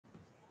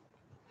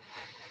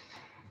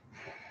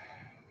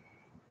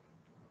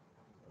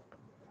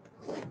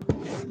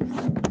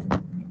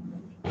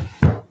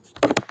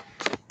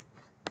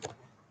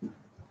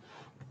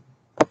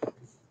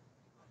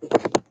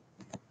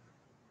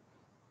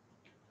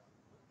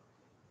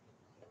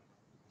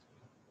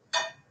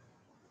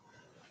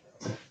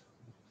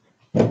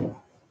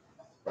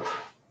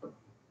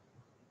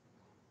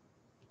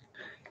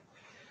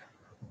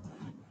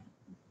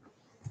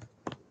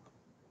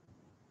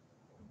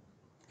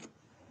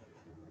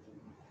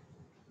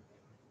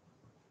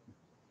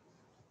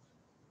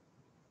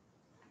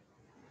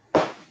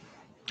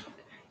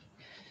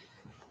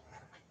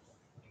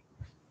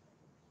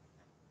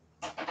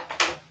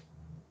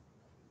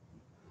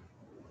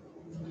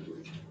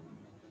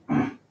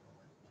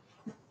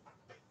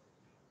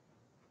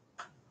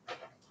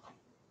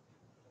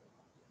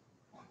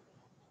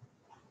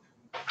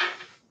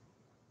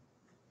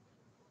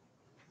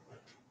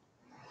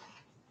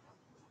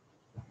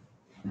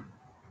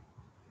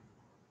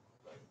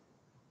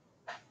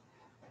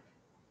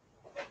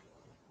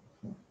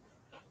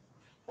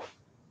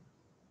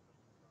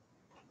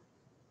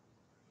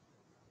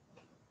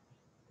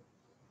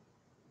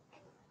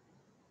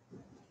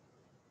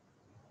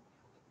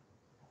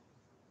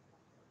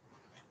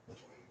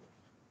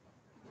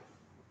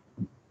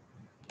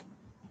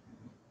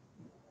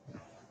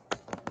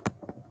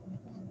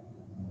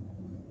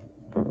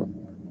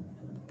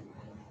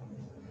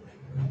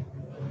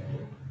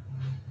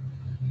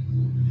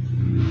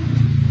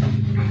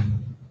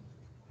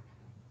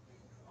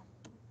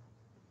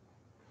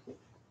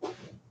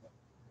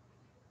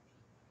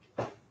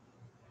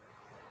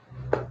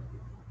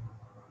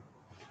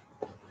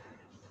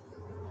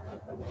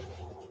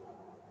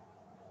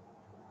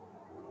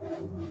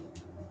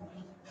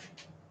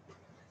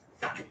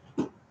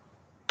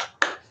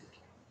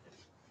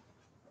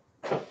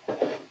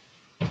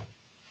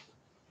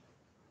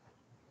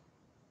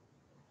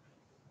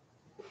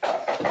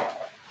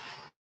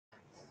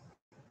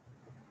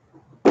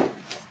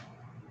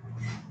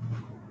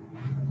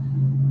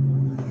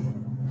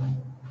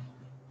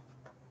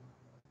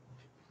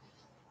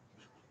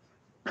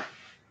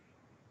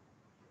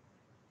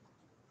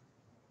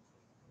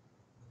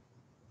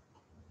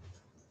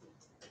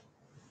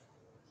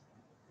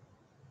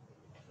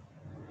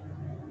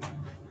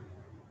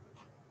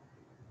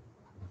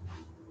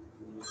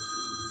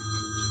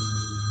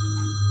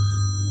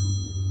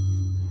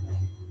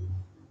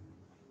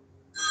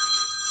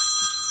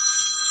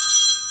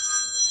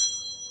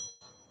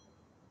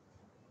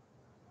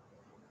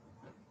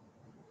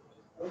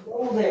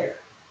Hello there.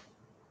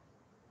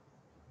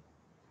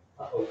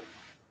 Uh-oh. It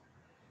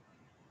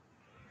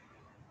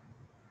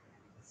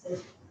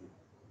says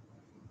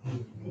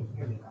you can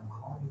hear me. I'm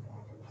calling you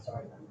back.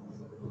 Sorry about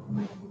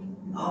this.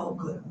 Oh,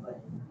 good.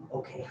 But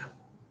okay.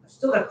 I'm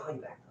still gonna call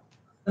you back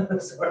though.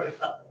 Sorry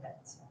about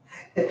that.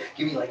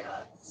 Give me like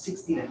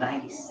 60 to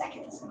 90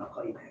 seconds and I'll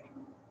call you back.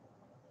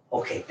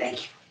 Okay,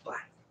 thank you. Bye.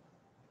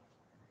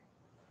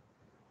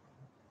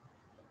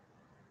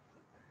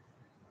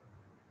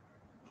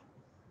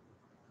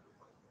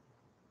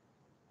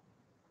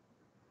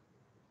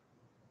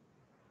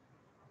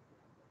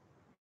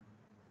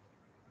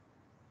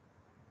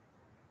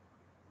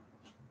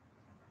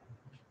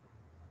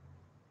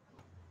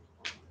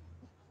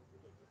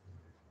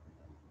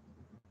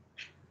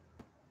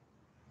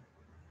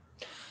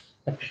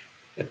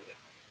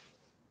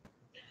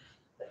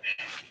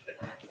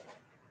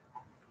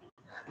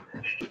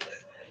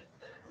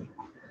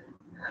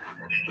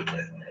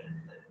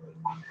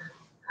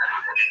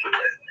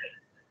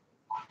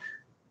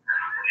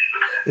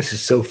 This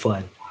is so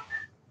fun.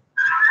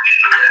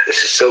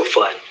 This is so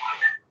fun.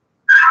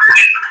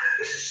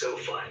 This is so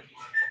fun.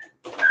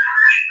 This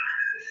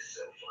is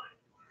so fun.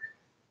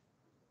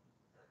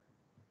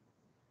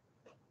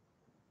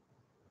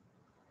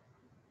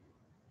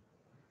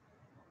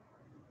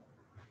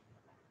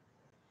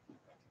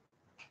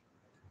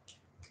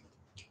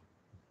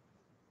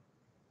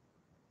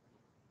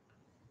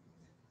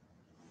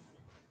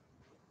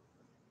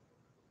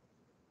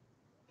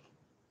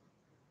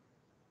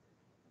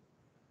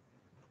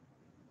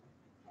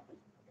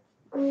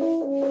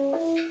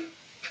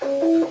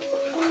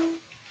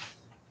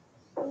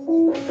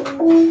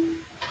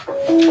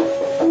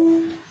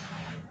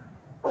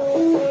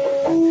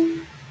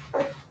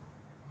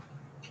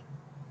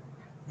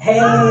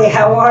 Hey,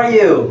 how are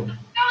you?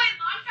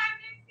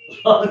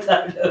 Long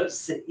time no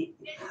see.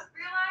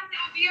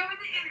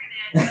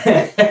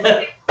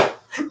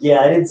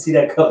 Yeah, I didn't see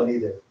that coming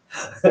either.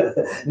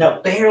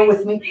 Now, bear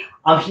with me.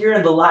 I'm here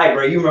in the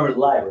library. You remember the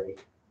library?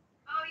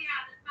 Oh, yeah,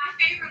 that's my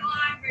favorite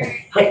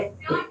library. I'm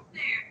still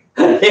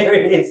there. There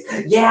it is.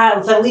 Yeah,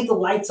 if I leave the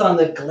lights on,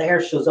 the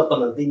glare shows up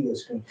on the video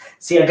screen.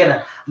 See, I'm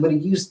gonna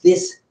use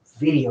this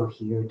video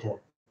here to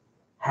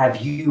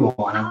have you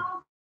on it.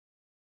 Oh,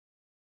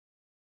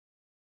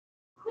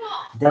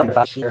 cool. Then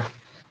about here,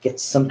 get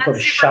some sort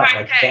of shot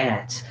like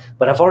that.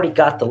 But I've already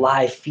got the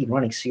live feed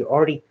running, so you're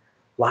already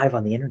live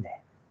on the internet.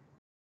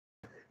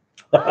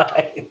 All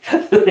right,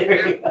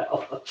 there you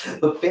go.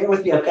 But bear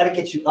with me, I've got to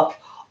get you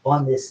up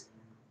on this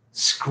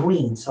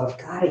screen, so I've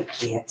got to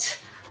get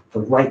the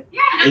right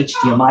Yeah, that's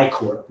cool. HDMI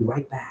cord. I'll be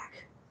right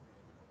back.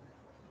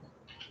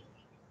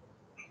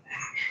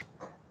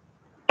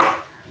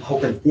 I'm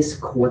hoping this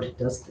cord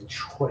does the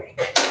trick.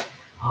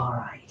 All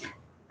right.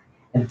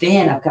 And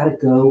then I've got to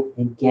go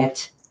and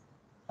get,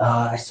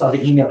 I saw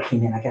the email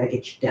came in. I got to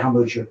get you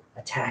download your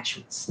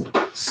attachments.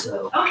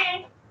 So,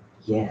 Okay.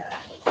 yeah.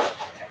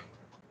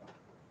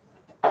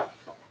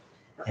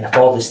 And if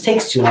all this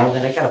takes too long,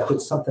 then I got to put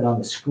something on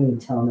the screen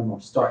telling them I'm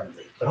starting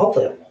late. But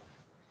hopefully I won't.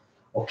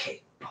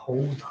 Okay,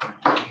 hold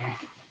on here.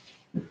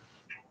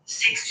 This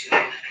takes too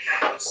long. I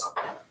got to put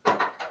something.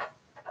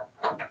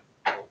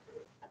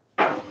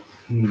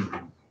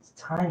 It's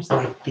times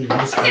like these.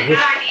 That's a good idea.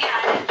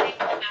 I didn't think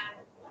about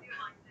do it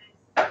like this.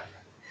 But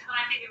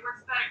I think it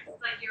works better.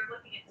 It's like you're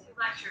looking at 2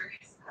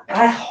 lectures.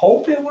 I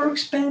hope it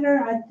works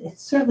better.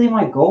 It's certainly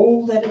my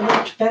goal that it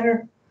works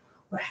better.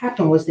 What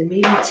happened was they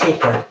made me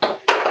take a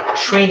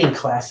training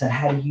class on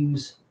how to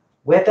use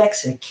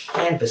WebEx and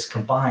Canvas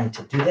combined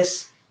to do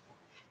this.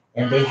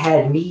 And they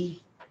had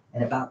me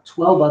and about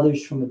 12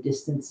 others from a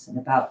distance and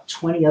about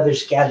 20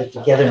 others gathered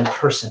together in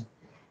person.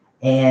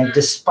 And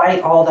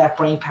despite all that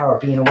brain power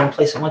being in one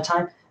place at one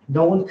time,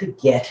 no one could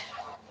get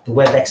the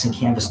WebEx and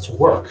Canvas to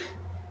work.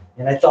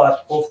 And I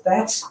thought, well, if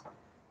that's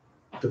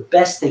the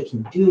best they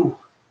can do,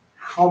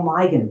 how am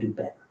I going to do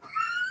better?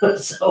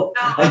 So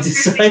I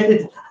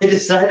decided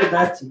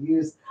not to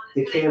use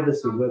the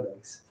Canvas or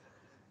WebEx.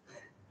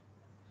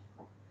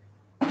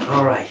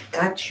 All right,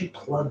 got you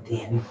plugged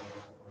in.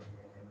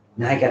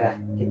 Now I gotta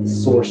get the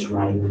source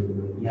right.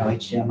 You know,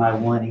 HDMI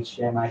 1,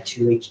 HDMI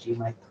 2,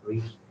 HDMI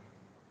 3.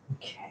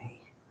 Okay.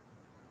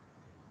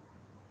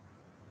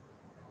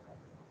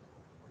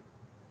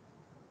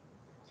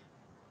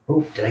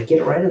 Oh, did I get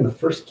it right in the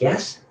first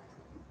guess?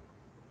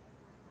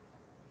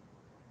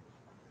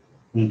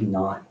 Maybe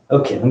not.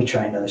 Okay, let me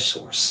try another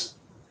source.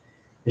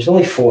 There's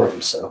only 4 of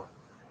them, so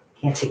it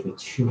can't take me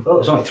too. Oh,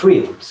 there's only 3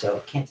 of them, so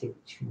it can't take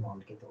me too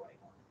long to get the right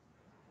one.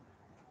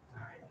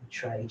 All right, let me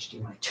try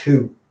HDMI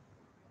 2.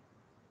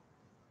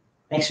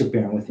 Thanks for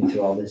bearing with me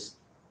through all this.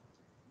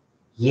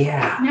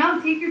 Yeah. No,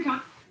 take your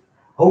time.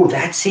 Oh,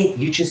 that's it.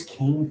 You just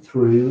came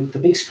through the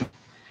big screen.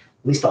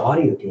 At least the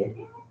audio did.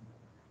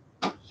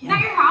 Yeah.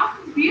 Your house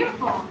is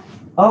beautiful.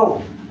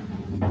 Oh.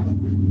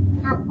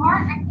 Your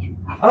park, I can't see.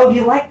 Oh,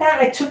 you like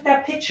that? I took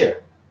that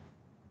picture.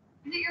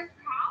 Is it your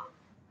house?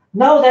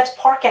 No, that's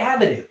Park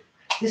Avenue.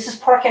 This is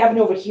Park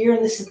Avenue over here,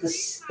 and this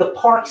is the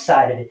park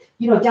side of it.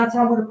 You know,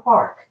 downtown Winter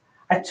Park.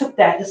 I took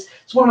that.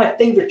 It's one of my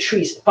favorite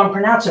trees. If I'm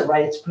pronouncing it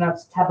right, it's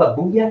pronounced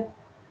tababuya.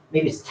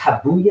 Maybe it's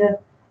tabuya.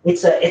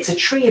 It's a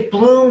tree. It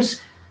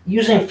blooms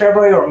usually in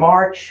February or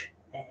March,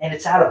 and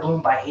it's out of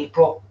bloom by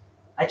April.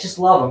 I just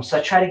love them, so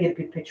I try to get a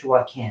good picture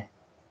while I can.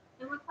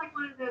 It looks like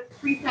one of those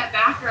preset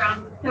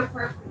backgrounds. It's so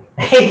perfect.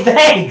 Hey,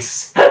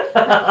 thanks.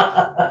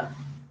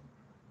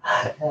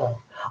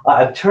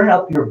 I've turned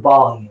up your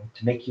volume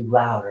to make you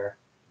louder.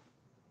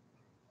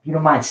 If you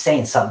don't mind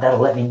saying something, that'll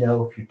let me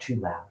know if you're too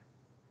loud.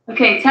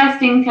 Okay,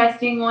 testing,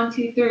 1,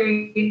 2,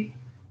 3.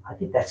 I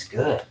think that's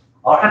good.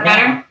 All right, That now,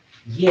 better?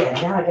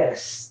 yeah, now I gotta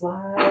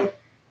slide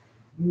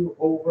you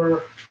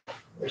over.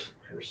 Where's the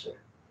cursor?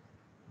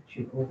 Put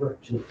you over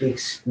to the big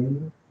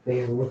screen.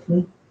 Bear with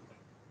me.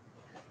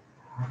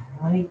 All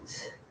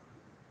right,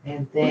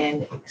 and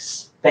then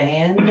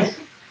expand.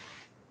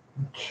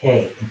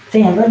 Okay, and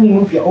then let me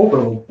move you over a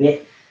little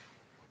bit.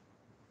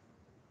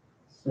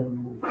 So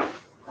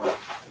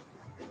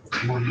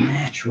it's more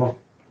natural.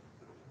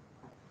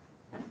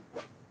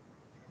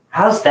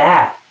 How's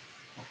that?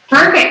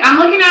 Perfect. I'm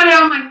looking at it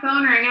on my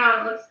phone right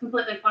now. It looks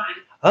completely fine.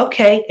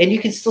 Okay, and you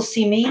can still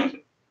see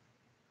me?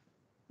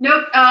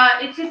 Nope.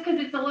 It's just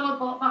because it's a little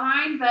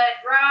behind, but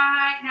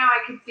right now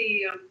I can see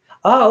you.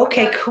 Oh,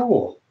 okay, Yeah.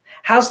 cool.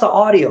 How's the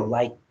audio?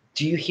 Like,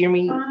 do you hear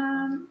me?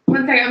 1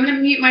 second. I'm going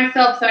to mute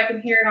myself so I can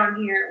hear it on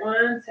here.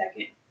 1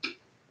 second.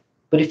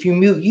 But if you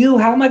mute you,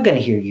 how am I going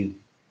to hear you?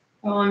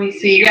 Oh, let me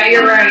see. Yeah,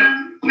 you're right.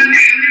 I'm going to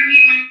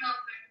mute myself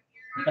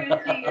so you're going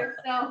to see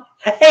yourself.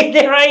 Hey,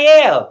 there I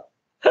am.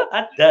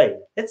 I tell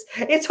you,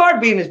 it's hard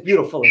being as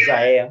beautiful as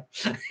I am.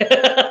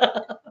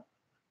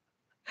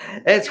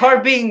 It's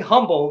hard being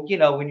humble, you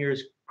know, when you're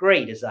as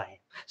great as I am.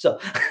 So,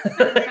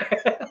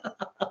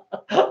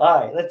 all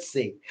right, let's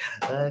see.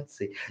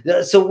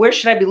 So where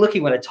should I be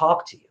looking when I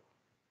talk to you?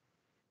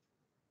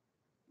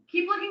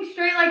 Keep looking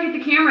straight like at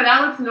the camera.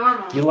 That looks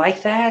normal. You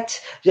like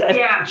that?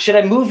 Yeah. Should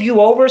I move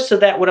you over so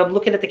that when I'm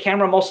looking at the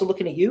camera, I'm also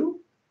looking at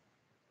you?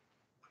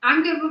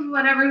 I'm good with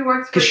whatever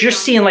works for you. Because you're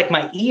seeing like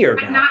my ear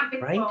I'm now,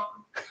 not right?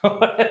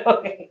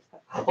 Okay.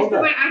 Hold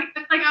on.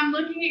 It's like I'm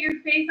looking at your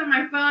face on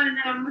my phone and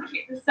then I'm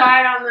looking at the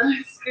side on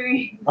the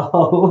screen.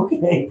 Oh,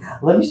 okay.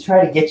 Let me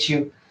try to get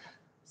you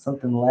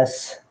something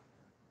less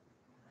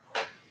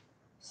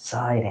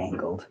side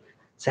angled.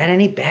 Is that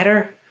any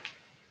better?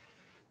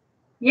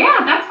 Yeah,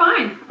 that's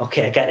fine.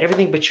 Okay, I got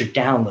everything but your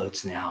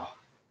downloads now.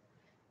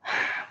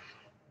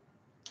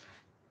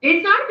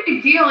 It's not a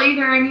big deal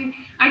either. I mean,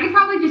 I could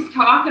probably just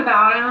talk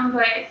about them,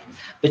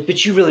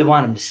 but you really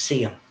want him to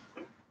see them.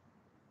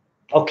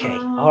 Okay,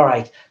 all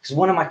right. Because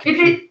one of my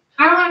computers.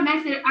 I don't want to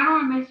mess it. I don't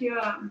want to mess you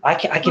up. I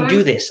can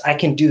do this. I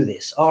can do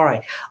this. All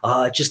right.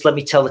 Just let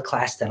me tell the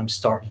class that I'm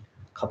starting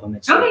a couple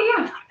minutes. Okay, later.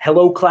 yeah.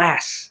 Hello,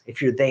 class. If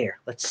you're there,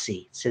 let's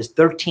see. It says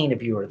 13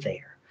 of you are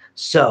there.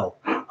 So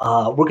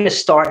we're going to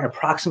start in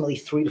approximately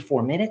 3 to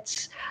 4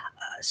 minutes.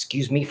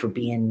 Excuse me for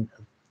being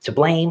to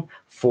blame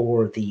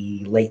for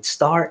the late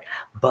start,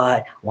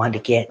 but wanted to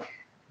get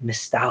Miss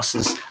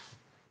Stouse's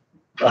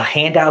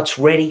handouts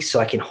ready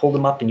so I can hold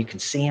them up and you can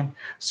see them.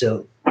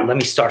 So let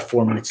me start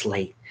 4 minutes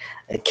late.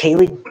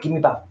 Kaylee, give me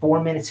about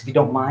 4 minutes if you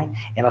don't mind,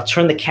 and I'll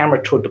turn the camera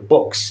toward the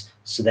books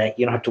so that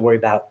you don't have to worry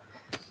about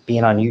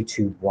being on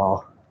YouTube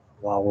while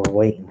we're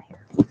waiting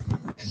here.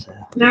 So.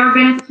 Never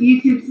been a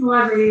YouTube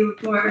celebrity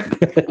before.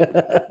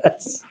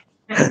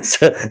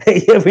 So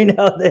every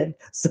now and then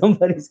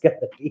somebody's got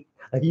to be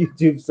a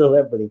YouTube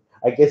celebrity.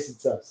 I guess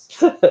it's us.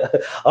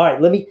 All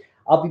right,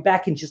 I'll be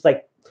back in just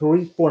like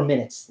 3-4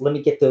 minutes. Let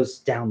me get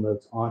those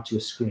downloads onto a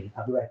screen.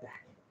 I'll be right back.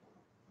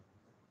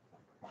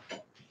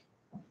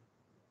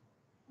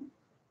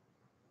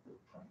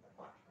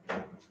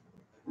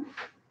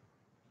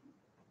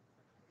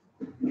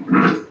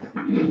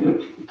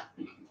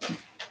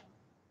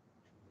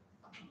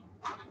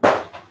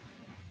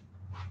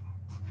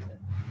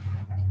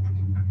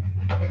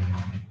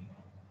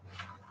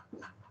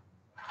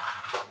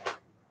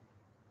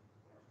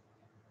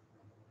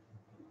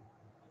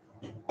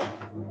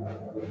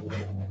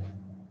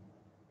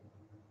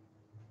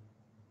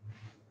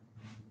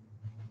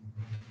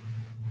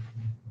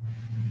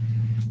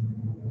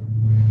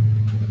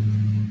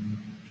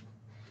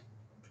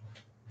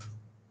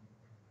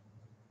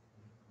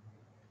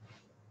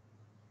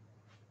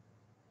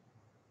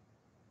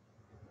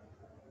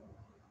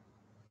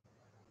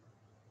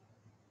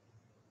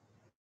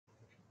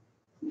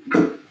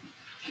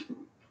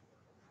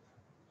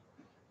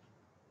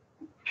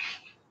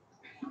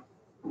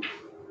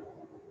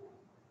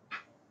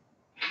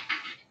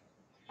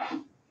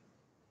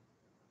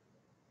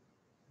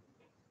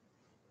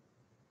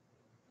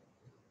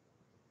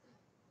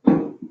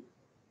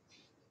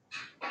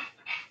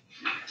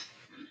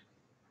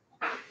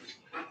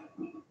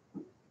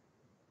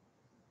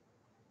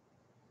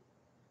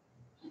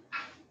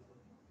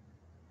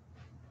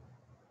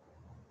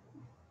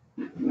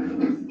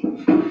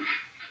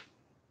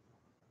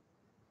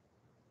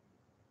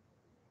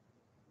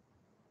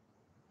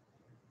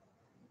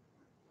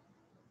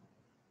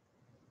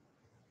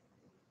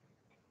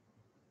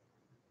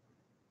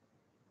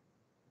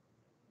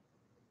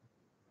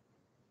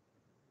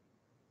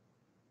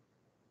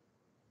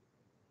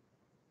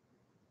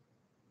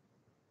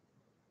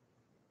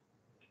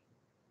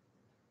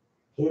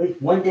 Haley,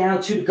 1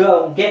 down, 2 to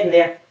go. I'm getting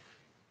there.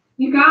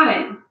 You got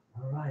it.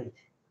 All right.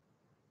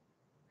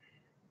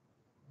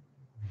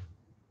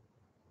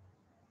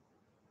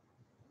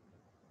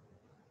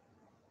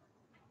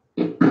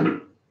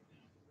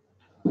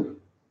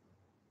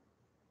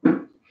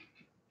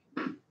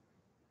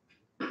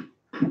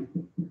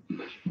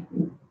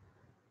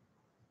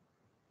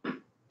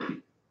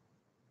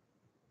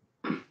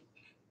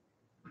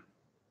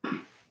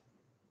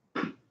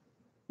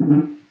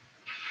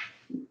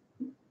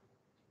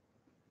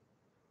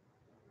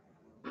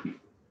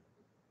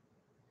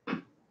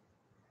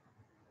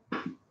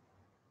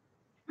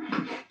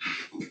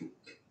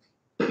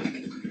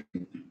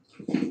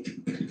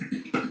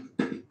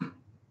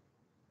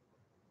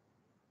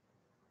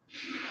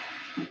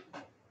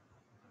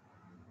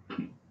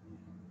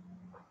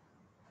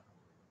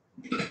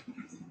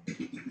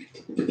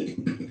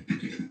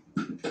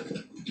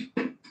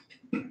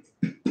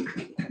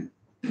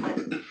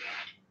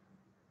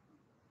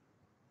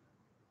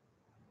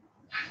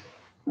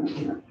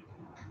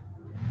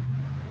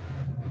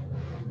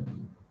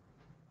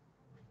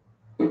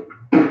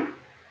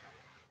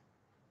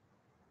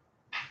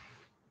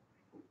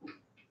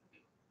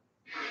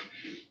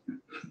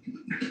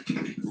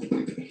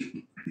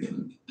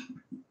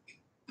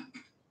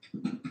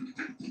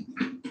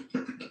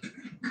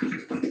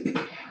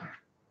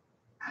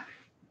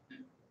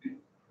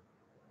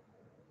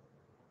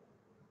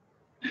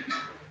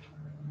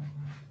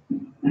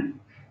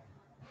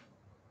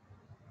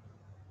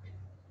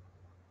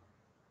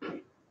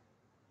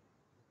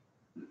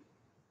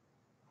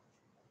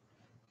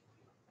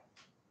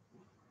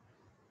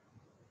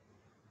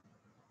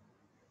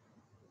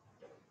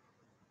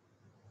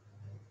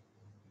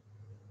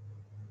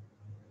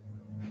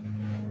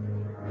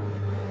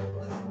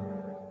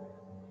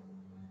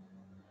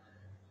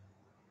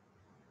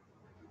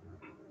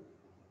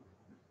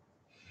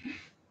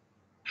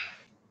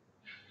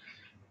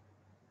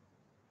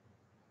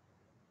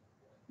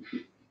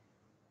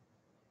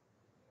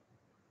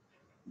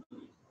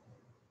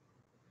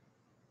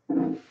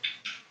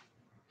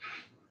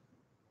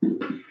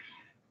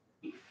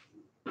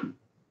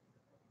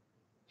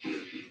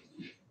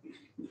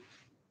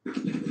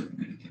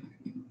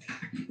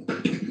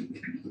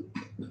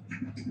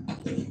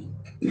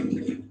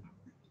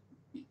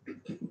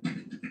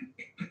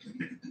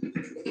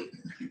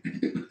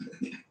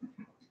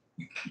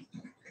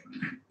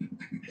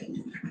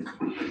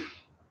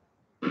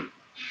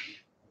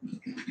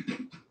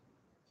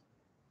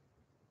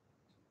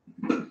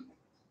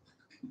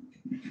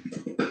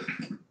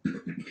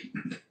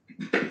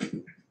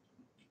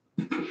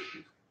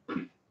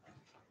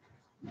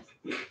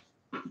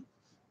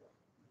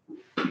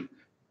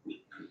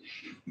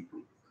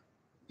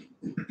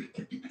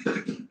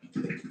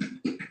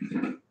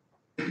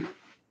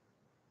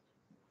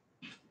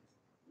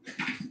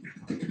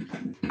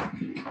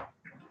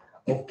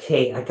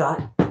 Okay, I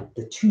got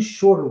the 2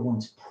 shorter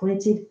ones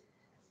printed.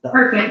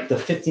 Perfect. The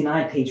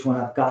 59-page one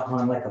I've got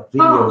on like a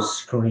video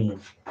screen.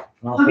 And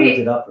I'll hold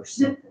Okay, it up or The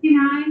something.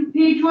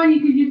 59-page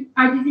one,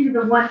 I just needed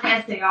the one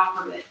essay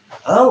off of it.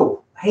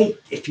 Oh, hey,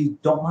 if you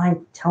don't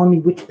mind telling me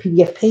which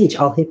PDF page,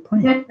 I'll hit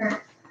print. Yes,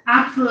 sir.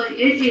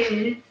 Absolutely. It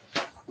is.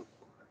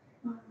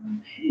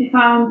 If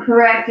I'm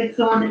correct, it's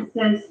the one that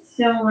says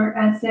similar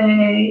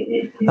essay.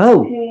 It is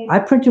Oh, page. I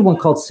printed one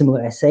called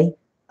Similar Essay.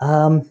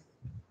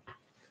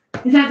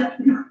 Is that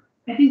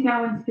I think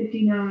that one's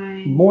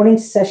 59. Morning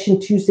session,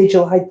 Tuesday,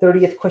 July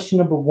 30th, question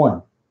number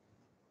 1.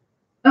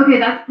 Okay,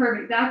 that's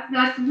perfect.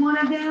 That's one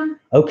of them.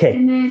 Okay.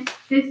 And then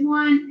this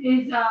one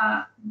is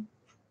the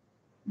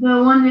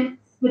one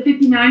that's the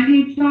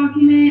 59-page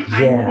document.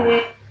 Yeah. I did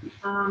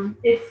it.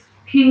 It's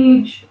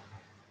page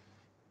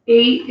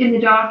 8 in the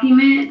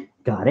document.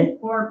 Got it.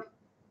 Or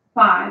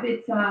 5.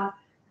 It's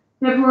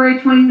February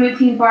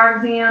 2013 bar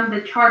exam,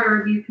 the Charter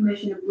Review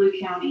Commission of Blue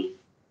County.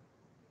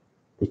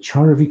 The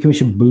Charter Review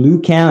Commission, Blue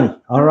County.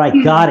 All right,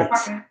 got it.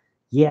 Okay.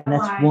 Yeah,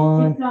 that's Right.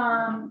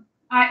 one.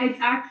 It's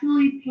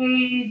actually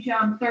page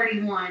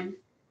 31.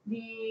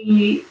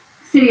 The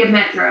City of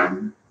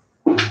Metro.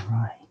 All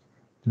right,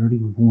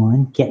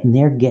 31. Getting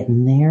there,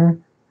 getting there.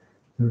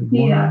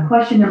 31. Yeah,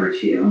 question number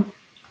 2.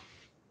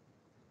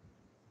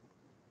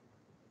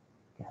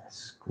 Gotta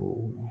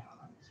scroll down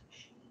on this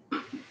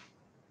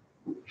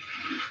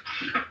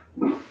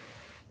machine.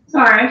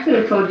 Sorry, I should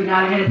have told you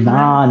that ahead of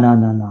time.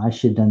 No. I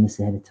should have done this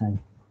ahead of time.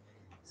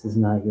 This is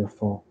not your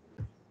fault.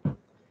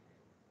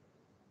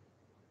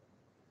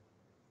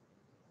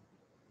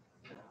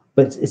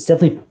 But it's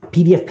definitely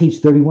PDF page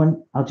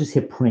 31. I'll just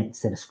hit print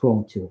instead of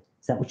scrolling to it.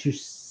 Is that what you're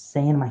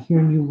saying? Am I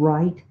hearing you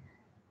right?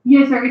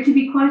 Yes, sir. It should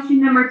be question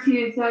number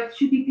 2. So it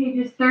should be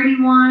pages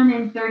 31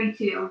 and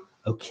 32.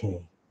 Okay.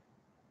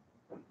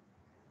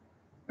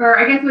 Or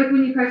I guess like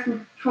when you press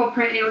control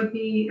print, it would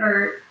be,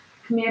 or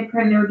command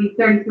print, it would be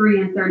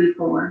 33 and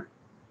 34.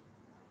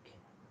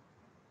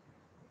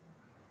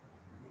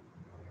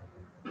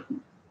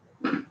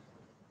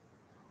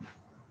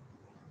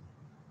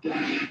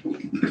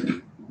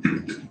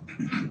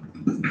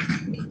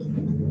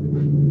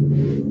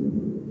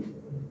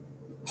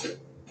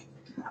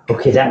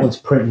 Okay, that one's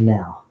printing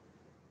now.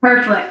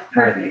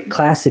 Perfect.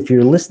 Class, if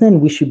you're listening,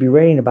 we should be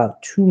ready in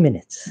about 2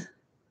 minutes.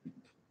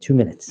 2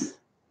 minutes.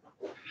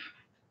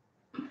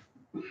 Let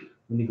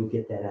me go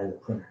get that out of the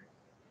printer.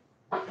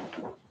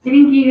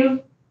 Thank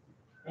you.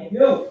 Thank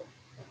you.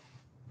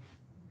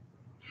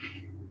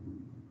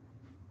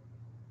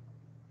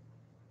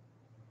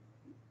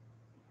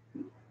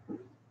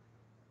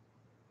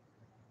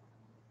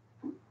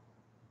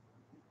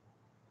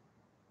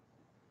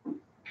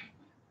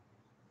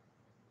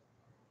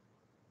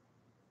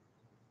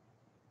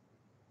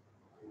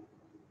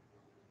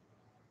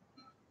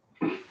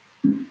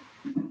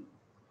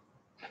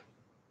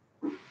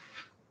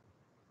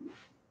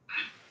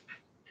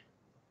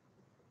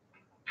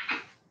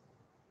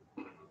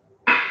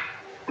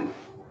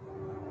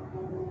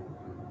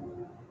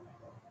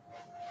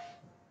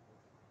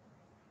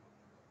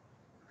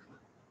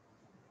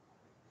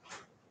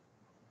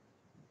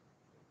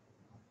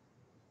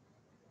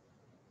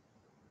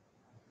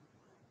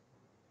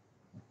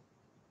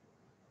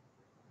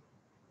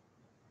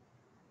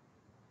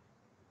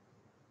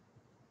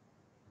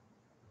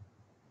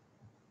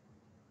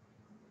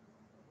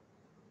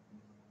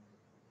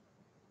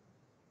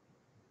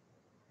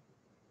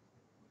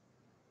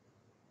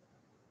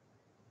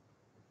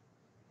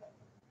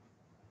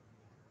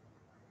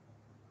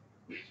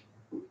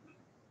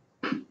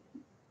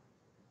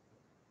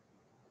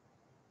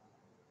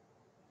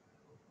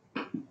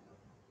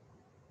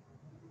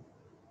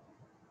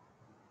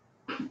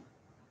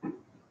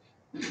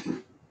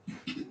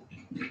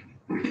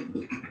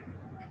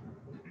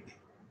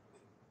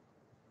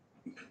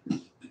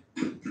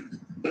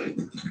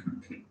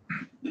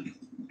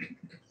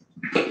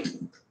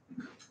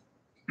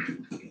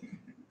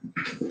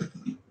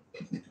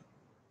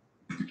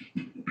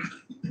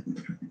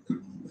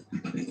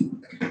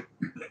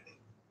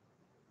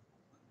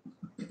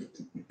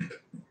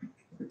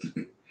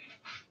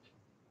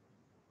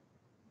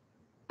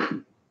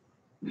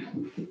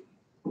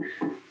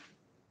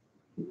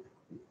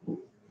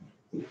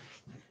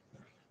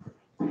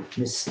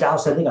 Miss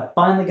Stouse, I think I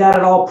finally got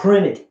it all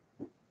printed.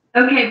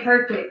 Okay,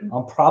 perfect.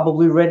 I'm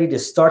probably ready to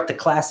start the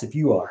class if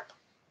you are.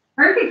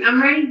 Perfect.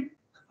 I'm ready.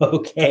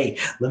 Okay,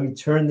 let me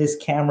turn this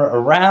camera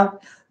around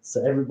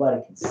so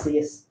everybody can see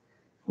us.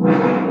 All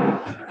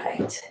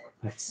right.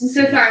 I'm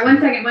so sorry.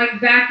 1 second.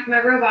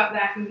 My robot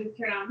vacuum just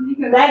turned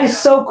on. That is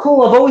so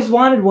cool. I've always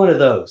wanted one of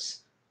those.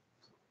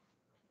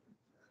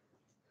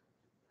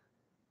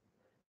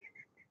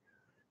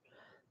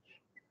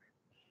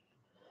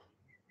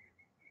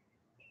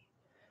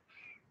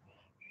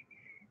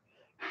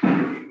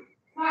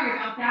 Sorry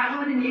about that.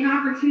 What an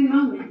inopportune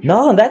moment.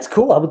 No, that's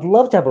cool. I would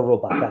love to have a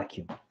robot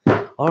vacuum.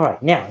 All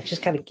right, now I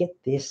just got to get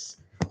this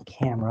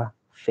camera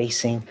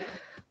facing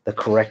the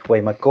correct way.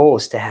 My goal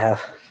is to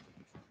have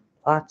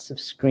lots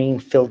of screen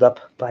filled up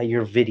by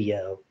your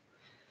video.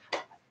 I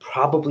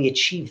probably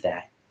achieve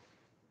that.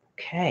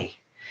 Okay.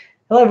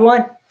 Hello,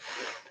 everyone.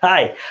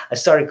 Hi. I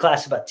started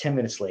class about 10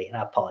 minutes late, and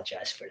I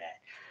apologize for that.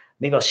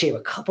 Maybe I'll shave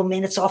a couple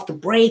minutes off the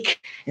break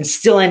and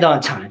still end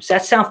on time. Does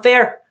that sound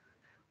fair?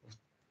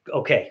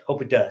 Okay,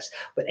 hope it does.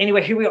 But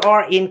anyway, here we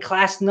are in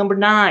class number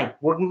 9.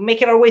 We're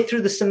making our way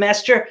through the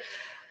semester.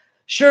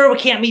 Sure, we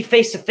can't meet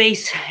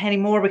face-to-face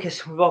anymore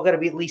because we've all got to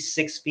be at least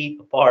 6 feet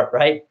apart,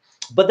 right?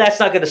 But that's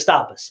not going to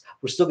stop us.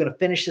 We're still going to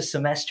finish the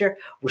semester.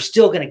 We're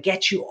still going to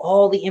get you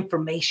all the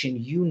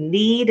information you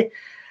need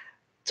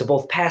to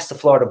both pass the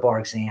Florida bar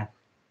exam,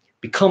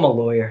 become a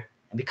lawyer,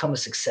 and become a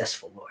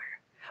successful lawyer.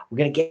 We're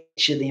going to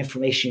get you the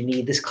information you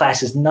need. This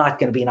class is not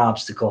going to be an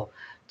obstacle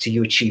to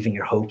you achieving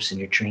your hopes and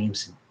your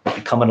dreams and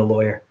becoming a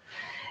lawyer.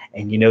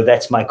 And you know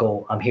that's my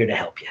goal. I'm here to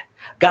help you.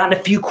 Gotten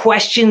a few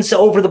questions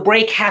over the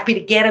break. Happy to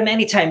get them.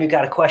 Anytime you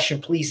got a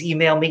question, please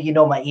email me. You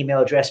know my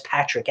email address,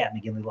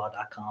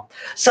 patrick@mcginleylaw.com.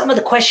 Some of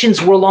the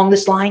questions were along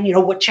this line. You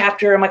know, what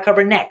chapter am I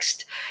covering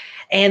next?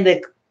 And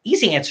the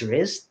easy answer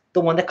is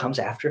the one that comes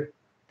after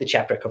the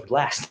chapter I covered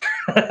last.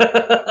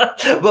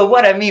 But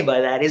what I mean by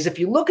that is if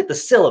you look at the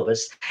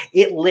syllabus,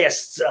 it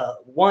lists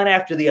one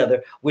after the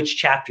other which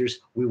chapters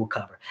we will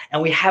cover.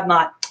 And we have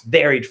not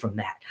varied from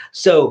that.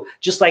 So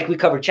just like we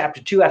covered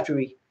chapter 2 after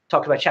we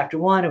talked about chapter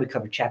 1, and we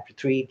covered chapter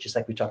 3, just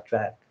like we talked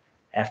about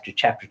after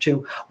chapter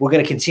 2, we're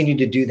going to continue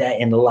to do that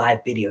in the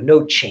live video.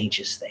 No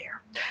changes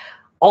there.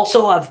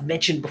 Also, I've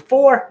mentioned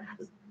before,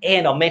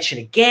 and I'll mention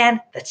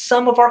again, that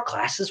some of our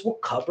classes will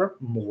cover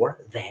more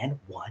than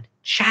one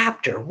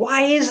chapter.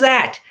 Why is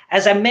that?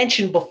 As I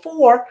mentioned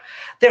before,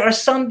 there are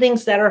some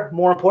things that are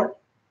more important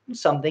and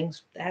some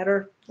things that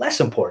are less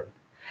important.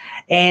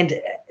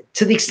 And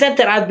to the extent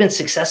that I've been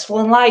successful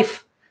in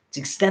life, to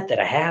the extent that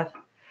I have,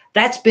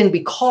 that's been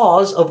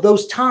because of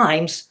those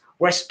times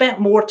where I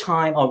spent more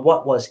time on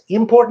what was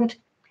important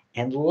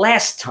and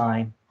less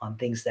time on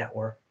things that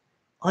were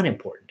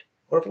unimportant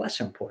or of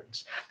lesser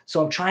importance.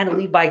 So I'm trying to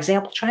lead by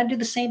example, trying to do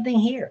the same thing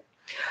here.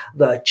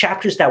 The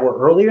chapters that were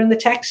earlier in the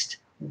text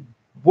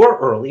were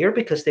earlier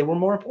because they were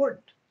more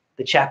important.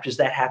 The chapters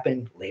that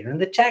happen later in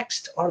the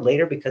text are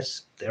later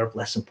because they're of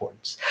less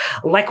importance.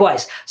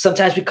 Likewise,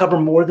 sometimes we cover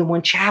more than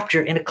one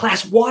chapter in a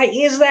class. Why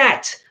is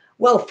that?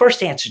 Well, the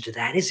first answer to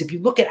that is if you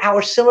look at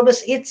our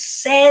syllabus, it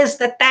says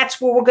that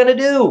that's what we're going to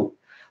do.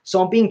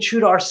 So I'm being true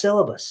to our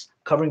syllabus,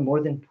 covering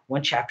more than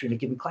one chapter in a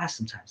given class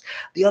sometimes.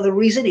 The other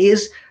reason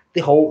is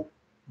the whole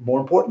more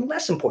important,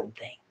 less important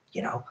thing.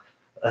 You know,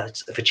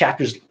 if a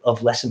chapter is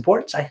of less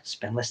importance, I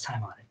spend less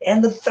time on it.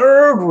 And the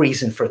third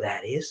reason for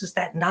that is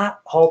that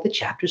not all the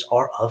chapters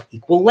are of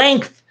equal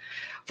length.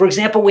 For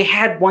example, we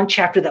had one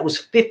chapter that was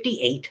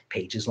 58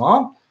 pages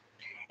long.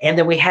 And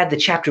then we had the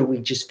chapter we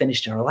just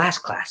finished in our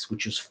last class,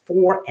 which was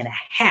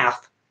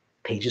 4.5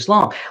 pages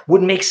long.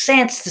 Wouldn't make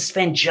sense to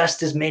spend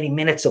just as many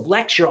minutes of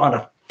lecture on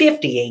a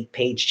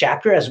 58-page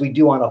chapter as we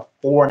do on a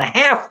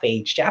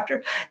 4.5-page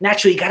chapter.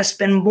 Naturally, you got to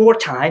spend more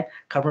time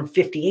covering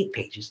 58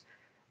 pages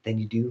than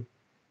you do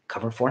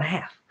covering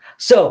 4.5.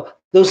 So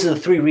those are the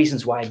 3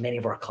 reasons why many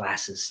of our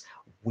classes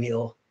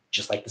will,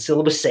 just like the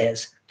syllabus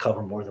says,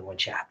 cover more than one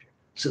chapter.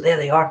 So there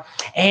they are.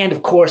 And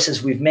of course,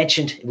 as we've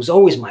mentioned, it was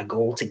always my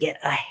goal to get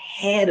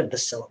ahead of the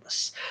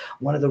syllabus.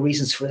 One of the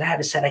reasons for that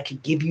is that I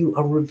could give you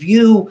a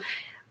review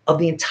of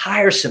the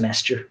entire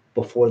semester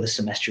before the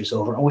semester is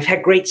over. And we've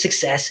had great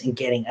success in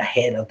getting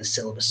ahead of the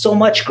syllabus. So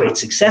much great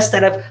success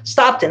that I've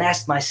stopped and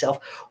asked myself,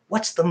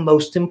 what's the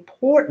most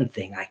important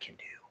thing I can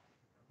do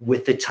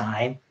with the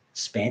time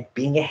spent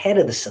being ahead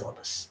of the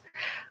syllabus?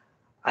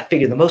 I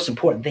figure the most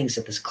important things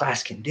that this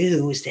class can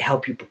do is to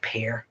help you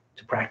prepare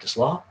to practice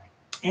law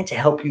and to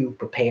help you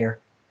prepare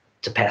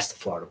to pass the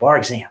Florida bar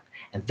exam.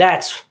 And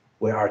that's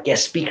where our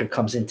guest speaker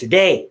comes in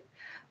today.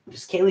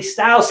 Ms. Kaylee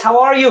Stiles, how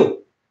are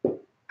you?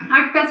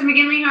 Hi, Professor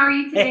McGinley. How are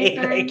you today, Hey,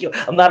 sir? thank you.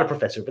 I'm not a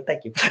professor, but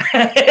thank you.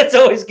 It's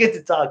always good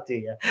to talk to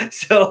you.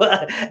 So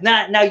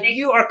now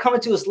you are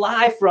coming to us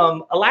live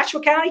from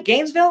Alachua County,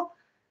 Gainesville?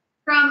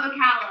 From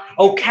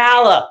Ocala.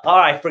 Ocala. All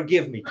right,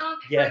 forgive me. Oh,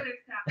 Yeah. further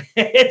south.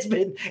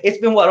 It's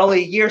been what, only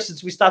a year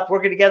since we stopped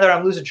working together?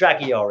 I'm losing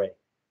track of you already.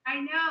 I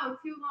know,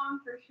 too long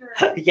for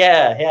sure.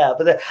 Yeah.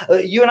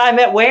 But you and I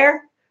met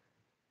where?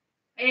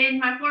 In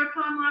my Florida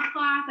Common Law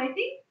class, I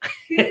think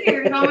 2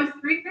 years, almost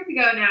 3 years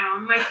ago now,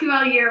 my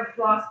 2L year of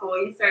law school.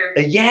 Yes, sir.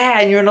 Yeah,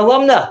 and you're an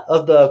alumna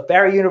of the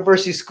Barry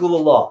University School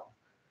of Law.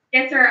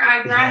 Yes, sir.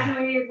 I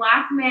graduated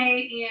last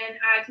May, and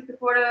I took the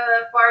Florida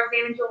bar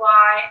exam in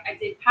July. I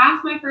did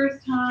pass my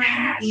first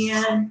time,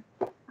 Yes. and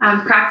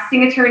I'm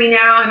practicing attorney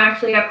now. I'm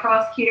actually a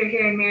prosecutor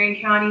here in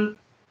Marion County,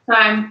 so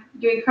I'm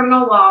doing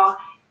criminal law.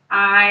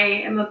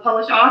 I am a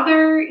published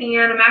author,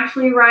 and I'm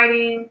actually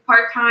writing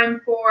part-time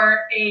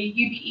for a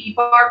UBE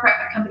bar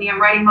prep company. I'm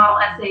writing model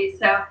essays,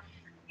 so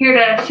here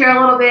to share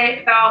a little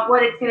bit about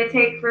what it's going to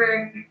take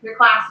for your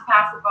class to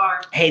pass the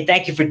bar. Hey,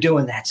 thank you for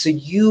doing that. So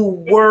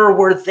you were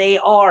where they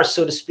are,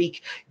 so to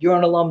speak. You're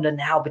an alumna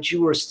now, but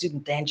you were a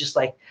student then, just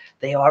like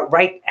they are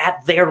right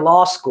at their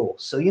law school.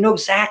 So you know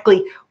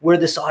exactly where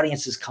this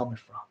audience is coming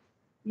from.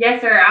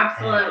 Yes, sir.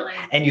 Absolutely.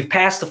 And you've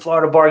passed the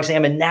Florida bar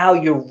exam, and now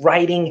you're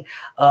writing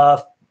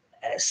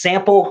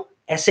sample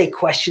essay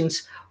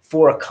questions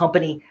for a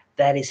company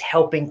that is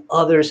helping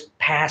others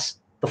pass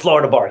the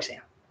Florida bar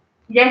exam.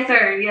 Yes,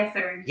 sir. Yes,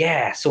 sir.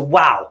 Yeah. So,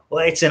 wow.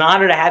 Well, it's an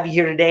honor to have you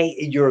here today.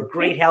 You're a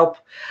great help.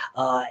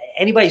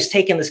 Anybody who's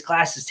taken this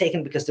class is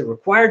taken because they're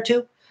required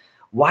to.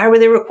 Why were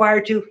they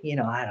required to?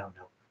 I don't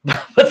know.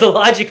 But the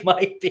logic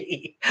might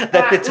be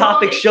that the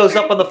topic shows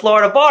up on the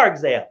Florida bar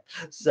exam.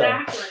 So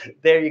Exactly.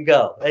 there you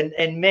go.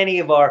 And many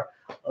of our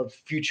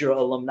future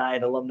alumni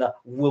and alumna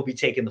will be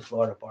taking the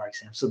Florida bar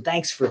exam. So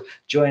thanks for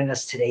joining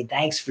us today.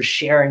 Thanks for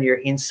sharing your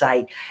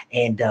insight.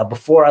 And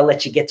before I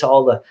let you get to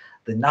all the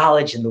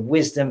knowledge and the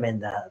wisdom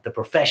and the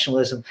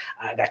professionalism,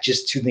 I got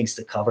just two things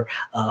to cover.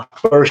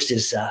 First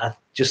is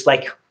just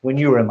like when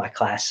you were in my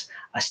class,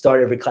 I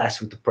start every class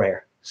with the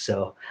prayer.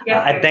 So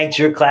I thanked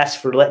your class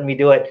for letting me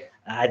do it.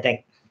 I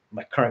thank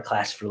my current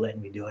class for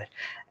letting me do it.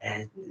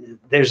 And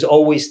there's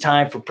always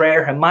time for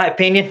prayer, in my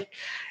opinion.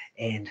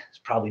 And there's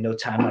probably no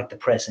time like the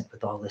present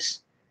with all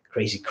this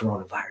crazy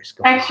coronavirus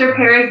going on. Extra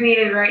prayer is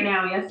needed right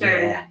now. Yes,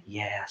 sir.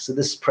 Yeah. So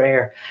this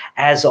prayer,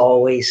 as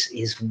always,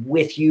 is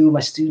with you, my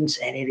students,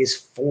 and it is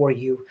for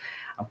you.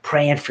 I'm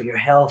praying for your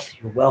health,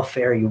 your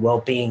welfare, your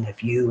well-being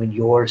of you and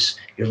yours,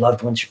 your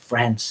loved ones, your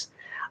friends.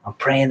 I'm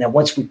praying that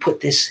once we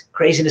put this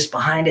craziness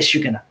behind us,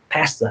 you're going to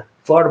pass the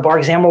Florida bar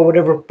exam or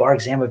whatever bar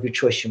exam of your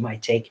choice you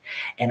might take.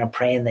 And I'm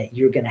praying that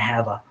you're going to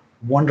have a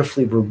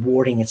wonderfully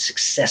rewarding and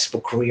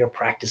successful career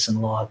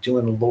practicing law,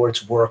 doing the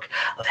Lord's work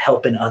of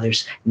helping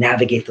others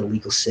navigate the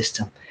legal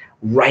system,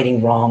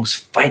 righting wrongs,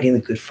 fighting the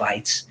good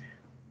fights,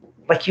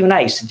 like you and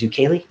I used to do,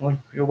 Kaylee,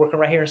 when you were working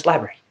right here in this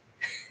library.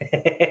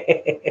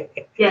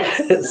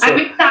 Yes, I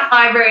miss that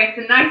library. It's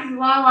the nicest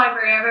law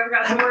library I've ever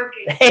got to work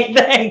in. Hey,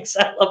 thanks.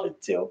 I love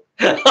it too.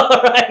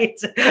 All right.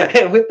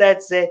 And with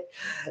that said,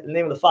 in the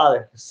name of the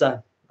Father, the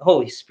Son, the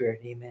Holy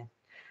Spirit, amen.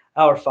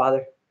 Our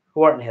Father,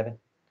 who art in heaven,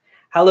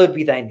 hallowed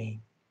be thy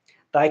name.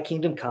 Thy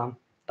kingdom come,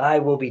 thy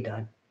will be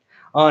done,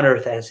 on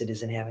earth as it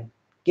is in heaven.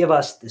 Give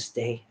us this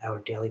day our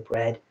daily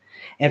bread,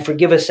 and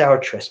forgive us our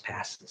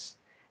trespasses,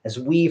 as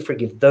we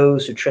forgive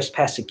those who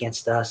trespass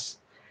against us.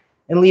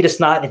 And lead us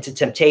not into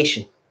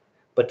temptation,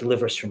 but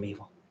deliver us from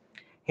evil.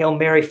 Hail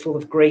Mary, full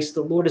of grace,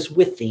 the Lord is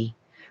with thee.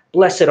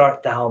 Blessed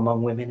art thou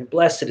among women, and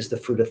blessed is the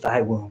fruit of thy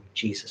womb,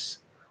 Jesus.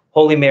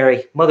 Holy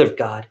Mary, Mother of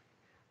God,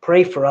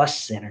 pray for us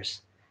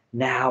sinners,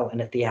 now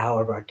and at the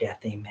hour of our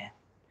death. Amen.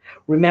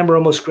 Remember,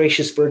 O most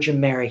gracious Virgin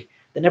Mary,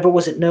 that never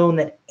was it known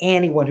that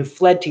anyone who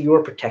fled to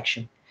your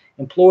protection,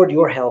 implored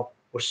your help,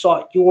 or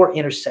sought your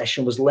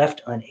intercession was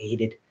left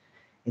unaided.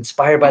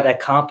 Inspired by that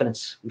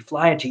confidence, we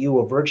fly unto you,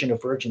 O Virgin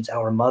of Virgins,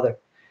 our Mother.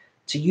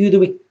 To you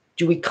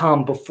do we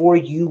come, before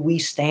you we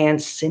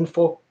stand,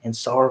 sinful and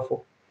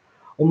sorrowful.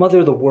 O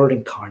Mother of the Word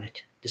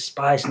incarnate,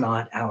 despise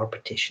not our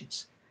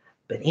petitions,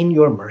 but in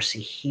your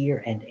mercy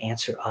hear and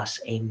answer us.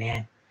 Amen.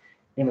 In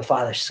the name of the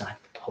Father, Son,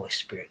 Holy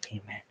Spirit.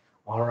 Amen.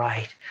 All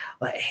right.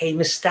 Hey,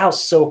 Ms.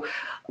 Stouse, so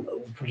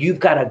you've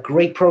got a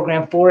great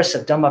program for us.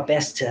 I've done my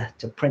best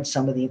to print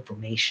some of the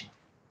information.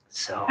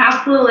 So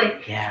absolutely.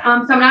 Yeah.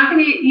 So I'm not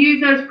going to use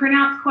those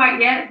printouts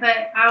quite yet,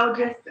 but I'll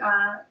just,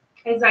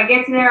 as I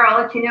get to there, I'll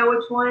let you know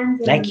which ones.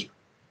 And thank you.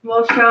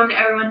 We'll show them to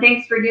everyone.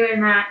 Thanks for doing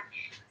that.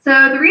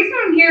 So the reason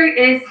I'm here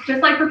is,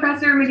 just like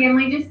Professor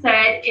McGinley just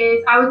said,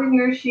 is I was in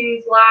your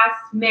shoes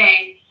last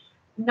May,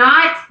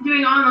 not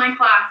doing online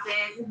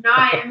classes,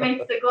 not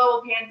amidst the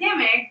global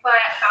pandemic, but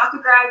about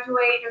to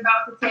graduate and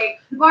about to take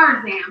the bar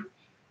exam.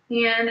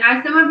 And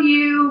as some of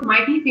you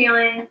might be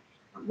feeling,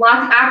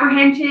 lots of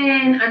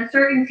apprehension,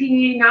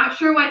 uncertainty, not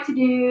sure what to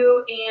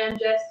do, and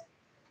just,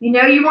 you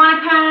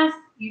want to pass,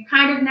 you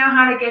kind of know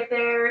how to get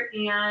there,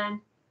 and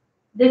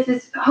this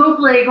is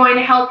hopefully going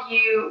to help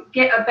you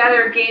get a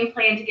better game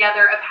plan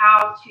together of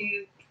how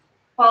to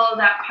follow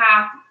that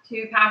path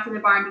to passing the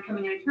bar and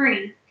becoming an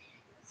attorney.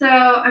 So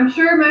I'm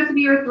sure most of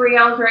you are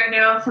 3Ls right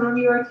now. Some of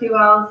you are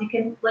 2Ls. You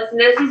can listen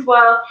to this as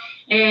well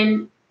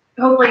and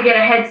hopefully get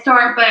a head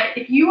start. But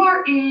if you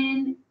are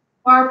in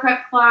bar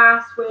prep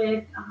class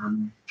with,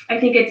 I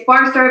think it's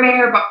bar survey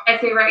or bar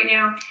essay right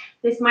now,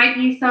 this might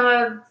be some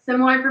of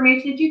similar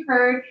information that you've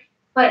heard.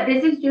 But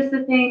this is just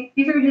the thing.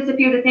 These are just a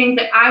few of the things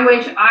that I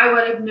wish I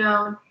would have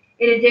known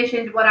in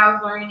addition to what I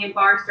was learning in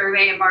bar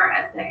survey and bar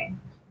essay.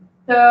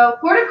 So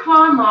Florida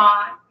Con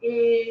Law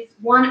is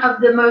one of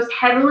the most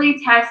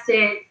heavily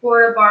tested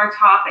Florida bar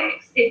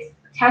topics. It's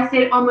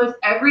tested almost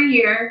every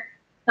year,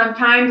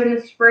 sometimes in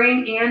the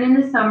spring and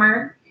in the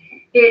summer.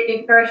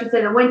 Or I should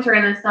say the winter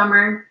and the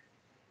summer.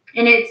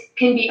 And it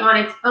can be on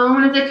its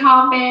own as a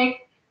topic.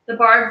 The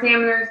bar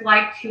examiners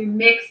like to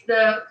mix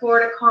the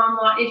Florida Con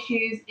Law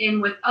issues in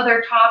with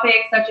other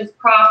topics such as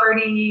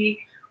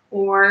property,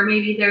 or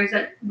maybe there's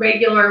a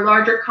regular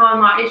larger con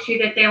law issue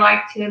that they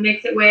like to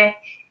mix it with.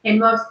 And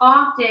most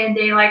often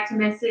they like to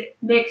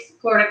mix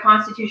Florida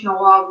constitutional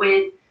law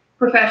with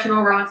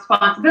professional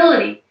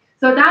responsibility.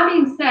 So that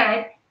being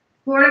said,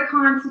 Florida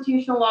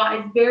constitutional law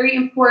is very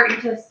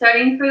important to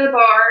studying for the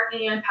bar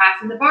and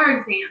passing the bar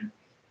exam.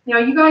 Now,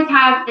 you guys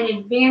have an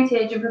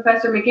advantage in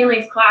Professor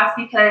McGinley's class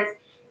because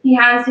he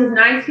has his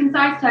nice,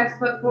 concise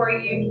textbook for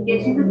you. He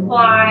gives you the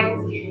slides.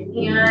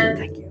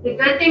 And the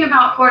good thing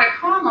about Florida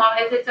Common Law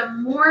is it's a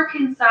more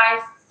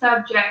concise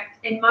subject,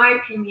 in my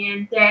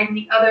opinion, than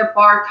the other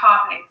bar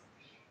topics.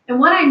 And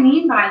what I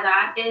mean by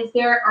that is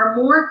there are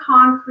more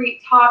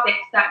concrete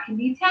topics that can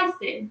be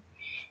tested.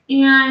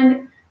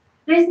 And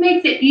this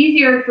makes it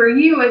easier for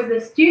you as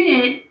the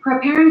student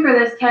preparing for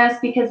this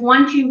test because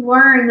once you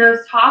learn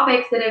those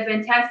topics that have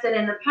been tested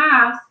in the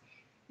past,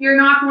 you're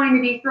not going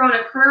to be thrown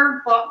a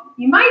curveball.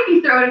 You might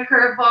be thrown a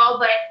curveball,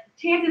 but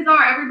chances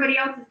are everybody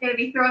else is going to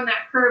be throwing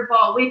that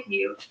curveball with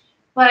you.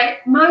 But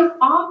most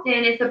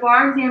often, as the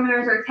bar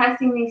examiners are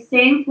testing these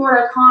same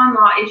Florida common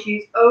law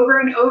issues over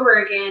and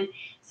over again,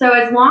 so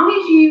as long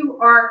as you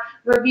are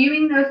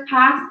reviewing those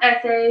past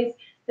essays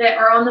that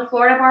are on the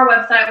Florida Bar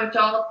website, which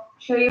I'll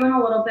show you in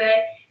a little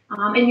bit,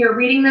 and you're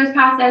reading those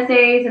past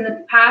essays and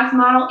the past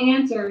model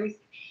answers,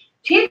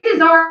 chances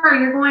are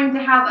you're going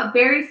to have a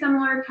very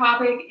similar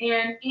topic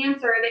and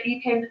answer that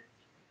you can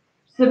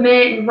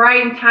submit and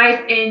write and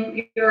type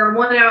in your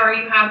 1 hour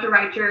you have to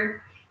write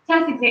your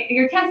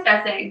test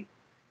essay.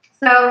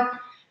 So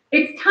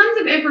it's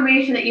tons of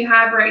information that you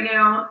have right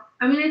now.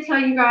 I'm going to tell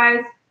you guys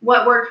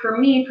what worked for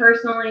me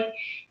personally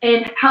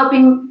in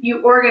helping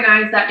you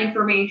organize that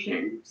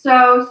information.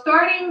 So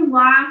starting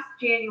last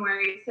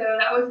January, so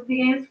that was the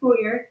beginning of the school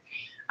year,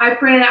 I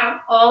printed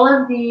out all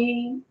of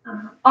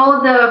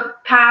the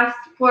past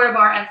Florida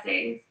Bar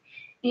essays.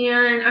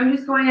 And I'm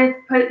just going to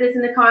put this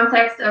in the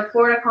context of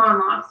Florida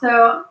common law.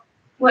 So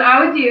what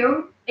I would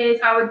do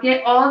is I would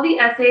get all of the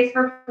essays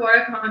for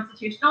Florida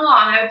constitutional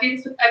law, and I would do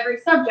this with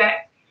every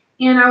subject.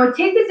 And I would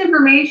take this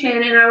information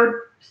and I would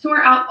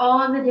sort out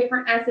all of the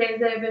different essays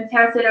that have been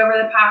tested over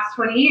the past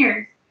 20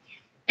 years.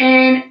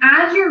 And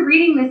as you're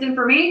reading this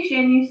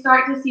information, you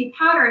start to see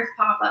patterns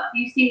pop up.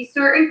 You see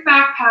certain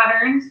fact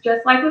patterns,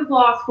 just like with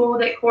law school,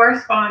 that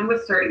correspond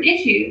with certain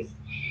issues.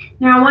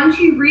 Now, once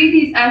you read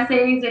these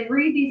essays and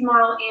read these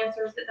model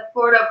answers that the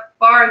Florida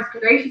Bar is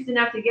gracious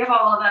enough to give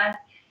all of us,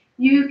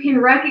 you can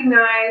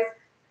recognize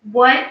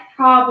what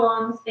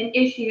problems and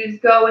issues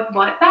go with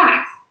what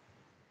facts.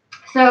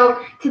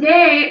 So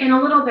today, in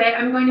a little bit,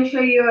 I'm going to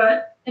show you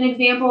an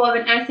example of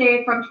an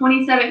essay from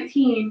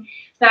 2017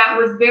 that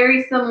was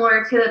very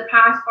similar to the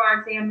past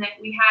bar exam that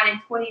we had in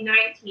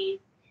 2019.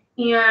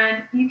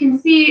 And you can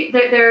see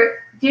that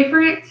they're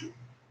different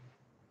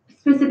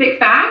specific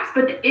facts,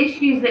 but the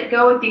issues that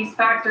go with these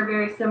facts are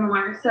very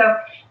similar. So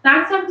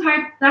that's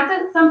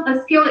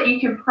a skill that you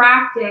can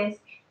practice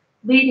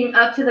leading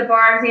up to the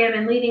bar exam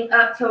and leading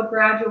up to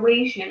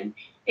graduation,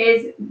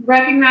 is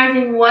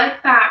recognizing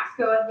what facts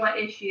go with what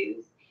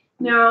issues.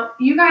 Now,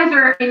 you guys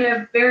are in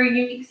a very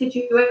unique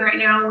situation right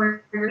now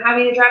where you're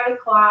having to drive to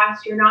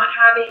class, you're not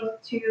having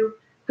to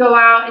go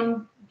out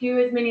and do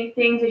as many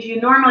things as you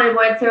normally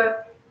would.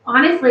 So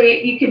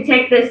honestly, you could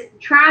take this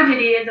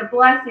tragedy as a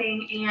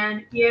blessing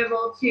and be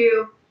able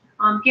to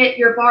get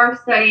your bar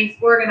studies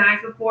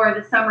organized before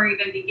the summer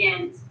even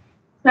begins.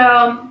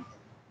 So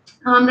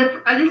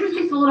this is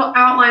just a little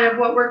outline of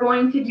what we're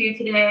going to do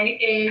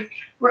today.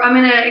 I'm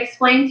going to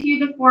explain to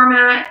you the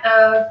format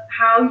of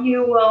how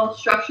you will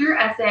structure your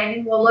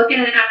essay. We'll look at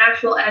an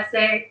actual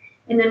essay,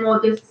 and then we'll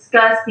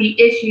discuss the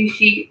issue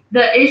sheet,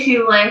 the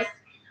issue list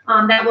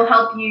that will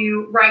help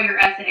you write your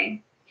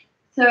essay.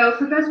 So,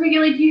 Professor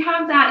McGinley, do you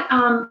have that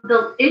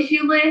the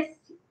issue list?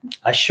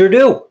 I sure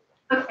do.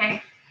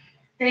 Okay,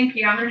 thank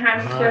you. I'm going to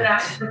have you show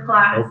that to the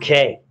class.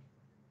 Okay,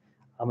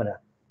 I'm going to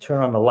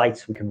turn on the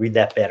lights so we can read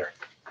that better.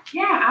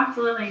 Yeah,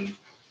 absolutely.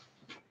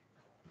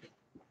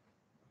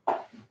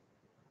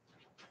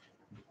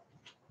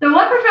 So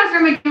what Professor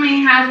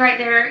McGinley has right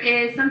there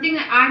is something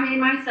that I made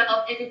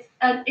myself, and it's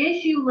an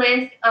issue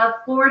list of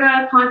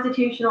Florida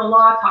constitutional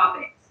law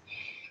topics.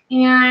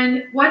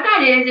 And what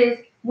that is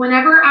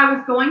whenever I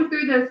was going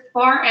through those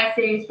bar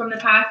essays from the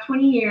past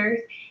 20 years,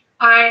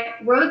 I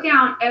wrote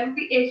down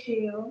every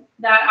issue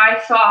that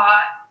I saw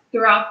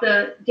throughout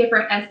the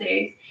different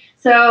essays.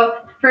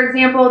 So, for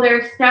example,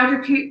 there's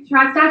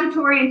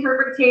statutory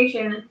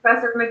interpretation that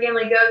Professor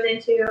McGinley goes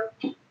into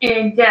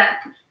in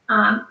depth.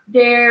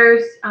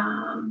 There's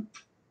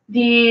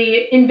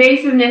the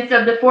invasiveness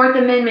of the Fourth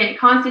Amendment,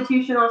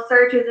 constitutional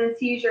searches and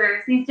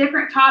seizures, these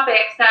different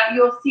topics that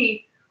you'll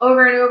see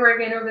over and over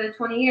again over the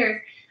 20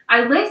 years.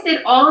 I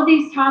listed all of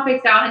these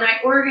topics out and I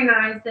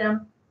organized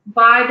them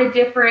by the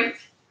different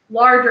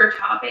larger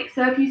topics.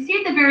 So if you see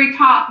at the very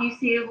top, you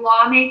see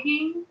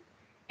lawmaking,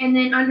 and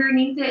then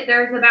underneath it,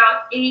 there's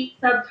about 8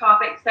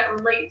 subtopics that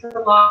relate to the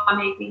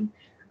lawmaking.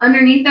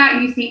 Underneath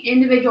that, you see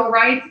individual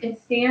rights and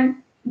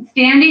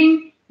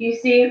standing. You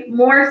see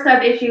more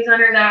sub-issues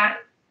under that.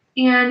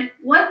 And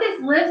what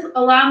this list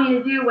allowed me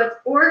to do was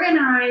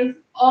organize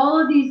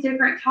all of these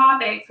different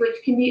topics, which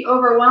can be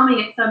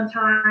overwhelming at some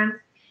times,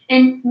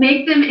 and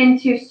make them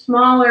into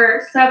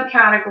smaller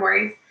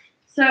subcategories.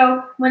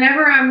 So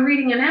whenever I'm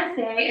reading an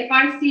essay, if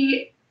I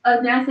see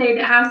an essay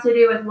that has to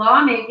do with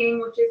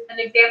lawmaking, which is an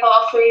example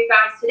I'll show you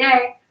guys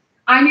today,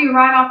 I knew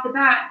right off the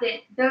bat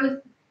that those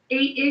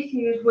 8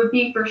 issues would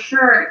be for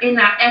sure in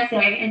that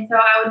essay. And so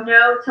I would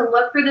know to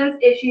look for those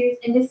issues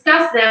and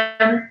discuss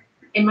them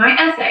in my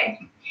essay.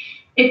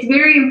 It's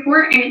very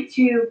important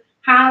to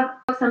have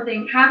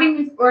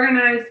having this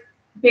organized,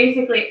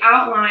 basically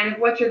outline of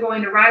what you're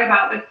going to write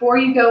about before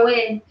you go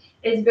in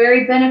is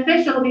very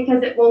beneficial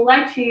because it will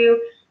let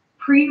you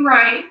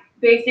pre-write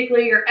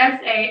basically your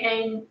essay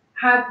and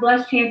have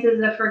less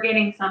chances of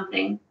forgetting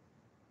something.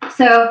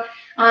 So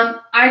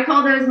I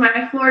call those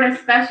my Florida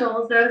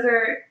specials. Those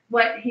are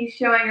what he's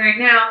showing right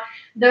now.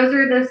 Those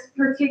are this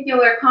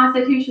particular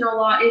constitutional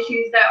law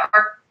issues that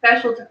are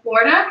special to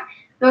Florida.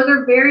 Those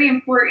are very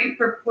important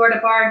for Florida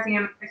bar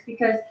examiners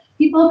because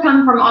people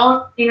come from all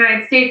of the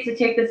United States to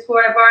take this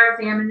Florida bar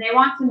exam, and they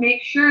want to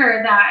make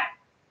sure that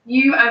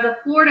you as a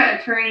Florida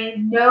attorney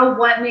know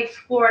what makes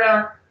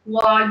Florida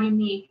law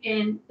unique,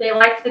 and they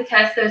like to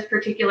test those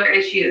particular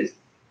issues.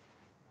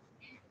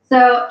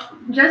 So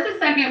just a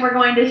second, we're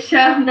going to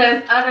show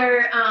those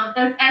other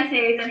those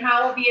essays and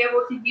how we'll be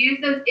able to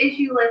use those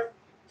issue lists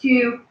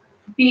to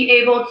be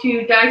able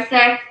to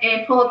dissect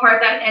and pull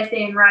apart that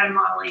essay and write a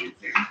model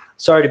answer.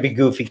 Sorry to be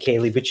goofy,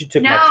 Kaylee, but you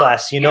took my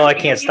class. You know I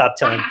can't stop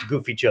telling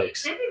goofy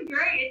jokes. This is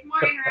great. It's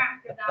more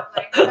interactive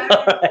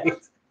that way.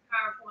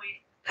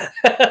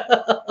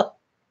 PowerPoint.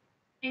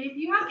 And if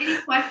you have any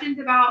questions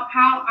about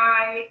how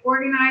I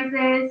organize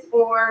this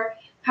or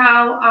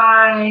how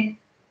I,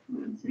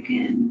 one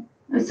second.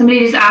 Somebody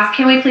just asked,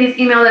 can we please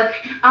email this?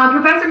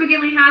 Professor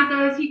McGinley has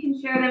those. He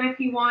can share them if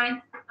he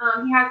wants.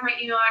 He has my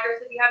email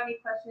address. If you have any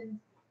questions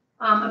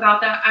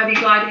about that, I'd be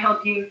glad to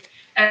help you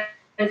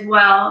as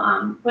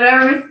well.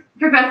 Whatever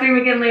Professor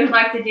McGinley would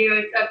like to do,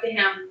 it's up to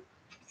him.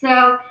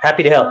 So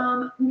happy to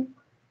help.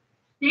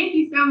 Thank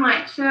you so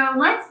much. So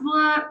let's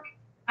look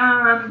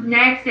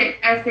next at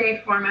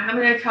essay format. I'm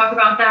going to talk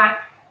about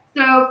that.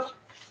 So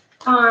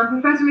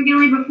Professor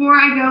McGinley, before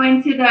I go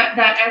into that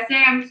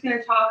essay, I'm just going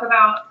to talk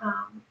about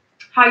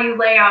how you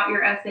lay out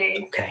your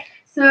essays. Okay.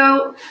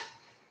 So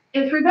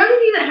for those of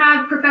you that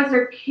have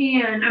Professor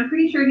Can, I'm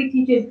pretty sure he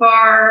teaches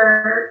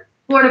Florida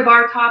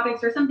bar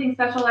topics or something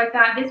special like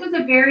that. This was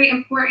a very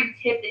important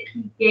tip that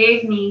he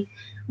gave me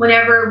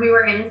whenever we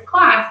were in his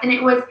class. And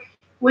it was,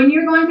 when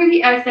you're going through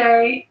the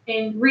essay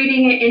and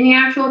reading it in the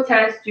actual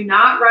test, do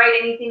not write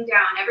anything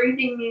down.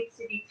 Everything needs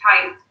to be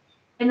typed.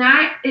 And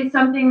that is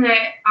something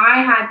that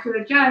I had to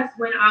adjust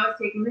when I was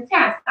taking the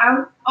test. I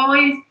was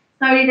always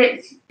studied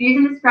it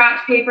using the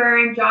scratch paper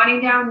and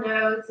jotting down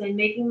notes and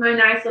making my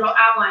nice little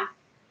outline.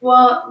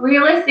 Well,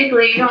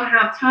 realistically, you don't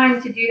have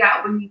time to do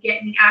that when you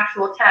get in the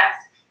actual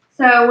test.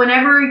 So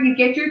whenever you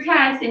get your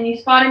test and you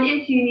spot an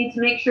issue, you need to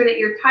make sure that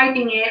you're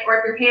typing it, or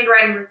if you're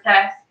handwriting the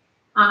test,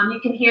 you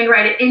can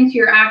handwrite it into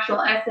your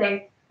actual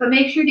essay. But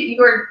make sure that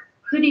you're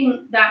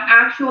putting that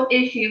actual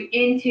issue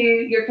into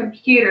your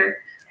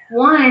computer.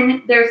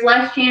 One, there's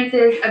less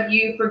chances of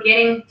you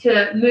forgetting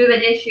to move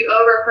an issue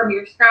over from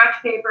your scratch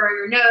paper or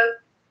your notes.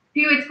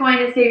 Two, it's going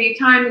to save you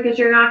time because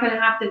you're not going to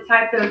have to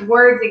type those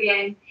words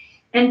again.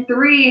 And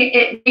three,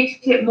 it makes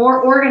it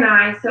more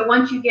organized. So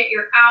once you get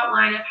your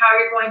outline of how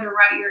you're going to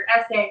write your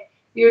essay,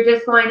 you're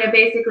just going to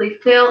basically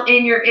fill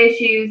in your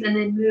issues and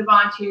then move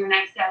on to your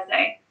next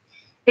essay.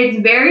 It's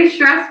very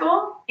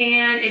stressful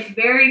and it's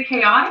very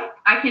chaotic.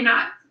 I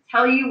cannot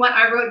tell you what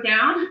I wrote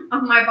down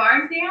on my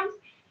bar exams.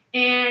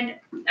 And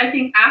I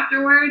think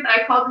afterwards,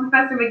 I called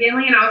Professor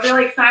McGinley, and I was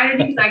really excited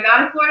because I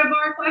got a Florida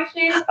bar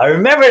question. I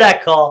remember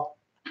that call.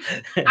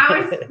 I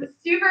was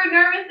super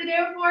nervous the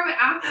day before, but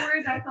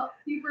afterwards, I felt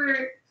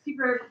super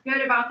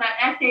good about that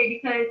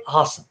essay because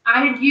awesome.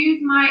 I had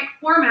used my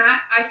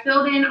format. I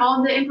filled in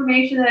all the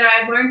information that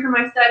I had learned from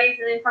my studies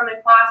and then from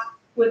my class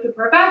with the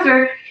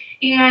professor,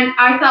 and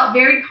I felt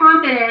very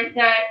confident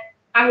that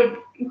I had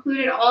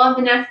included all of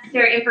the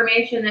necessary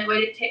information that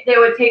they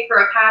would take for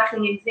a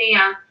passing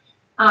exam.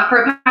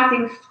 For a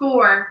passing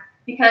score,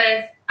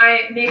 because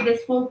I made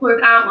this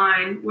foolproof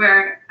outline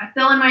where I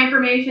fill in my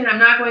information, I'm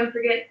not going to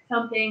forget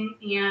something,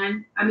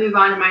 and I move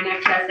on to my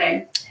next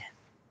essay.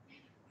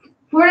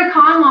 Florida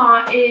Con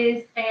Law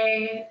is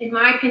in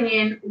my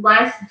opinion,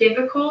 less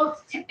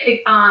difficult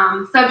subject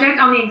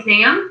on the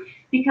exam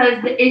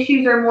because the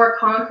issues are more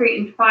concrete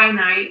and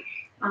finite.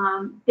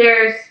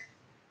 There's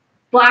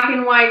black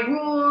and white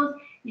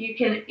rules. You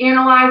can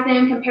analyze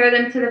them, compare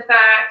them to the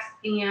facts,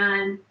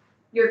 and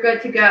you're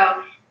good to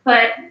go.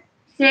 But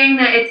saying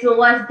that it's a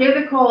less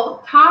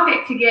difficult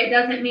topic to get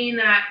doesn't mean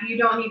that you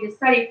don't need to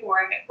study for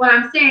it. What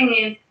I'm saying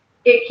is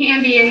it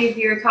can be an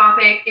easier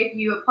topic if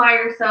you apply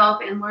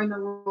yourself and learn the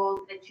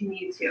rules that you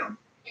need to.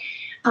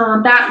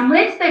 That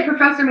list that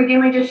Professor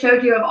McGinley just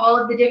showed you of all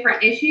of the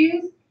different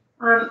issues,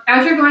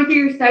 as you're going through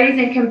your studies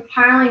and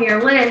compiling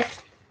your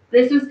list,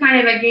 this was kind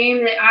of a game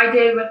that I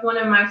did with one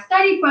of my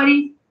study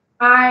buddies.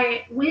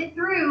 I went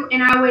through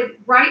and I would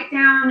write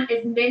down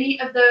as many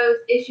of those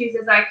issues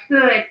as I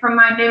could from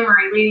my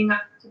memory leading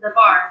up to the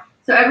bar.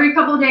 So every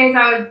couple of days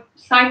I would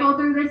cycle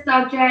through the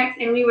subjects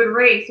and we would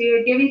race. We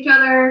would give each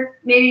other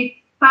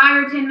maybe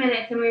 5 or 10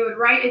 minutes and we would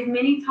write as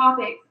many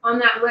topics on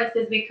that list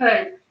as we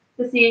could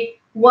to see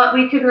what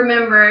we could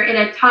remember in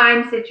a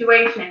time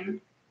situation.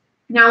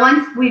 Now,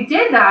 once we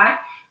did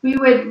that, we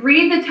would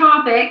read the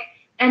topic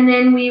and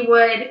then we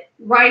would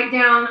write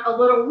down a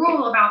little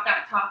rule about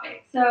that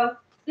topic. So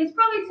this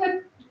probably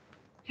took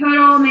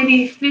total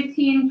maybe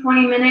 15,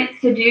 20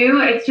 minutes to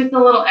do. It's just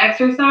a little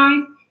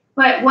exercise.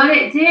 But what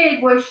it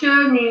did was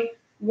show me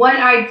what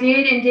I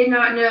did and did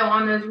not know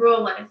on those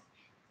rule lists.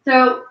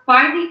 So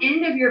by the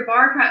end of your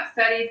bar prep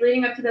studies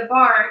leading up to the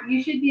bar,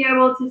 you should be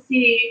able to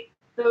see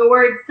the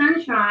word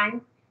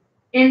sunshine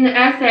in the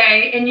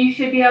essay, and you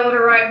should be able to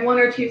write 1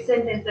 or 2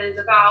 sentences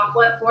about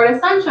what Florida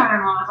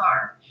sunshine laws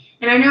are.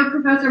 And I know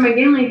Professor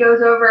McGinley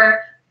goes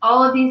over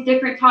all of these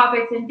different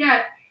topics in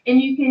depth,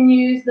 and you can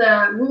use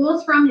the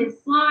rules from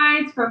his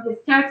slides, from his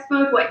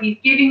textbook, what he's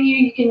giving you.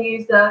 You can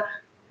use the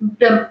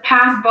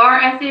past bar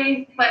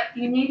essays, but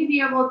you need to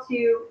be able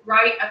to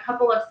write a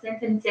couple of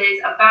sentences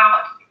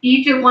about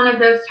each of one of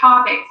those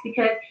topics,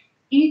 because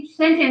each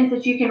sentence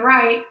that you can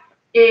write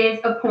is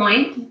a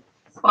point,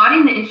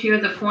 spotting the issue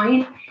is a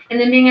point, and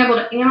then being able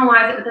to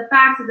analyze it with the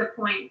facts is a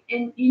point.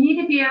 And you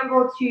need to be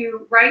able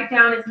to write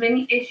down as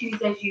many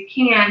issues as you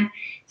can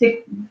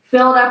to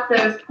build up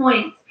those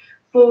points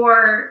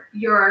for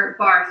your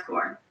bar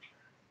score,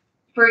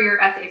 for your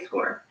essay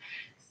score.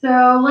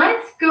 So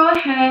let's go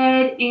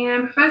ahead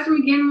and Professor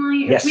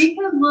McGinley, Yes. if we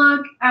could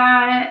look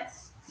at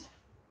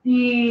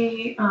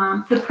the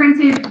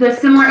printed, the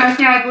similar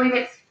essay, I believe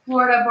it's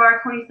Florida Bar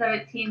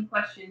 2017,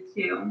 question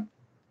 2.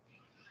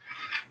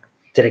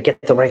 Did I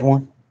get the right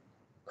one?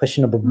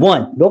 Question number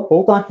 1. Nope,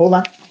 hold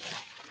on.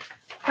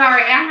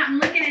 Sorry, I'm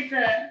looking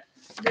at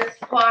the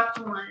swapped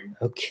one.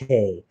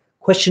 Okay.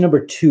 Question number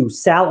 2.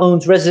 Sal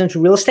owns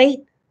residential real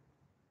estate?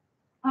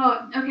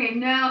 Oh, okay,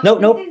 no.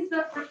 Nope. This is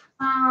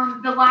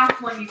the last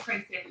one you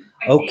printed,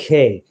 I think.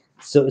 Okay.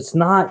 So it's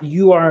not,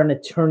 you are an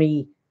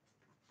attorney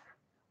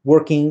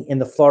working in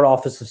the Florida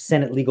Office of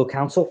Senate Legal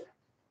Counsel?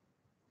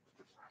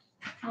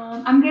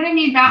 I'm going to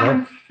need that No.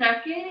 one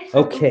second.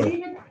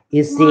 Okay.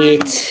 Is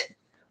it,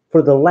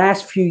 for the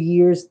last few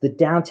years, the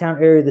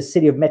downtown area of the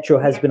city of Metro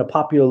has been a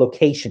popular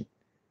location?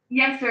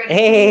 Yes, sir.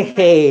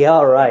 Hey,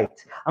 all right.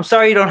 I'm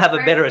sorry you don't have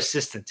a better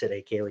assistant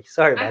today, Kaylee.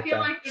 Sorry I about feel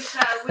that. like it's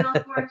Wheel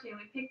of Fortune.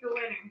 We picked the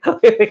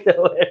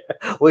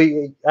winner.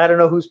 Well, I don't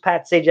know who's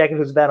Pat Sajak and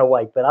who's Vanna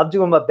White, but I'm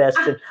doing my best,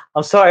 and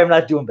I'm sorry I'm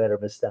not doing better,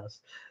 Miss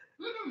Stouse.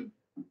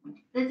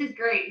 This is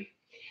great.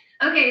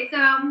 Okay,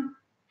 so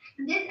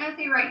this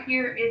essay right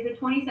here is the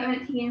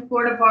 2017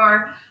 Florida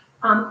Bar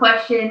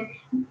question.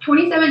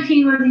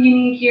 2017 was a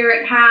unique year.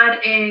 It had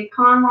a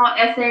con law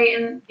essay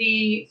in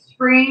the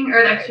spring,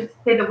 or I should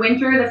say the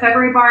winter, the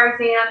February bar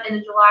exam, and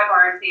the July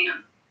bar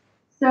exam.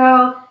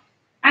 So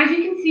as you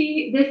can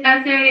see, this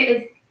essay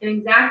is an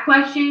exact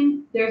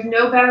question. There's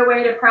no better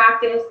way to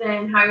practice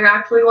than how you're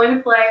actually going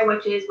to play,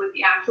 which is with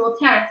the actual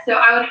test. So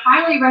I would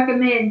highly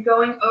recommend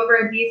going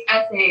over these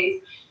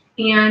essays,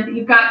 and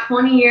you've got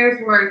 20 years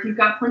worth. You've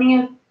got plenty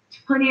of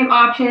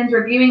options,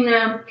 reviewing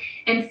them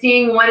and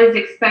seeing what is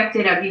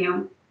expected of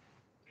you.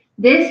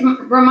 Just want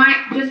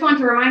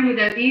to remind you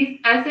that these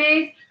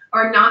essays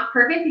are not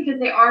perfect because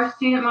they are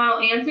student model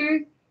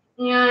answers,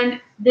 and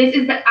this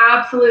is the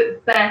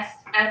absolute best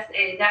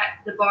essay that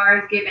the bar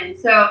is given,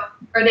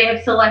 or they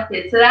have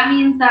selected. So that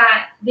means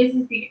that this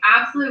is the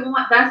absolute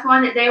best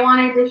one that they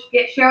wanted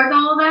to share with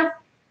all of us.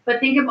 But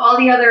think of all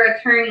the other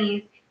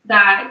attorneys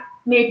that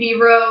maybe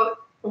wrote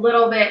a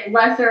little bit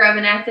lesser of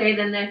an essay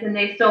than this, and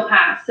they still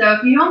pass. So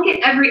if you don't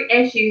get every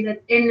issue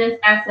that's in this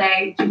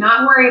essay, do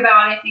not worry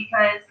about it,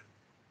 because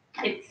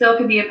it still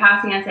could be a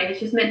passing essay. It's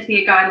just meant to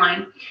be a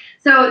guideline.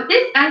 So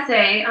this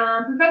essay,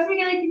 Professor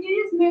McGinley, could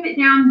you just move it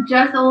down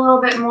just a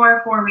little bit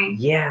more for me?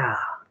 Yeah.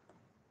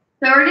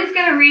 So we're just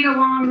going to read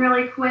along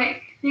really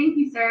quick. Thank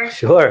you, sir.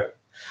 Sure.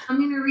 I'm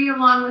going to read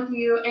along with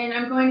you, and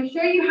I'm going to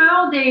show you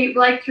how they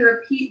like to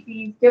repeat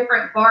these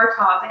different bar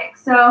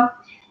topics. So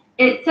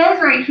it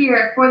says right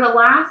here, for the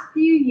last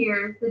few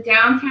years, the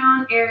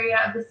downtown area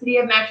of the city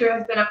of Metro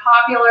has been a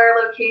popular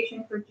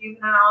location for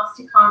juveniles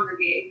to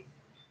congregate,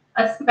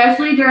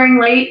 especially during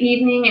late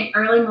evening and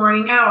early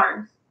morning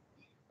hours.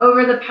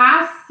 Over the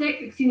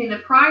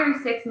prior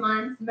 6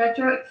 months,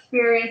 Metro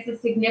experienced a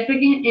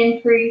significant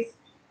increase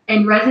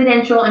in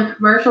residential and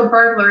commercial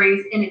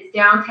burglaries in its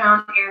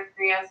downtown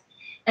areas,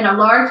 and a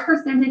large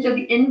percentage of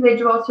the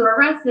individuals who were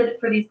arrested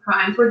for these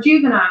crimes were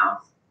juveniles.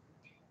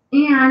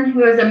 And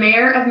who is a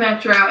mayor of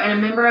Metro and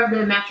a member of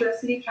the Metro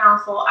City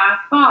Council,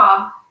 asked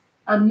Bob,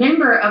 a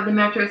member of the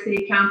Metro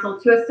City Council,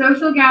 to a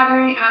social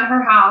gathering at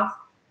her house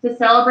to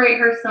celebrate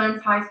her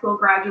son's high school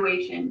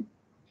graduation.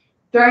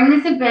 During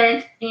this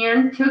event,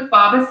 Anne took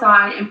Bob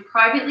aside and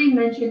privately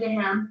mentioned to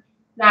him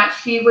that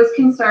she was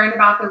concerned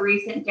about the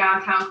recent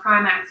downtown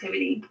crime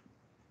activity.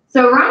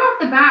 So right off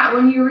the bat,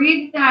 when you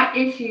read that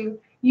issue,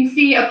 you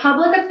see a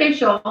public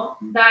official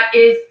that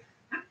is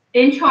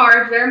in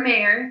charge, their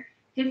mayor,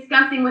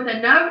 discussing with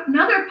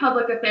another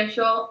public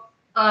official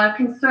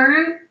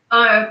matter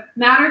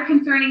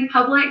concerning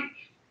public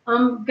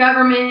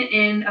government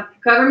and a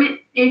government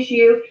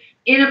issue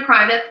in a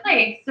private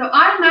place. So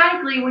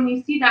automatically, when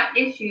you see that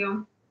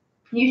issue,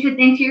 you should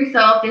think to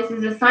yourself, this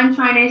is a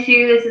sunshine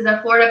issue, this is a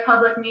Florida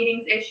public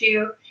meetings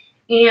issue,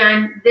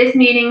 and this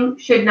meeting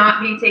should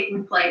not be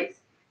taking place.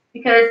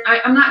 Because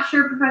I'm not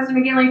sure, Professor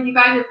McGinley, if you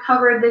guys have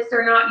covered this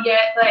or not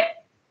yet,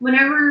 but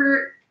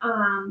whenever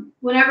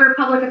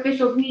public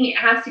officials meet, it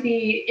has to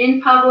be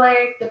in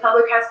public, the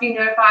public has to be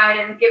notified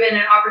and given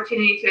an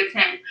opportunity to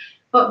attend.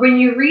 But when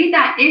you read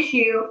that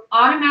issue,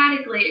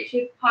 automatically it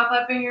should pop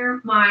up in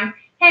your mind,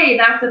 hey,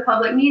 that's a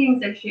public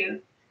meetings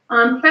issue.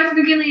 Professor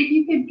McGinley, if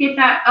you could get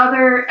that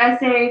other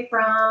essay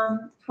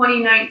from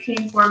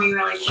 2019 for me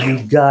really quick.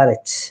 You got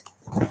it.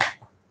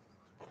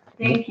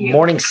 Thank you.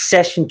 Morning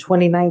session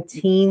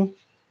 2019.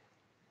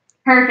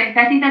 Perfect.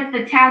 I think that's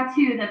the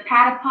tattoo, the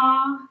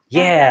Patapah.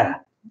 Yeah.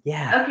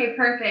 Yeah. Okay,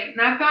 perfect.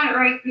 And I've got it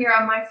right here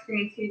on my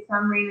screen too, so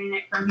I'm reading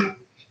it from here.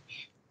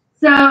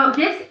 So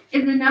this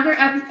is another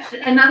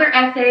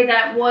essay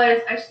that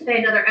was, I should say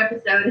another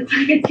episode. It's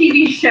like a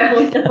TV show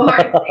with the bar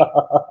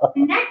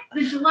exam.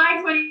 The July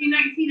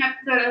 2019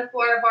 episode of the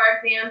Florida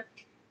Bar Exam,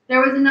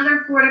 there was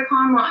another Florida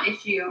common law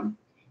issue.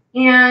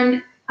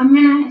 And I'm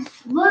going to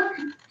look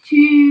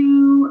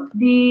to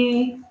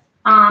the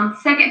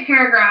second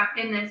paragraph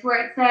in this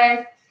where it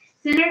says,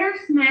 Senator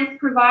Smith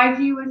provides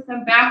you with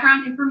some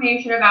background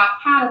information about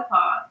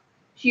Patapah.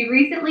 She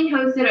recently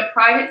hosted a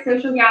private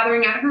social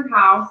gathering at her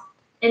house,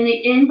 and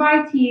the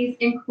invitees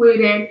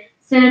included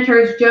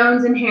Senators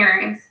Jones and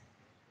Harris.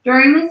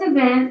 During this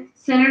event,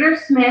 Senator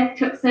Smith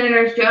took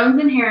Senators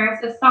Jones and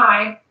Harris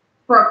aside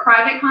for a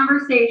private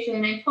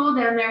conversation and told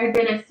them there had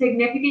been a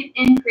significant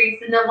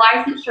increase in the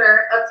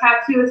licensure of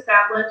tattoo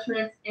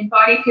establishments and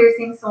body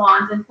piercing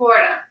salons in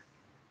Florida.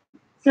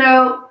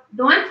 So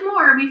once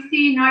more, we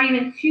see not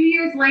even 2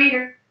 years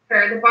later,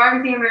 the bar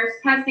examiners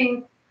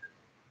testing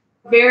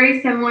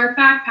very similar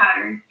fact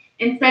pattern.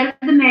 Instead of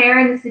the mayor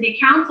and the city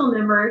council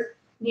members,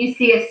 you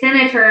see a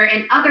senator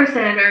and other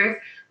senators,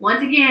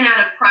 once again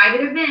at a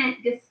private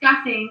event,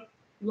 discussing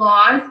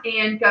laws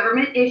and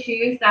government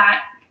issues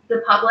that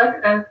the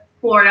public of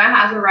Florida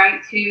has a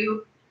right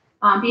to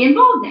be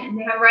involved in.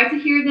 They have a right to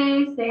hear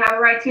this. They have a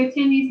right to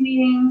attend these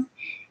meetings.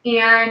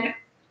 And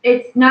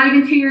it's not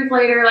even 2 years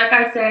later, like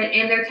I said,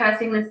 and they're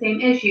testing the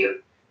same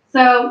issue.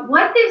 So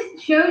what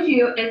this shows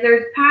you is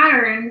there's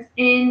patterns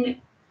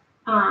in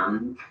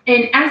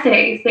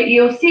essays that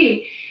you'll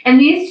see. And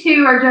these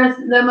two are just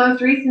the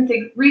most recent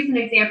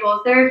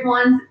examples. There's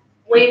ones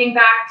leading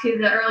back to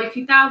the early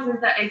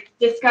 2000s that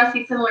discuss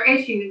these similar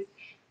issues.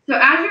 So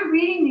as you're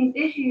reading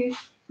these issues,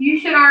 you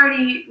should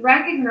already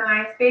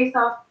recognize, based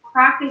off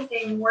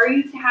practicing, were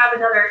you to have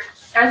another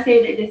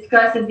essay that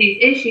discusses these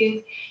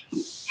issues,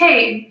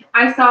 hey,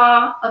 I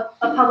saw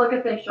a public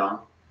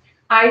official.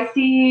 I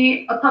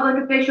see a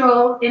public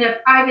official in a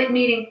private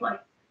meeting place.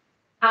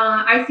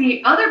 I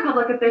see other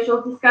public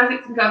officials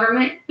discussing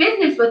government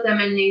business with them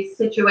in these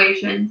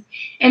situations.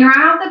 And right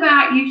off the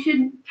bat, you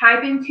should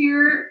type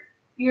into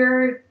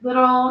your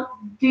little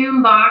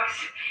doom box,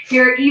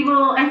 your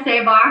evil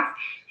essay box,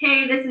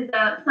 hey, this is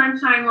a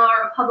sunshine law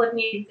or a public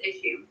meetings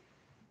issue.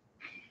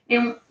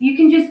 And you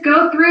can just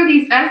go through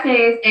these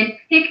essays and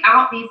pick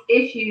out these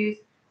issues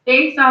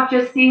based off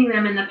just seeing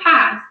them in the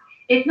past.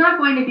 It's not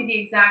going to be the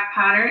exact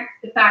pattern,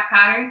 the fact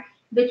pattern.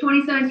 The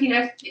 2017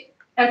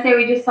 essay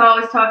we just saw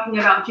was talking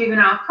about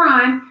juvenile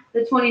crime.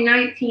 The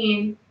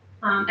 2019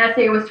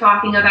 essay was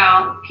talking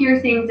about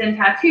piercings and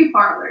tattoo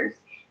parlors.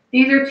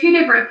 These are two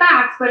different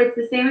facts, but it's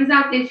the same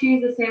exact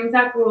issues, the same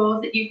exact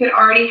rules that you could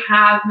already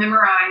have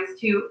memorized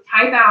to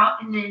type out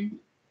and then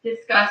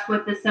discuss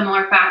with the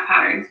similar fact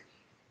patterns.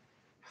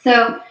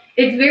 So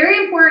it's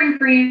very important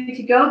for you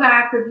to go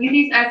back, review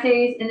these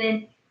essays, and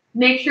then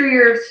make sure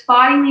you're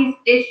spotting these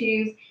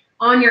issues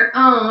on your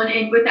own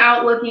and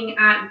without looking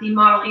at the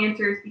model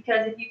answers,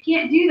 because if you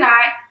can't do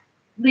that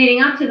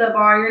leading up to the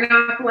bar, you're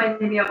not going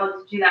to be able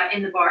to do that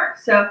in the bar.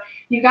 So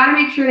you've got to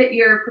make sure that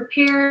you're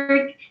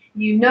prepared,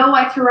 you know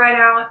what to write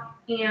out,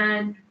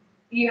 and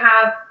you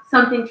have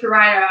something to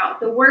write about.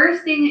 The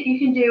worst thing that you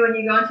can do when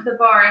you go into the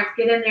bar is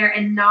get in there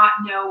and not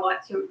know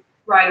what to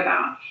write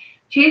about.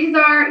 Chances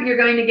are you're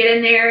going to get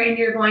in there and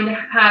you're going to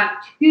have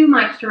too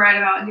much to write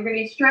about, and you're going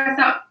to be stressed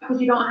out because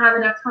you don't have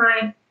enough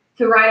time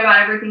to write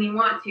about everything you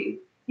want to.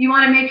 You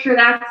want to make sure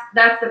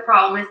that's the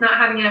problem. It's not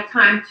having enough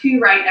time to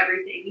write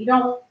everything. You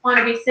don't want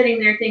to be sitting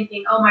there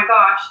thinking, oh my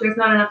gosh, there's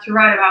not enough to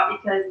write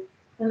about, because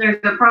then there's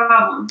a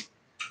problem.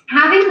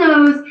 Having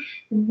those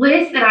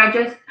lists that I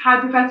just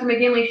had Professor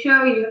McGinley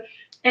show you,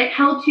 it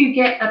helps you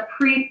get a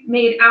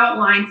pre-made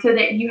outline so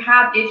that you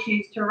have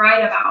issues to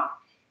write about.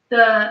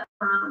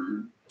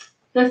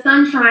 The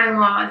sunshine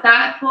laws,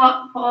 that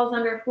falls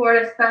under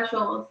Florida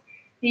specials.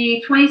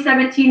 The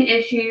 2017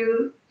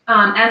 issue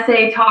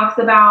essay talks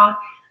about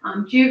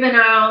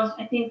juveniles.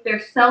 I think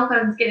their cell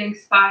phones getting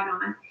spied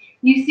on.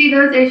 You see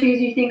those issues,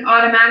 you think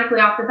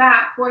automatically off the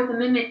bat, Fourth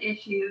Amendment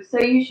issues.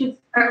 So you should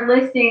start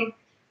listing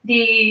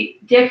the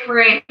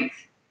different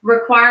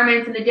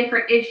requirements and the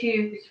different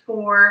issues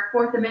for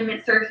Fourth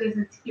Amendment searches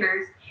and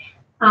seizures.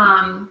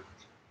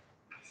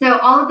 So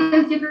all of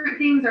those different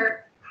things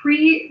are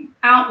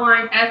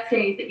pre-outlined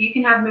essays that you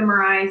can have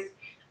memorized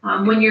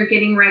when you're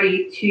getting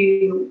ready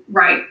to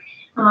write.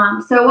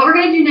 So what we're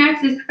going to do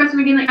next is, Professor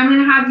McGinley, I'm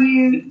going to have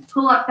you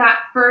pull up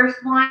that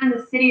first one,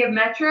 the City of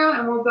Metro,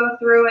 and we'll go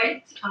through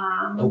it.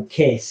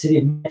 Okay, City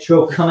of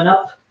Metro coming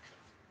up.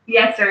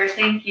 Yes, sir.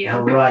 Thank you.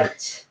 All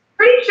right.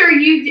 Pretty sure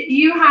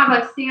you have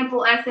a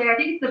sample essay. I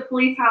think it's the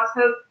Police House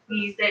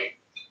Hokies that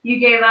you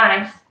gave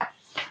us.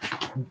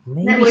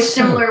 Maybe that was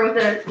so. similar with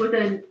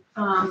a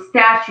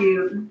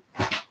statue.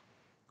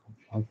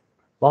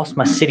 Lost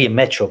my City of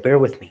Metro. Bear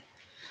with me.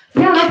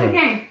 No, that's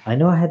okay. I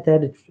know I had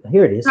that.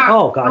 Here it is. Sorry.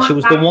 Oh, gosh. It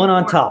was the one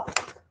on top.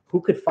 Who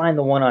could find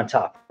the one on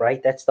top,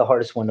 right? That's the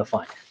hardest one to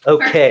find.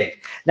 Okay.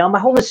 Now, my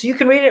whole list, so you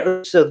can read it,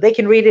 or so they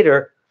can read it,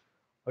 or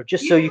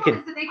just so you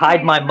can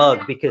hide my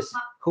mug, because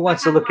who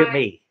wants to look at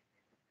me?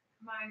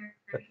 Mine are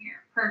right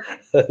here.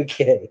 Perfect.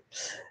 Okay.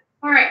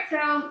 All right. So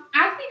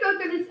as we go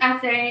through this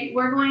essay,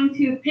 we're going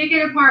to pick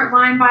it apart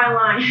line by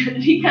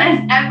line because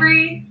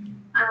every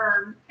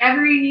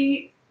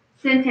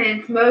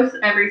sentence, most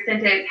every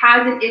sentence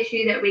has an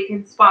issue that we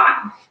can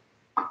spot.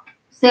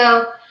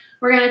 So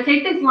we're going to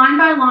take this line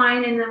by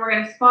line, and then we're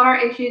going to spot our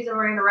issues, and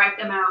we're going to write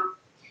them out.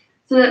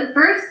 So the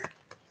first,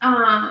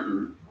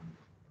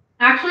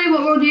 actually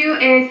what we'll do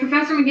is,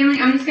 Professor McGinley,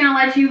 I'm just going to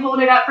let you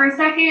hold it up for a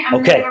second. I'm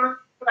going to give her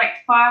for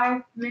like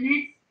 5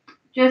 minutes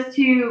just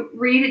to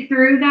read it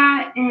through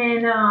that.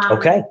 And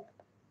okay.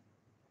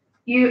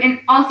 And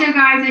also,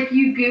 guys, if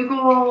you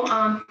Google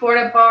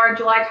Florida Bar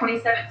July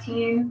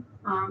 2017,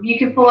 you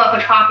can pull up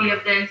a copy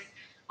of this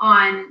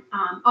on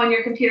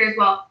your computer as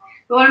well.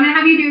 But what I'm going to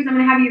have you do is I'm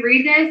going to have you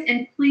read this,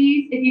 and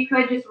please, if you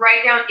could, just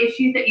write down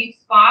issues that you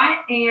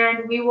spot,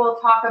 and we will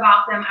talk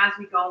about them as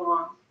we go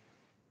along.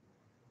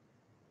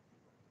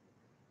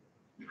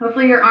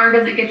 Hopefully your arm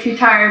doesn't get too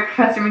tired,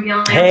 Professor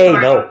McGinley. Hey,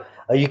 no.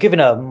 You're giving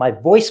my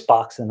voice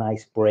box a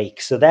nice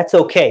break, so that's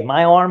okay.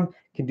 My arm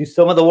can do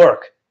some of the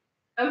work.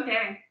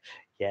 Okay.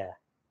 Yeah.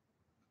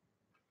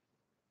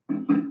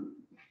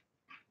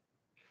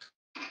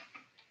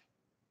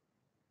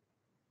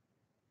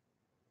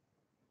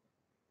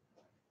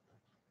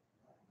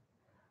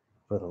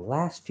 For the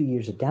last few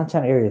years, the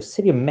downtown area of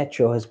City of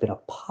Metro has been a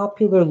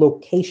popular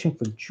location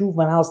for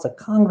juveniles to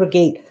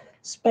congregate,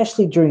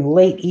 especially during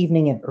late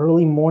evening and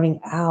early morning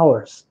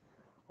hours.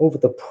 Over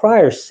the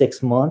prior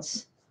 6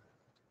 months,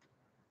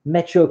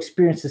 Metro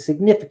experienced a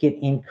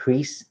significant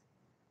increase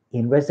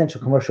in residential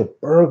commercial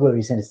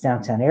burglaries in its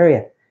downtown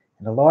area,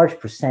 and a large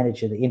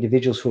percentage of the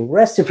individuals who were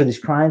arrested for these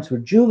crimes were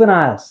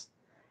juveniles.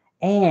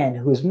 Anne,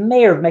 who is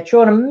mayor of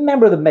Metro and a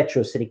member of the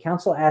Metro City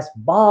Council, asked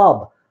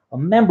Bob, a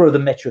member of the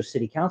Metro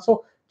City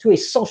Council, to a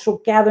social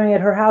gathering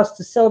at her house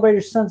to celebrate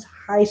her son's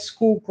high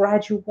school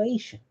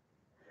graduation.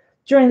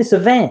 During this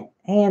event,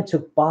 Anne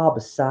took Bob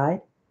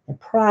aside and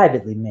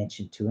privately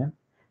mentioned to him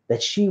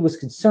that she was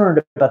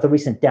concerned about the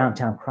recent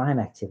downtown crime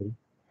activity.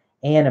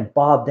 Anne and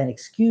Bob then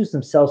excused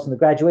themselves from the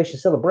graduation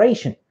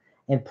celebration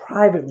and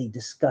privately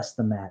discussed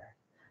the matter.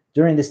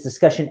 During this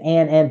discussion,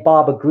 Anne and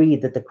Bob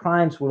agreed that the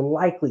crimes were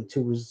likely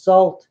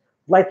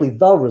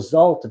the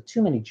result of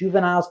too many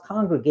juveniles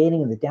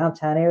congregating in the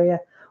downtown area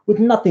with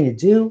nothing to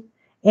do,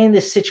 and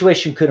this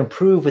situation could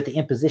improve with the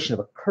imposition of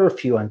a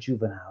curfew on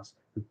juveniles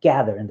who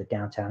gather in the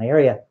downtown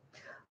area.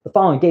 The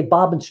following day,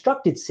 Bob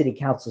instructed City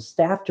Council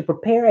staff to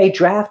prepare a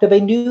draft of a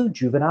new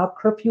juvenile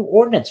curfew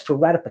ordinance for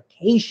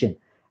ratification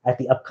at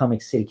the upcoming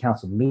City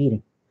Council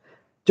meeting.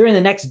 During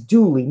the next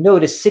duly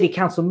noticed City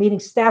Council meeting,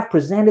 staff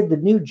presented the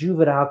new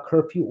juvenile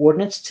curfew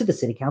ordinance to the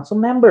City Council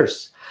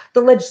members.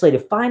 The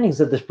legislative findings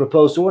of this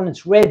proposed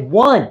ordinance read: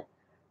 1,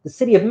 the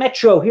City of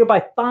Metro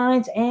hereby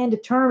finds and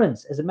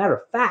determines, as a matter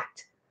of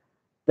fact,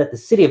 that the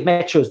City of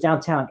Metro's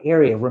downtown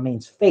area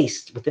remains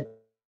faced with an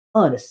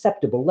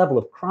unacceptable level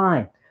of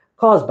crime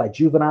caused by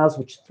juveniles,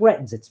 which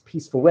threatens its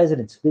peaceful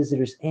residents,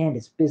 visitors, and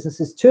its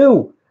businesses.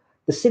 2,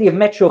 the City of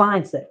Metro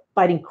finds that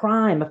fighting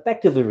crime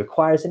effectively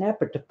requires an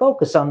effort to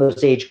focus on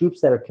those age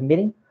groups that are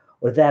committing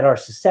or that are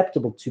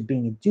susceptible to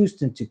being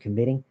induced into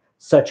committing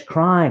such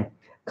crime.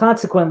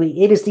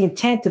 Consequently, it is the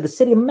intent of the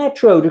City of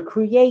Metro to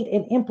create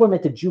and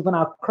implement a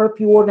juvenile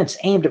curfew ordinance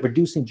aimed at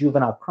reducing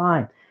juvenile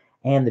crime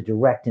and the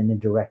direct and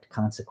indirect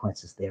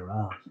consequences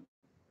thereof.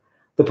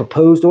 The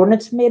proposed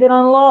ordinance made it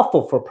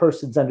unlawful for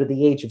persons under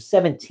the age of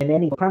 17 in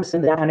any premise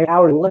in the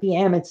hour 11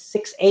 p.m. and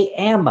 6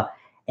 a.m.,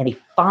 and a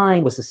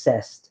fine was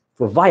assessed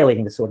for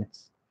violating this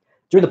ordinance.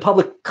 During the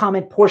public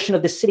comment portion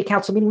of the City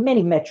Council meeting,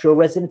 many Metro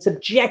residents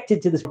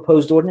objected to this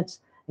proposed ordinance,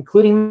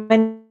 including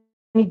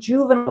many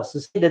juveniles who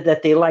stated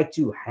that they like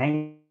to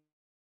hang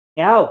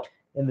out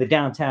in the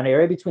downtown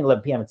area between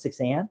 11 p.m. and 6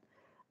 a.m.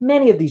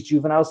 Many of these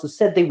juveniles who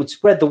said they would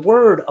spread the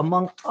word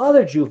among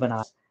other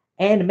juveniles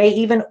and may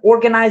even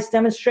organize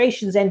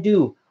demonstrations and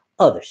do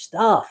other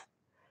stuff.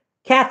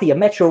 Kathy, a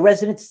Metro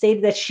resident,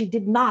 stated that she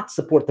did not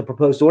support the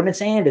proposed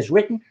ordinance and, as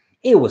written,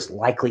 it was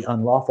likely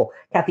unlawful.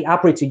 Kathy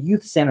operates a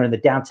youth center in the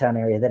downtown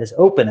area that is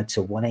open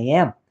until 1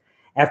 a.m.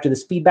 After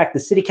this feedback,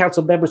 the City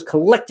Council members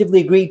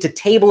collectively agreed to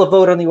table a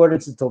vote on the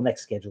ordinance until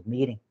next scheduled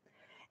meeting.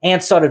 Anne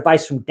sought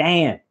advice from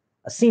Dan,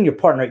 a senior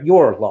partner at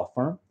your law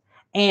firm.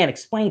 Anne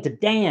explained to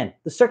Dan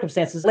the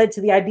circumstances led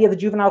to the idea of the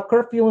juvenile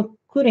curfew,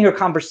 including her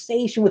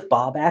conversation with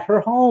Bob at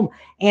her home,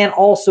 and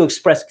also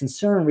expressed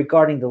concern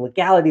regarding the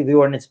legality of the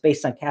ordinance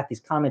based on Kathy's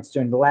comments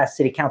during the last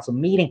city council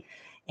meeting,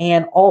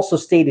 and also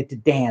stated to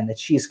Dan that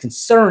she is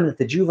concerned that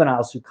the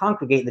juveniles who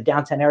congregate in the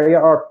downtown area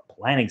are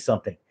planning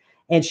something.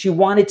 And she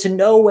wanted to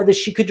know whether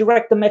she could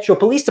direct the Metro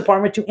Police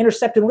Department to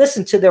intercept and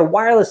listen to their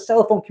wireless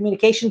telephone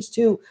communications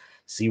to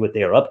see what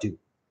they are up to.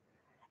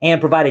 And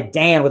provided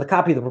Dan with a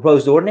copy of the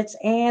proposed ordinance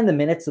and the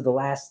minutes of the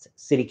last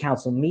city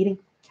council meeting.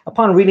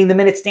 Upon reading the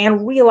minutes,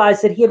 Dan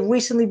realized that he had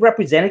recently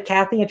represented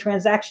Kathy in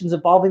transactions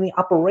involving the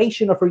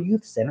operation of her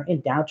youth center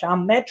in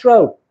downtown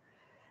Metro.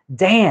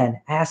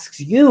 Dan asks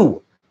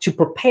you to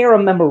prepare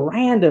a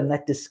memorandum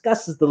that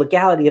discusses the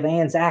legality of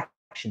Ann's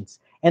actions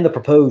and the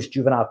proposed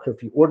juvenile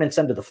curfew ordinance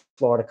under the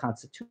Florida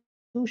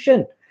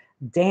Constitution.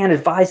 Dan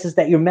advises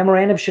that your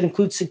memorandum should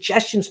include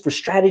suggestions for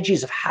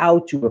strategies of how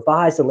to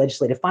revise the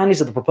legislative findings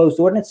of the proposed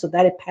ordinance so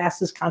that it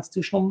passes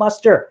constitutional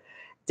muster.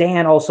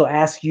 Dan also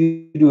asks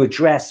you to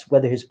address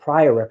whether his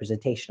prior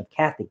representation of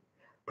Kathy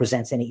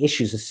presents any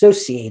issues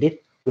associated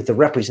with the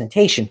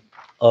representation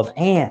of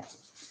Ann.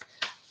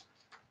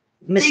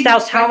 Ms.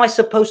 Stous, how am I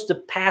supposed to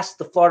pass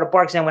the Florida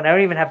bar exam when I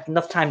don't even have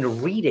enough time to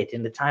read it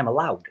in the time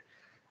allowed?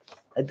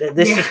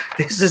 This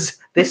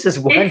is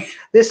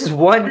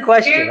one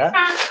question,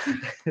 huh?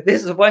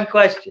 This is one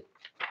question.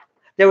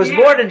 There was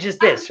more than just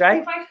this,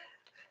 right?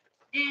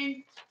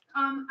 And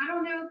I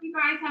don't know if you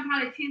guys have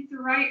had a chance to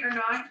write or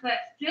not, but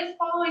just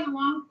following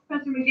along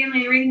Professor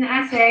McGinley reading the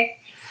essay,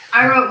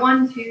 I wrote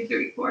 1, 2,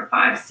 3, 4,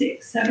 5,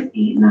 6, 7,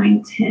 8,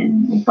 9,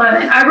 10,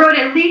 11. I wrote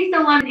at least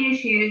 11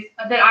 issues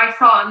that I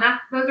saw, and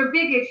those are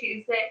big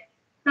issues that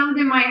some of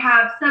them might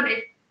have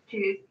sub-issues.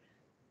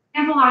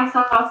 For example, I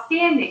saw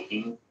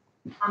standing.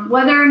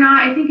 Whether or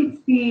not, I think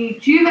it's the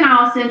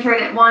juvenile center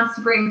that wants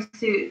to bring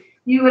suit.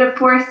 You would, of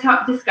course,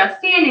 discuss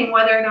standing,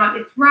 whether or not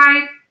it's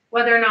right,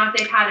 whether or not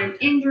they've had an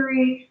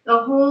injury.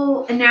 The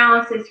whole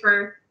analysis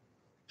for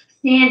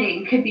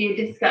standing could be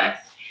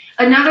discussed.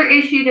 Another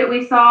issue that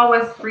we saw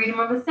was freedom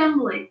of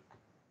assembly.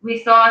 We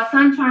saw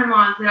sunshine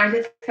laws that I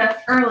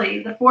discussed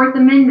early, the Fourth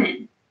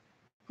Amendment,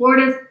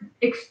 Florida's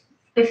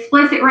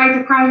explicit right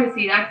to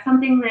privacy. That's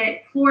something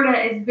that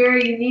Florida is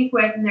very unique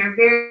with, and they're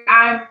very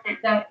adamant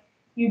that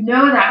you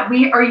know that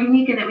we are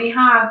unique in that we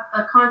have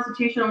a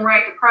constitutional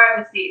right to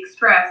privacy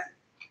expressed.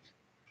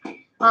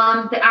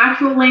 The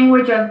actual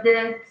language of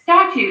the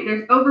statute,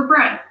 there's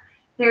overbreadth.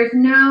 There's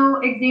no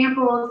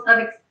examples of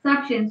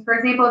exceptions. For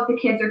example, if the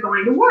kids are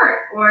going to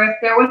work or if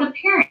they're with a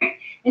parent,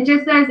 it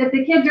just says if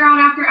the kids are out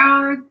after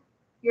hours,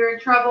 you're in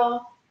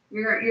trouble.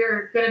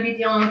 You're going to be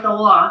dealing with the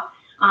law.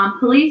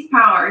 Police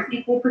powers,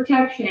 equal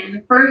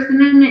protection, First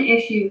Amendment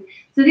issue.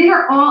 So these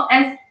are all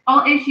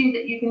issues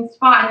that you can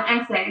spot in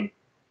an essay.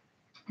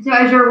 So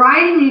as you're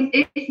writing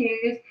these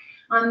issues,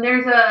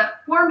 there's a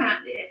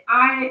format that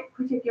I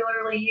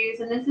particularly use,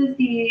 and this is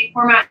the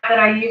format that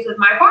I use with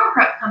my bar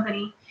prep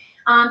company.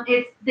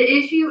 It's the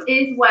issue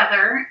is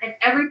whether, and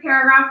every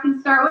paragraph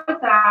can start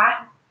with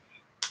that.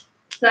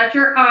 So that's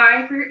your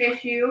I for your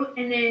issue,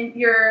 and then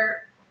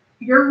your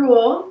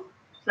rule.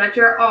 So that's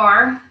your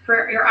R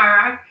for your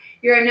IRAC.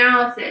 Your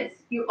analysis.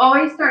 You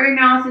always start your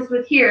analysis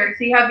with here.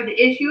 So you have the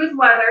issue is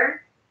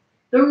whether,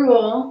 the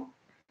rule,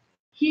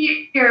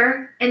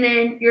 here, and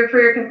then for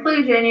your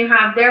conclusion, you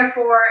have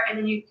therefore, and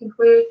then you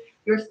conclude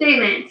your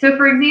statement. So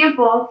for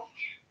example,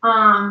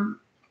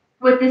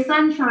 with the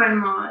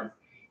sunshine laws,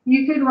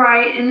 you could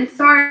write, and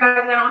sorry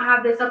guys, I don't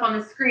have this up on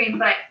the screen,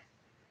 but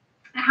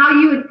how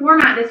you would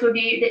format this would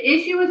be, the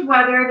issue is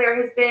whether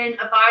there has been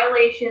a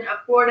violation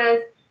of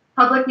Florida's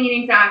Public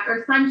Meetings Act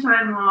or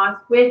sunshine laws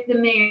with the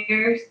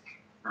mayor's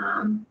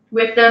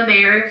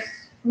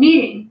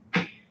meeting.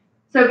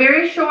 So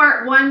very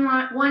short,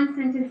 one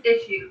sentence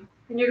issue.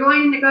 And you're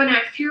going to go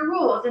next to your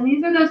rules. And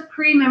these are those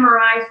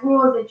pre-memorized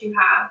rules that you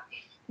have.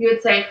 You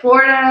would say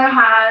Florida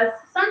has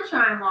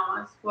sunshine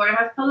laws. Florida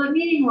has public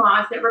meeting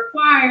laws that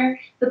require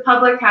the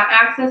public to have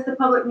access to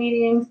public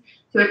meetings,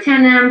 to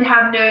attend them, to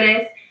have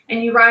notice.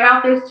 And you write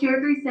out those 2 or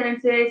 3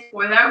 sentences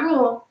for that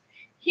rule.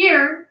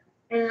 Here,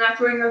 and that's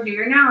where you're going to do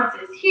your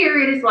analysis.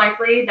 Here, it is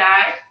likely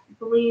that, I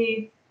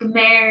believe, the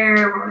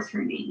mayor, what was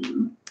her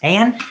name?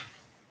 Ann?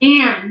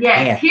 Ann, yes.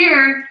 Ann.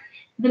 Here,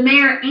 the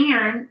mayor,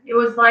 Ann, it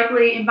was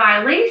likely in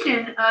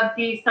violation of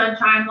these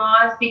sunshine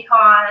laws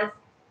because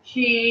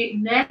she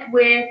met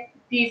with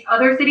these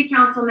other city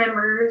council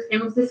members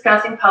and was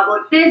discussing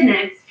public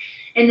business.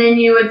 And then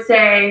you would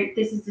say,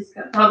 this is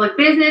public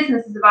business and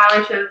this is a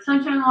violation of the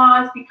sunshine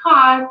laws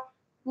because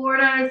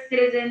Florida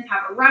citizens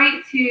have a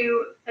right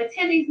to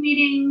attend these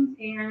meetings,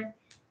 and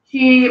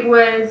she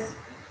was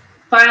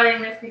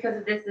violating this because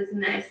of this, this,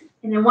 and this.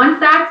 And then once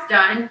that's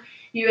done,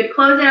 you would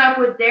close it up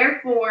with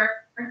therefore,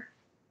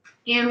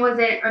 and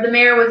the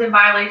mayor was in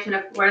violation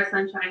of Florida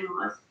sunshine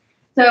laws.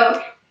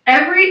 So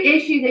every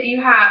issue that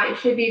you have, it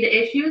should be the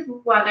issue is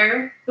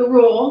whether, the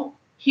rule,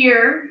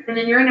 here, and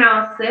then your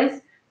analysis,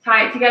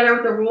 tie it together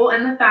with the rule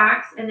and the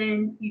facts, and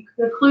then you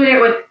conclude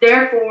it with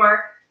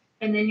therefore,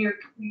 and then your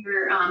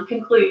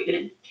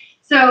conclusion.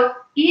 So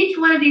each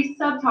one of these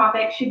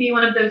subtopics should be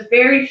one of those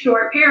very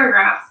short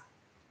paragraphs.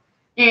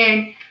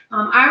 And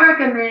I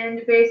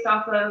recommend, based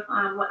off of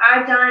what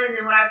I've done and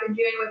then what I've been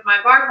doing with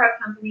my bar prep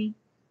company,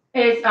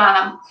 is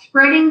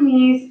spreading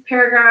these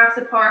paragraphs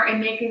apart and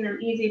making them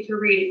easy to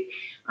read.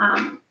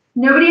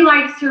 Nobody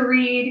likes to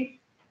read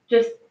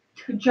just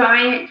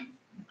giant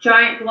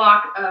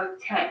block of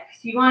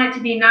text. You want it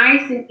to be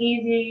nice and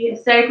easy,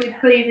 aesthetically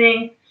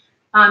pleasing.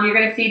 You're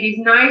going to see these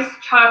nice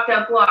chopped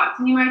up blocks.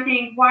 And you might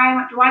think,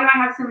 why do I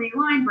have so many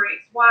line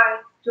breaks?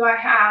 Why do I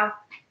have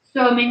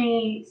so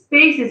many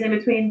spaces in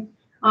between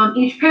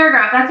each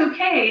paragraph? That's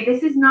okay.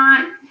 This is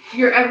not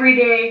your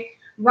everyday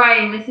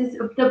writing. This is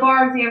the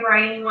bar exam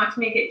writing. You want to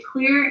make it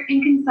clear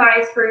and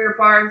concise for your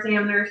bar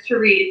examiners to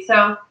read.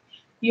 So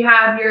you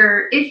have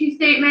your issue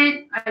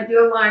statement, I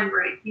do a line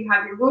break. You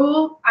have your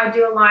rule, I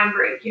do a line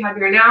break. You have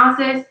your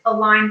analysis, a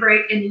line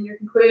break, and then your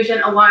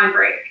conclusion, a line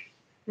break.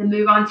 Then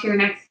move on to your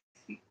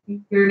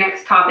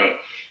next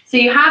topic. So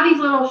you have these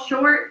little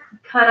short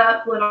cut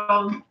up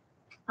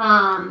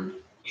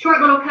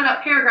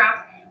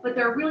paragraphs, but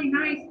they're really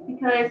nice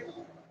because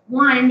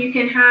one, you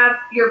can have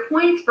your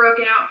points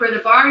broken out for the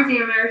bar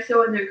examiner,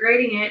 so when they're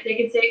grading it, they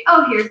can say,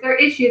 oh, here's their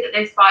issue that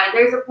they spotted.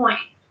 There's a point.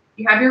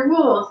 You have your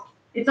rules.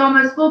 It's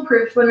almost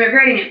foolproof when they're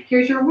grading it.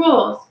 Here's your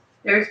rules.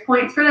 There's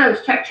points for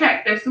those. Check,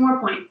 check. There's some more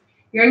points.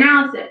 Your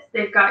analysis.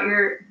 They've got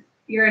your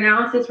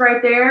analysis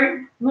right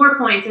there. More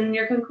points. And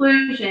your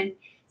conclusion.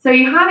 So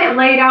you have it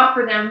laid out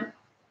for them.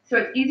 So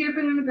it's easier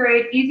for them to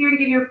grade, easier to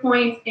get your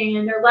points,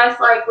 and they're less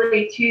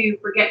likely to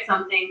forget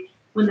something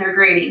when they're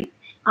grading.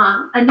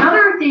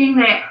 Another thing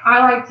that I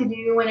like to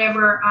do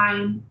whenever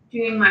I'm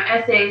doing my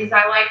essays is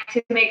I like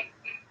to make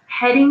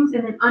headings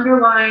and then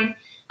underline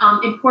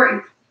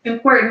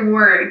important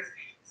words.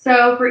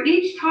 So for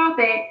each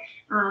topic,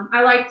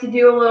 I like to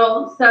do a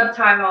little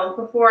subtitle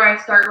before I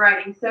start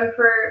writing. So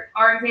for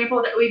our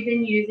example that we've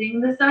been using,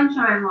 the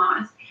sunshine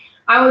laws,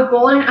 I would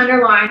bold and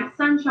underline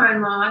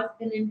sunshine laws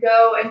and then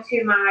go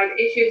into my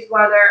issues,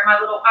 whether my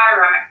little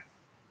IRAC.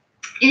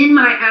 In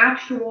my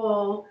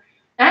actual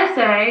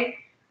essay,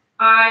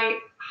 I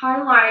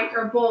highlight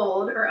or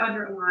bold or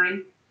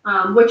underline,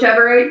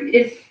 whatever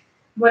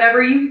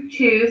you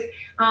choose.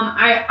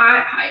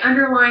 I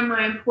underline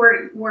my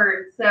important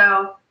words.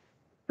 So,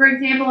 for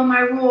example, in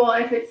my rule,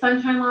 if it's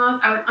sunshine laws,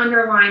 I would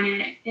underline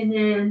it. And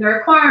then the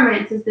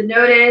requirements is the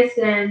notice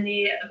and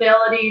the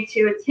ability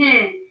to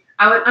attend.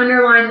 I would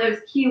underline those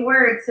key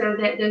words so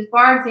that those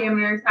bar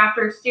examiners,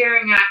 after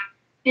staring at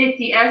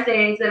 50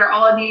 essays that are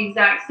all the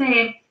exact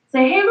same,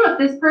 say, hey, look,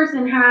 this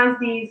person has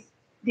these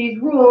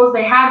rules.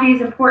 They have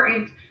these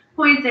important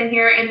points in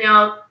here, and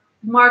they'll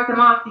mark them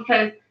off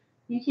because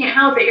you can't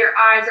help it. Your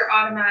eyes are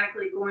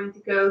automatically going to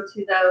go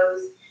to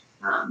those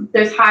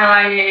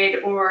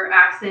highlighted or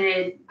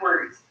accented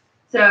words.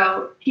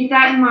 So keep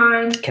that in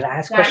mind. Can I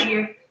ask a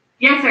question?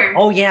 Yes, sir.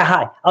 Oh, yeah.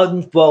 Hi.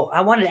 Well,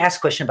 I wanted to ask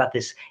a question about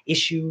this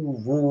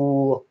issue,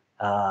 rule,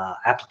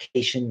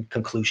 application,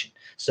 conclusion.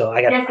 So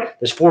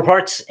there's 4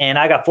 parts, and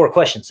I got 4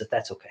 questions, if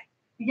that's okay.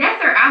 Yes,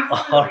 sir.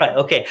 Absolutely. All right.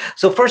 Okay.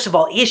 So first of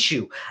all,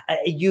 issue.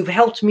 You've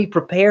helped me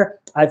prepare.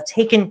 I've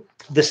taken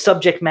the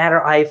subject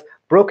matter. I've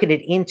broken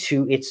it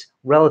into its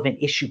relevant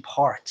issue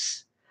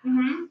parts.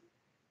 Mm-hmm.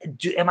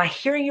 Am I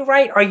hearing you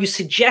right? Are you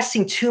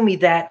suggesting to me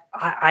that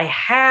I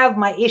have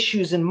my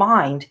issues in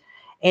mind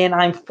and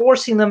I'm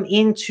forcing them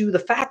into the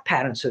fact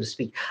pattern, so to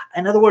speak?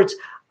 In other words,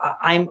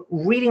 I'm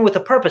reading with a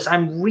purpose.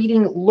 I'm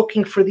reading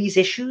looking for these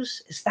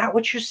issues. Is that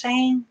what you're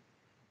saying?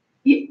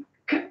 Yeah,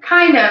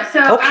 kind of.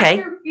 So okay.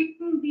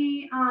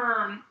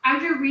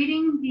 As you're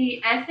reading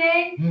the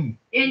essay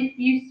and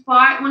you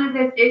spot one of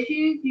those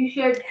issues, you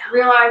should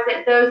realize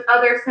that those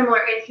other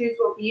similar issues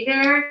will be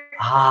there.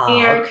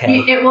 And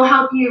it will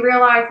help you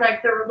realize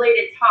like the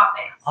related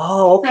topics.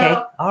 Oh, okay.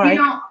 So all right. You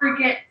don't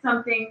forget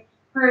something.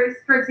 For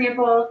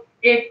example,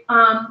 if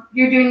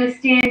you're doing the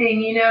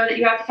standing, you know that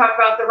you have to talk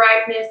about the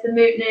ripeness, the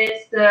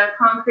mootness, the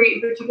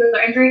concrete particular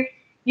injury.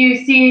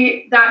 You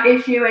see that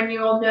issue and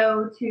you'll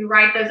know to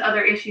write those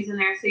other issues in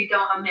there so you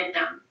don't omit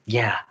them.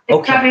 Yeah.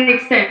 If that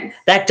makes sense.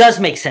 That does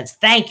make sense.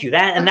 Thank you.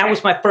 That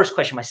was my first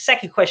question. My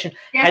second question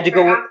had to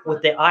go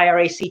with the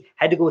IRAC,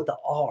 had to go with the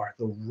R,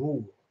 the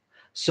rule.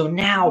 So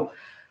now,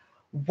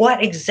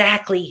 what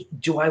exactly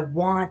do I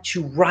want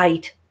to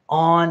write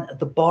on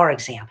the bar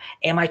exam?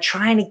 Am I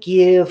trying to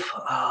give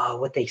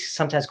what they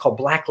sometimes call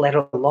black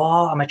letter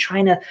law? Am I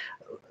trying to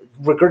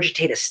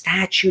regurgitate a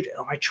statute?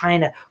 Am I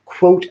trying to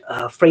quote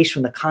a phrase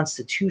from the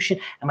Constitution?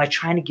 Am I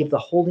trying to give the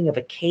holding of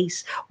a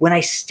case? When I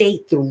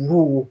state the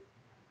rule,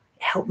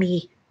 help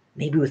me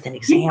maybe with an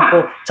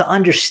example to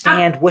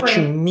understand what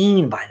you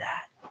mean by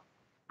that.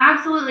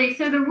 Absolutely.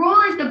 So the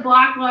rule is the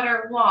black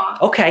letter law.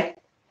 Okay.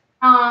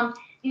 And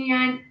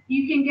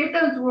you can get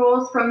those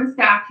rules from the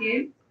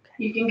statute.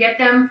 You can get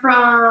them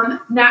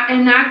from that,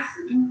 and that's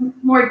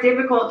more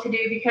difficult to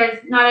do because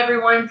not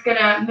everyone's going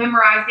to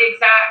memorize the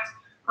exact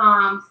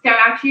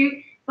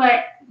statute.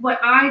 But what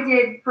I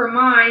did for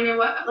mine and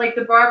what like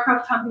the bar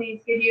prep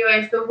companies give you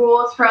is the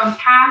rules from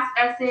past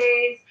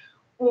essays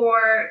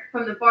or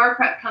from the bar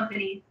prep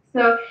company.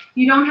 So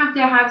you don't have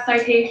to have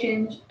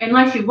citations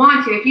unless you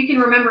want to. If you can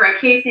remember a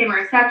case name or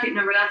a statute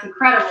number, that's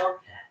incredible.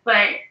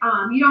 But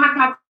you don't have to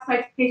have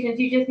citations.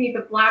 You just need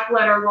the black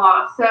letter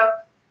law. So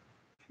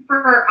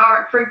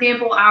for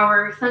example,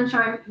 our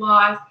sunshine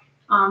laws,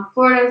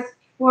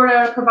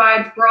 Florida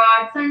provides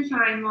broad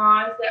sunshine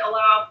laws that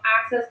allow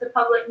access to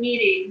public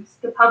meetings.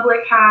 The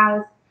public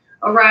has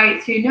a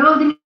right to know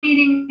the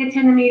meeting,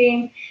 attend the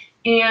meeting,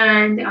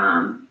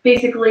 and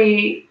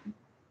basically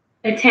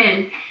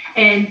attend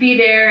and be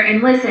there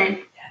and listen.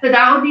 So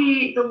that would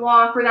be the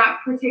law for that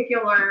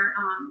particular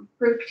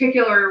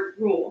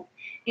rule.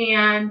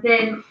 And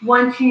then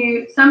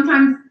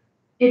sometimes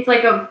it's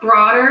like a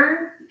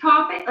broader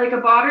topic, like a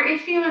broader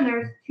issue, and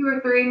there's 2 or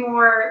 3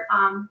 more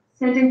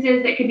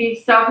sentences that could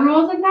be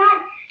sub-rules of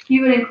that.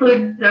 You would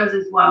include those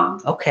as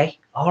well. Okay.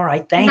 All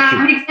right. Thank Does you.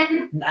 that make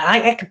sense?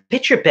 I can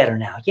picture it better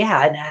now.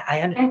 Yeah,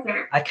 and Yes,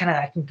 sir. I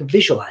can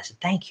visualize it.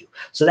 Thank you.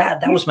 So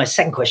that was my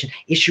second question.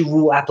 Issue,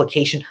 rule,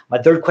 application.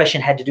 My third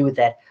question had to do with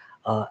that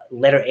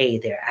letter A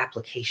there,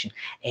 application.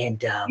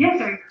 And Yes,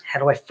 sir. how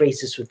do I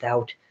phrase this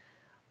without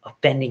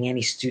offending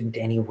any student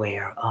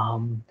anywhere?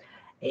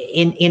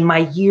 In my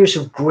years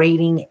of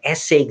grading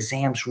essay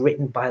exams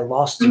written by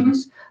law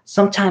students,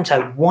 sometimes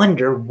I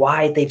wonder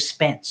why they've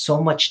spent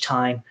so much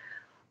time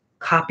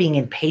copying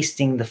and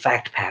pasting the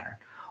fact pattern,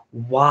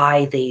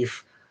 why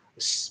they've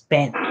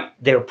spent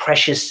their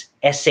precious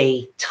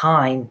essay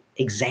time,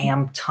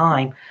 exam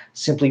time,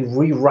 simply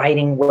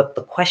rewriting what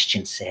the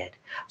question said.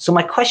 So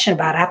my question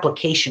about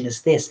application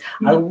is this.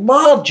 I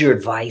loved your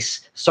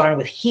advice, starting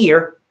with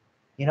here,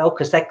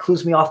 because that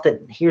clues me off that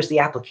here's the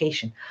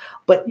application.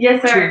 But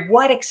yes, sir. To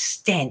what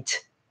extent,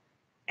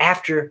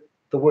 after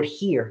the word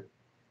here,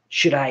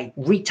 should I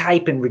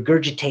retype and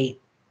regurgitate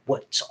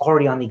what's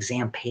already on the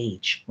exam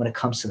page when it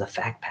comes to the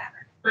fact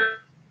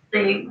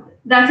pattern?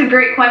 That's a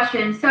great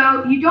question.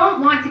 So you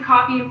don't want to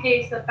copy and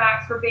paste the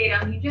facts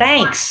verbatim. You just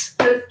Thanks.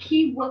 want those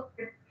key words.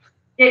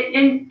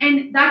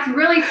 And that's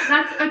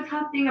a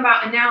tough thing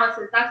about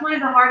analysis. That's one of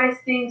the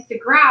hardest things to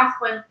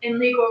grasp in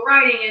legal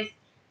writing is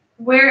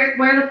where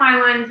the fine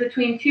line is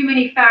between too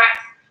many facts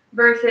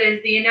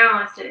versus the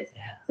analysis.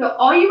 Yeah. So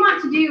all you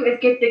want to do is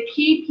get the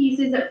key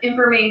pieces of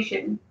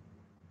information.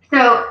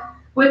 So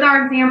with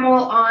our example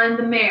on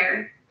the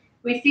mayor,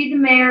 we see the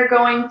mayor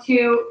going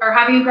to or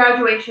having a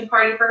graduation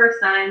party for her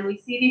son. We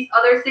see these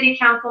other city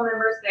council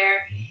members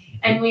there,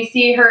 and we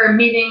see her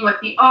meeting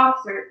with the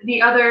other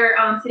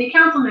city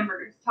council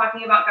members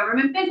talking about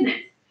government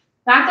business.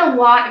 That's a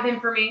lot of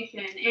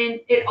information, and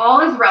it all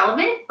is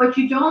relevant, but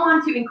you don't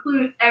want to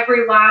include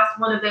every last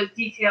one of those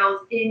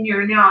details in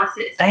your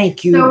analysis.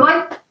 Thank you. So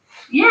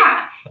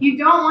you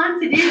don't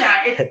want to do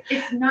that.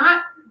 It's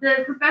not,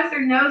 the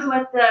professor knows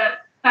what the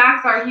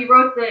facts are. He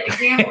wrote the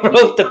example. He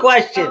wrote the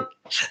question.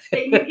 So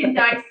that you can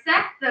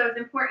dissect those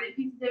important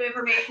pieces of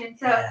information.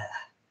 So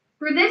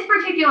for this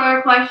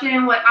particular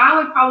question, what I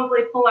would probably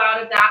pull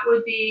out of that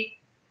would be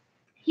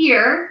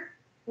here,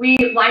 we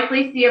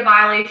likely see a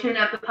violation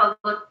of the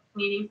public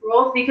meetings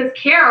rules because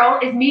Carol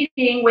is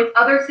meeting with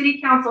other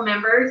city council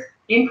members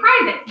in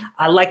private.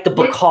 I like the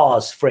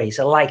because phrase.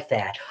 I like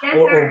that. Yes,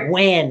 or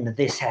when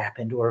this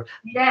happened, or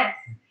yes.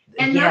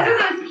 And those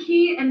are those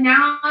key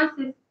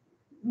analysis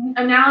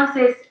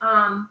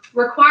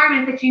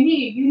requirements that you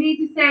need. You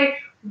need to say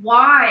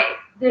why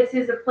this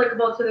is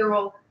applicable to the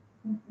rule.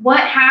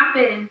 What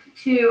happened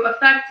to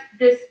affect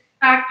this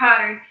fact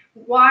pattern?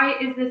 Why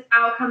is this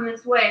outcome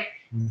this way?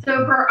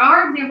 So for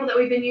our example that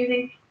we've been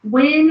using,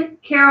 when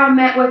Carol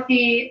met with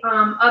the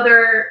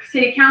other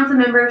city council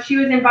members, she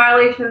was in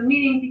violation of the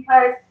meeting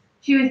because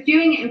she was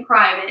doing it in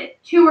private.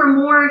 2 or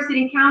more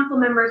city council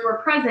members were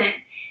present,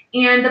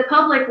 and the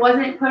public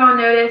wasn't put on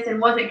notice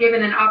and wasn't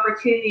given an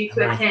opportunity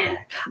to attend.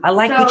 I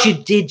like what you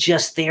did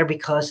just there,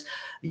 because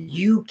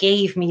you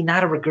gave me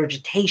not a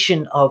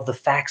regurgitation of the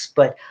facts,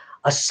 but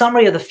a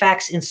summary of the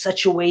facts in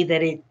such a way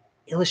that it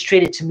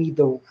illustrated to me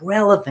the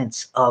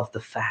relevance of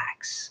the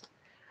facts.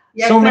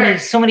 Yes,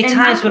 so many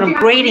times when I'm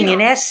grading an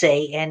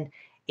essay and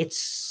it's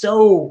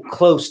so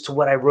close to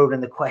what I wrote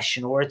in the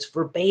question, or it's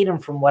verbatim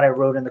from what I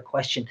wrote in the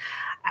question,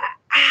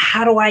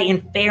 how do I, in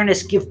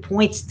fairness, give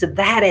points to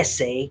that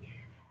essay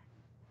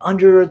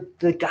under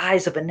the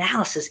guise of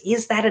analysis?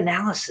 Is that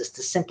analysis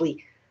to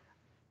simply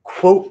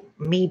quote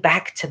me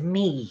back to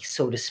me,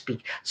 so to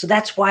speak? So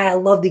that's why I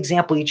love the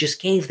example you just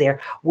gave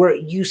there, where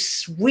you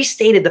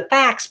restated the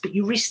facts, but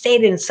you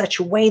restated in such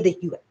a way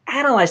that you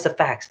analyzed the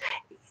facts,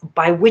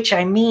 by which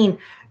I mean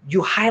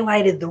you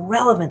highlighted the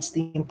relevance,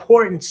 the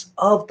importance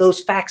of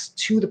those facts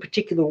to the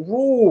particular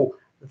rule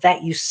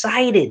that you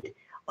cited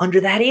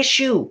under that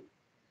issue.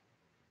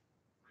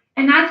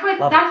 And that's what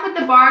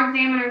the bar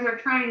examiners are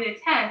trying to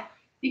test,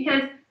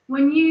 because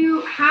when you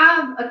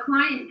have a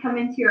client come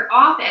into your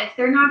office,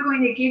 they're not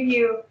going to give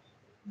you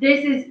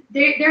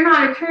they're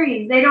not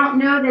attorneys. They don't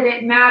know that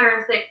it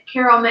matters that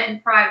Carol met in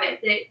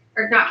private,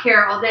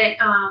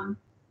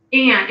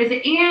 Ann. Is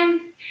it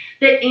Ann?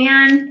 That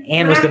Ann.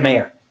 Ann was the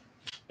mayor.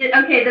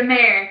 Okay, the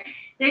mayor.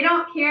 They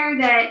don't care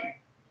that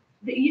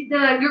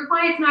your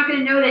client's not going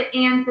to know that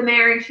Anne's the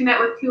mayor and she met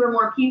with 2 or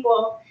more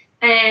people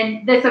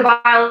and that's a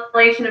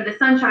violation of the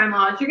sunshine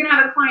laws. You're going to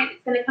have a client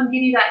that's going to come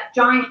give you that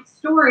giant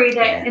story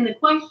that in the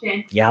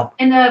question. Yep.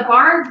 And the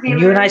bar examiner.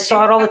 And you and I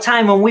saw it all the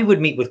time when we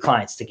would meet with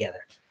clients together.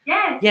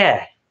 Yes.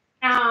 Yeah.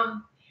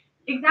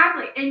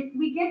 Exactly. And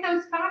we get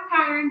those fact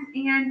patterns,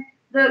 and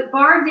the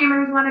bar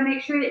examiners want to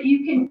make sure that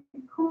you can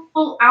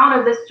pull out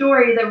of the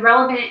story the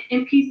relevant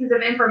pieces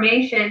of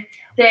information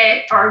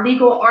that are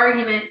legal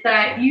arguments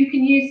that you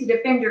can use to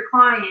defend your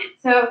client.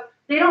 So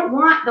they don't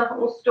want the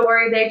whole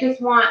story. They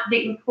just want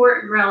the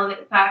important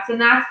relevant facts.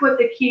 And that's what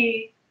the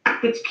key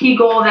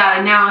goal of that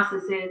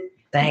analysis is.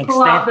 Thanks.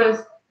 Pull out those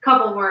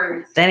couple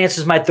words. That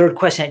answers my 3rd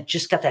question. I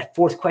just got that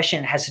 4th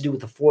question. It has to do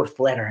with the 4th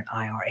letter in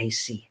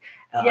IRAC.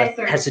 Yes,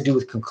 sir. It has to do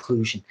with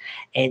conclusion.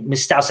 And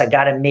Ms. Staus, I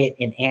got to admit,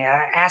 in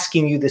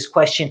asking you this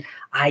question,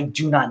 I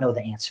do not know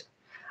the answer.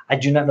 I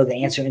do not know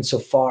the answer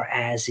insofar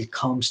as it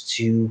comes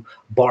to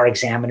bar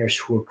examiners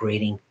who are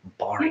grading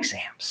bar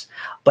exams.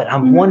 But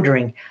I'm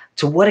wondering,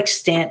 to what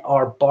extent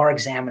are bar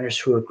examiners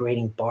who are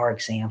grading bar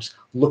exams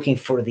looking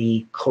for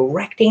the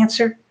correct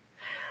answer?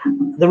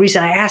 The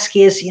reason I ask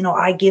is,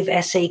 I give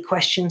essay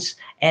questions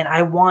and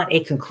I want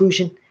a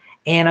conclusion,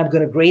 and I'm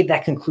going to grade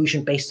that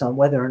conclusion based on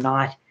whether or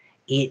not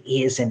it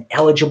is an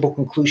eligible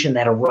conclusion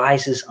that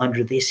arises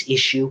under this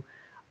issue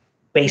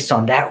based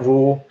on that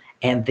rule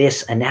and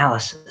this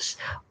analysis.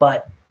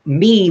 But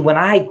me, when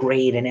I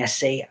grade an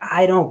essay,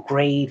 I don't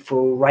grade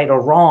for right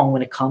or wrong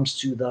when it comes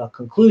to the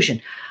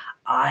conclusion.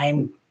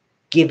 I'm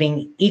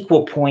giving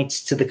equal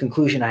points to the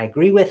conclusion I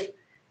agree with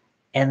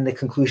and the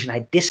conclusion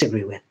I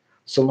disagree with,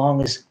 so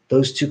long as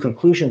those 2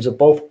 conclusions are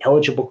both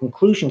eligible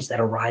conclusions that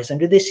arise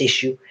under this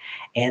issue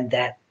and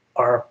that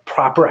are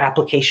proper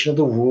application of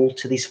the rule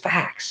to these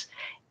facts.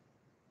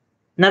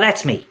 Now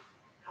that's me.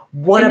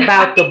 What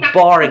about the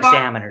bar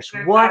examiners?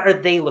 What are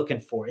they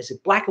looking for? Is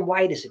it black and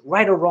white? Is it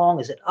right or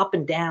wrong? Is it up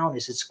and down?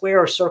 Is it square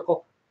or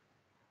circle?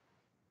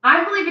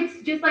 I believe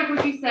it's just like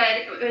what you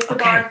said with the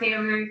bar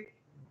examiners.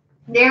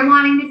 They're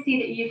wanting to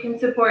see that you can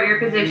support your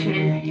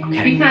position.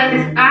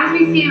 Because as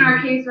we see in our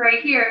case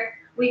right here,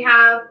 we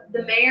have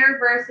the mayor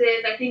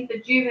versus, I think, the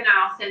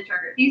juvenile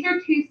center. These are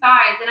 2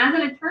 sides. And as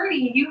an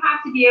attorney, you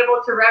have to be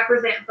able to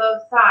represent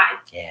both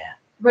sides. Yeah.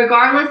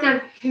 Regardless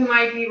of who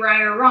might be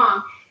right or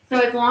wrong. So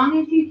as long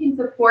as you can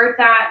support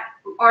that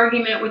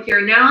argument with your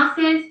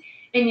analysis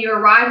and you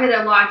arrive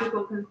at a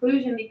logical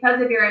conclusion because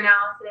of your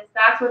analysis,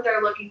 that's what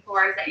they're looking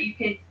for, is that you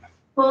can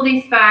pull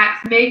these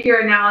facts, make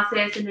your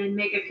analysis, and then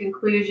make a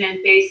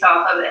conclusion based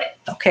off of it.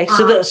 Okay,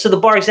 so the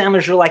bar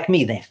examiners are like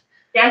me then?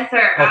 Yes,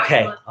 sir. Okay,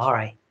 absolutely. All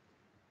right.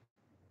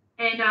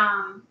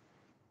 And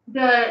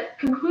the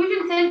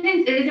conclusion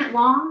sentence, it isn't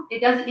long. It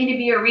doesn't need to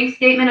be a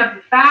restatement of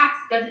the facts.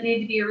 It doesn't need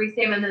to be a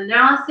restatement of the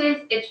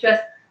analysis. It's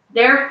just,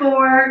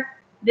 therefore,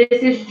 this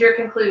is your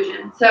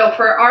conclusion. So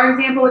for our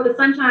example with the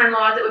sunshine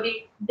laws, it would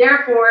be,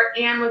 therefore,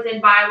 Anne was in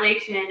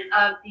violation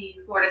of the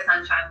Florida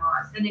sunshine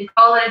laws, and then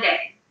call it a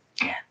day.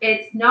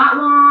 It's not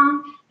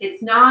long.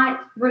 It's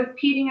not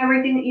repeating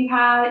everything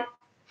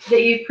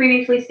that you've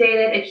previously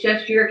stated. It's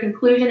just your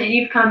conclusion that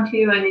you've come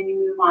to, and then you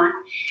move on.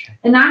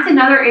 And that's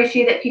another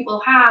issue that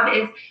people have,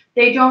 is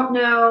they don't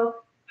know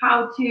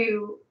how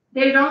to,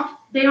 they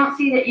don't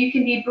see that you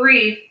can be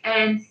brief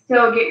and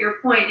still get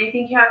your point. They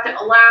think you have to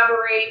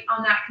elaborate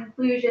on that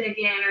conclusion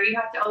again, or you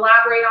have to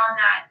elaborate on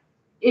that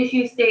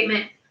issue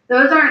statement.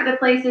 Those aren't the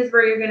places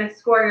where you're going to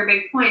score your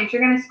big points.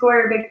 You're going to score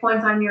your big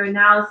points on your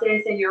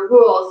analysis and your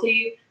rules. So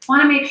you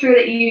want to make sure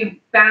that you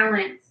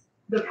balance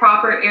the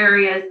proper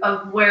areas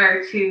of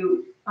where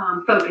to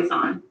focus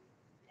on.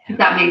 If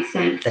that makes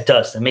sense. That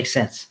does. That makes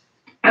sense.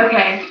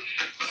 Okay.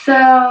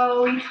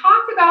 So we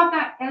talked about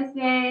that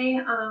essay.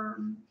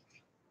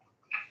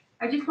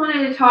 I just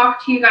wanted to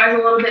talk to you guys a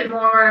little bit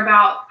more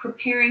about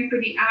preparing for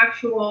the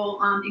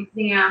actual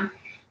exam.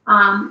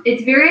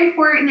 It's very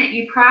important that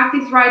you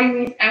practice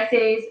writing these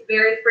essays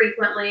very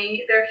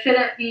frequently. There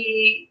shouldn't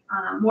be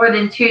more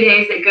than 2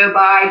 days that go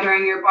by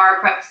during your bar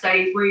prep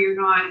studies where you're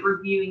not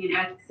reviewing an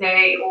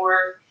essay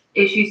or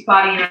issue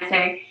spotting an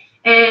essay.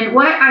 And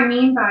what I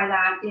mean by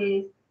that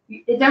is,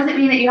 it doesn't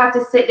mean that you have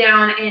to sit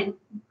down and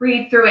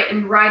read through it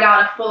and write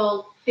out a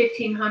full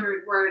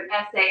 1,500 word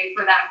essay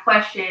for that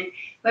question,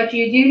 but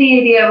you do need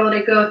to be able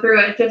to go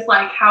through it just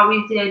like how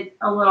we did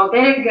a little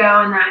bit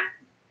ago, and that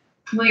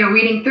when you're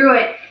reading through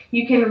it,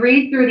 you can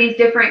read through these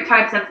different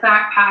types of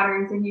fact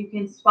patterns and you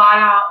can spot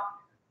out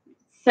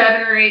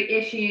 7 or 8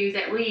 issues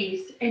at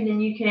least, and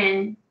then you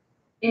can,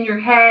 in your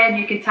head,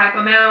 you can type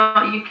them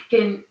out, you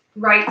can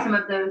write some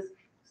of those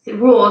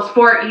rules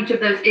for each of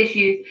those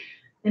issues,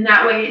 and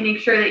that way it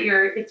makes sure that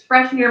it's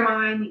fresh in your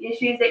mind, the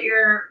issues that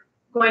you're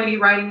going to be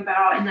writing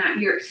about, and that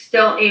you're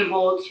still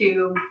able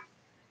to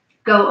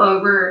go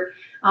over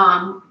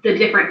the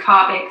different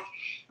topics.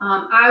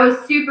 I always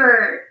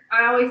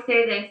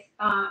say this,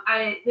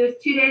 there's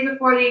 2 days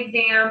before the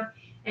exam,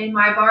 and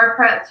my bar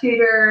prep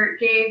tutor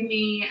gave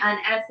me an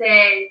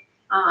essay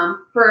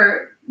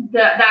for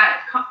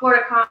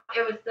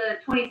it was the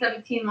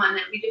 2017 one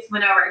that we just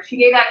went over. She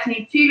gave that to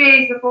me 2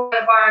 days before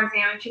the bar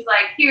exam, and she's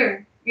like,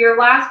 "Here, your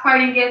last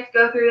parting gift.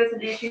 Go through this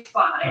and issue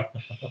spot it."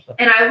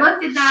 And I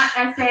looked at that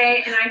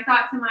essay, and I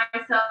thought to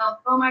myself,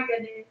 "Oh my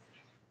goodness,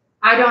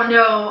 I don't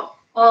know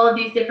all of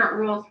these different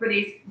rules for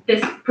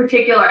this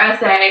particular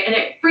essay," and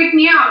it freaked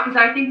me out because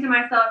I think to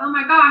myself, "Oh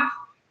my gosh,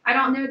 I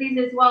don't know these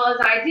as well as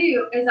I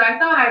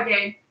thought I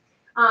did."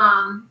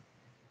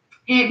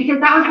 And because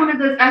that was one of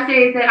those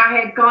essays that I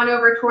had gone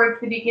over towards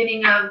the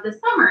beginning of the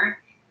summer,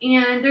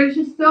 and there's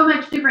just so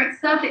much different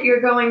stuff that you're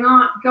going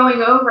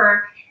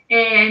over,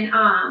 and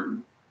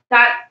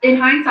that in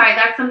hindsight,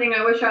 that's something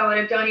I wish I would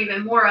have done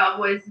even more of,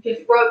 was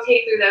just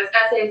rotate through those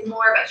essays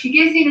more. But she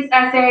gives me this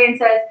essay and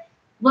says,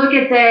 "Look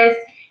at this,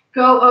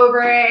 go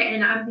over it,"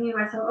 and I'm thinking to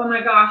myself, "Oh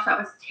my gosh, that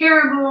was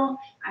terrible.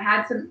 I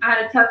had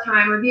a tough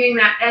time reviewing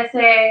that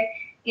essay."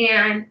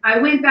 And I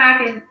went back,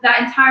 and that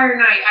entire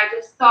night, I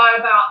just thought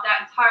about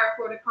that entire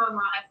Florida Common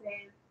Law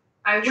essay.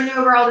 I went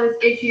over all those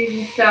issues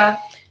and stuff.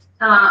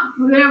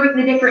 We went over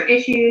the different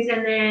issues,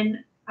 and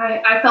then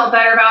I felt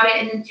better about it.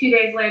 And then 2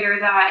 days later,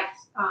 that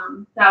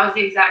was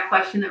the exact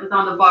question that was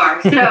on the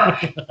bar. So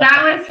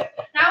that was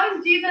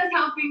Jesus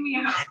helping me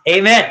out.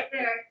 Amen. Right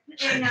there.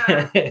 And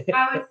I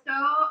was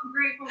so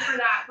grateful for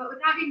that. But with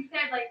that being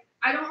said, like,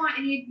 I don't want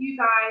any of you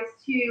guys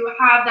to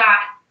have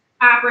that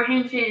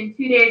apprehension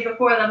 2 days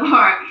before the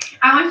bar.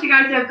 I want you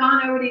guys to have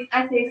gone over these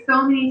essays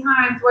so many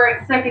times where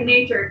it's second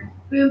nature.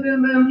 Boom,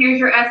 boom, boom. Here's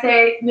your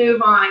essay.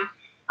 Move on.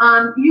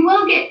 You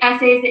will get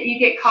essays that you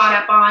get caught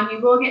up on. You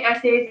will get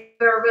essays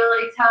that are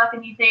really tough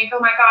and you think, "Oh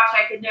my gosh,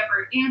 I could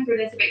never answer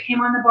this if it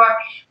came on the bar."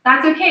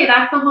 That's okay.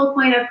 That's the whole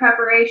point of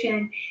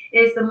preparation,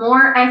 is the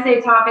more essay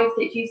topics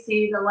that you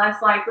see, the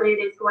less likely it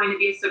is going to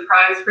be a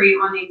surprise for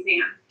you on the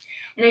exam.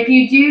 And if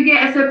you do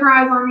get a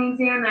surprise on the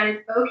exam, that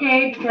is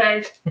okay,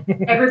 because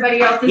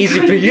everybody else is easy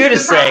going for you to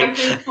surprised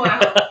say. as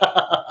well.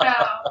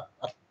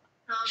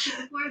 So,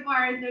 the Florida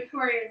bar is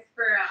notorious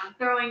for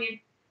throwing in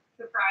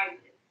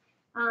surprises.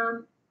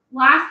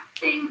 Last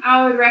thing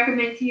I would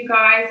recommend to you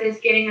guys is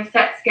getting a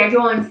set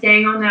schedule and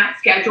staying on that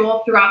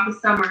schedule throughout the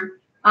summer.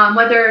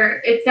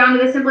 Whether it's down to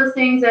the simplest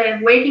things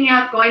of waking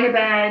up, going to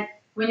bed,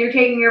 when you're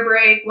taking your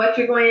break, what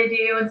you're going to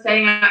do, and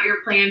setting out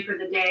your plan for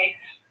the day.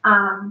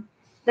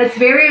 That's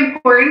very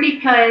important,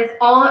 because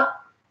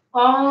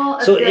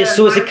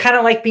So is it kind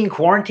of like being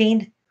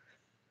quarantined?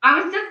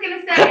 I was just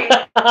gonna say.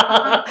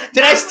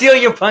 Did I steal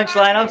your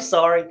punchline? I'm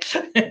sorry. No, I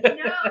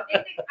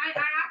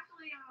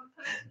actually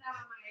posted that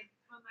on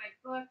my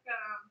book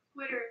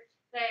Twitter,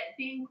 that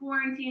being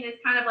quarantined is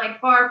kind of like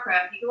bar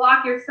prep. You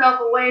lock yourself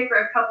away for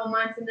a couple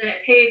months, and then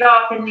it pays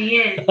off in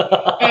the end.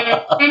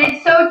 And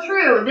it's so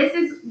true.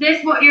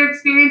 This what you're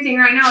experiencing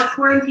right now.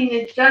 Quarantine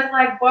is just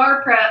like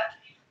bar prep.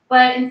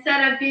 But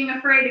instead of being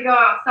afraid to go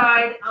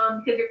outside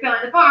because you're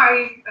feeling the bar,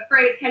 you're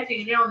afraid of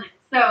catching an illness.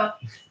 So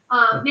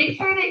make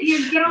sure that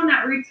you get on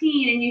that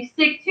routine and you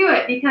stick to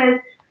it, because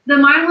the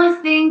mindless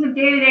things of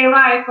day-to-day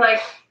life,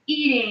 like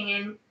eating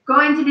and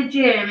going to the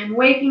gym and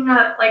waking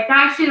up, like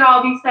that should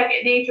all be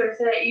second nature,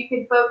 so that you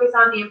can focus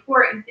on the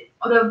important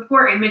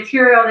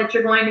material that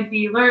you're going to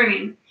be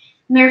learning.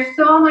 And there's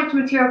so much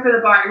material for the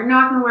bar. You're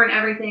not going to learn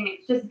everything.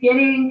 It's just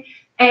getting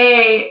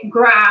a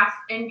grasp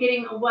and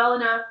getting a well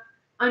enough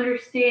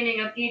understanding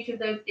of each of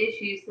those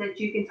issues so that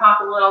you can talk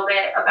a little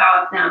bit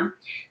about them.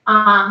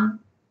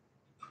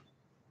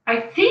 I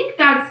think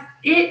that's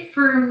it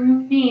for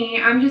me.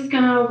 I'm just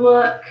gonna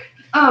look.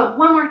 Oh,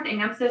 one more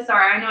thing. I'm so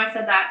sorry. I know I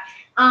said that.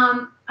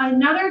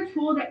 Another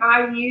tool that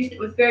I used that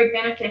was very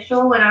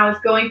beneficial when I was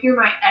going through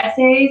my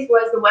essays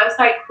was the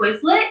website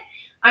Quizlet.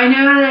 I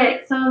know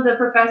that some of the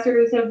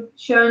professors had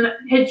shown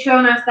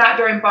us that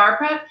during bar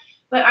prep,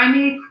 but I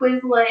made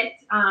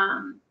Quizlet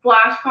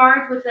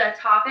flashcards with the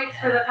topics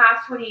for the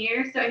past 20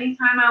 years. So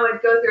anytime I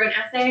would go through an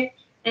essay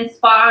and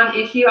spot on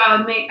issue, I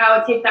would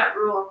take that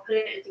rule and put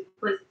it into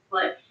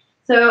Quizlet.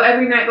 So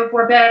every night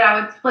before bed, I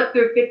would flip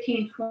through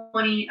 15,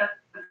 20 of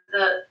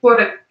the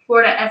Florida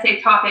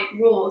essay topic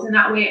rules, and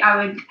that way I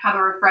would have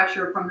a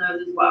refresher from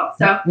those as well.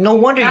 So no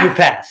wonder you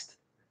passed.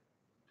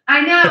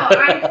 I know.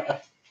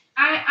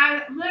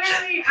 I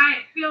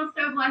feel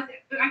so blessed.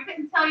 I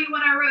couldn't tell you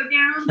what I wrote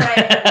down, but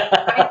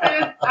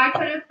I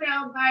could have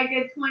failed by a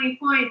good 20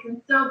 points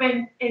and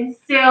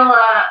still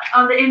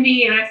on the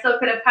MBE, and I still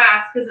could have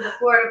passed because of the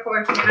Florida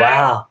portion. And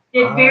wow. I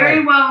did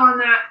very well on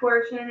that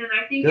portion, and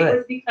I think Good. It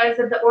was because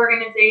of the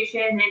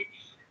organization. And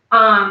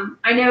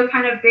I know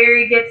kind of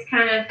Barry gets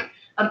kind of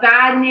a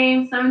bad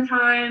name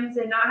sometimes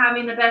and not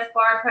having the best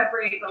bar prep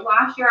rate, but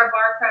last year our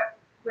bar prep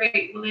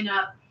rate went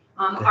up.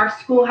 Our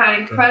school had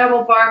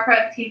incredible bar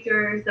prep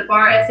teachers, the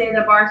bar essay,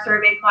 the bar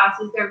survey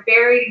classes. They're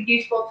very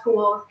useful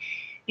tools,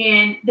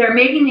 and they're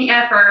making the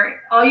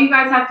effort. All you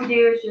guys have to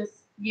do is just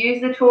use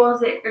the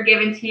tools that are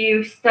given to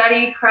you,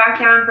 study, crack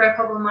down for a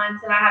couple of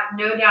months, and I have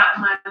no doubt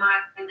in my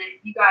mind that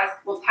you guys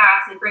will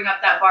pass and bring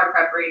up that bar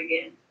prep rate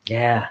again.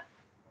 Yeah.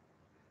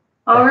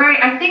 All right.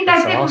 I think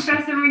that's it, awesome.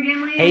 Professor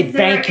McGinley. Hey,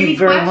 thank you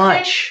very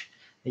much.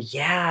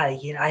 Yeah,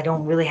 I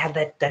don't really have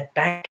that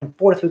back and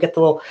forth. We got the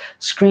little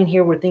screen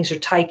here where things are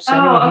typed. So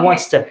anyone who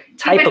wants to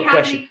type a If you have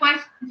question. any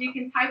questions, you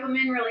can type them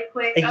in really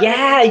quick.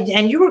 Yeah,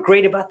 and you were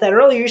great about that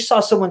earlier. You saw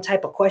someone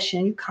type a question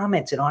and you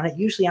commented on it.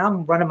 Usually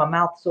I'm running my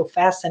mouth so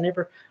fast I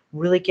never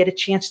really get a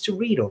chance to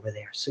read over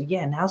there. So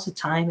yeah, now's the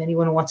time.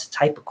 Anyone who wants to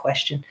type a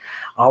question,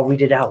 I'll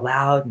read it out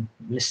loud, and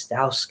Miss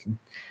Staus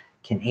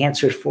can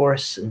answer it for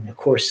us. And of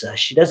course,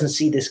 she doesn't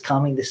see this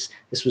coming. This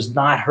was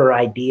not her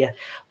idea,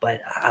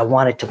 but I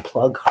wanted to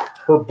plug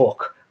her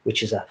book,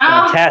 which is a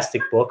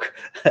fantastic book,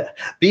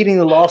 Beating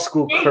the Law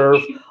School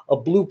Curve, A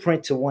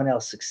Blueprint to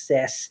 1L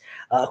Success.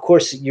 Of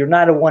course, you're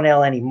not a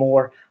 1L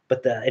anymore,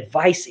 but the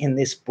advice in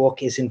this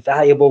book is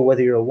invaluable,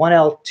 whether you're a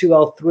 1L,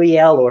 2L,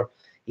 3L, or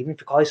even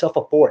if you call yourself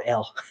a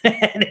 4L.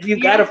 And if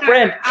you've got a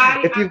friend,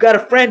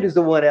 who's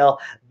a 1L,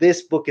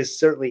 this book is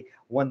certainly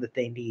one that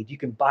they need. You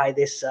can buy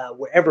this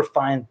wherever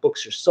fine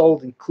books are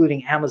sold,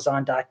 including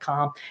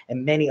Amazon.com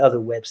and many other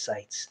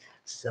websites.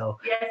 So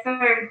yes,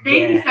 sir.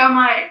 Thank you so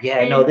much.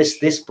 Yeah, no,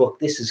 this book,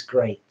 this is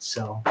great.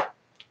 So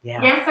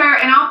yeah. Yes, sir.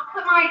 And I'll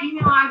put my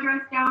email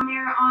address down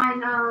there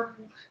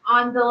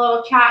on the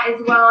little chat as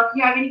well. If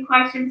you have any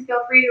questions,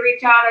 feel free to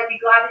reach out. I'd be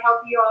glad to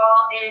help you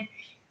all. And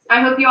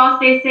I hope you all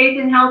stay safe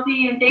and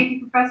healthy. And thank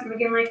you, Professor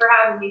McGinley, for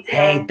having me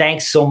today. Hey,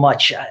 thanks so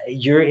much.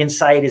 Your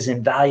insight is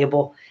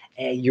invaluable.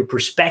 Your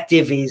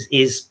perspective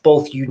is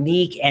both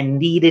unique and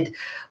needed.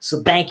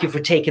 So thank you for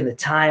taking the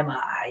time.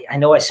 I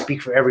know I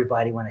speak for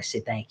everybody when I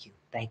say thank you.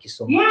 Thank you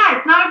so much. Yeah,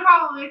 it's not a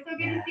problem. It's so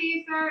good to see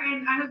you, sir.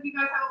 And I hope you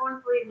guys have a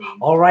wonderful evening.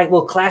 All right.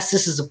 Well, class,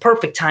 this is a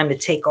perfect time to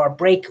take our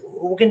break.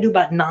 We're going to do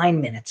about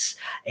 9 minutes.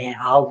 And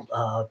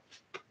I'll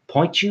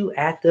point you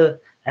at the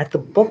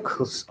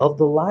books of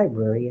the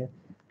library.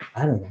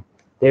 I don't know.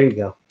 There you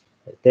go.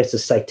 There's a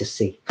sight to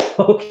see.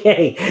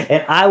 Okay.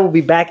 And I will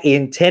be back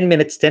in 10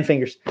 minutes, 10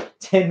 fingers,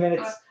 10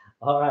 minutes.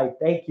 All right.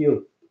 Thank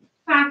you.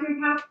 Patrick,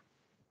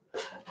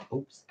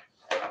 Oops.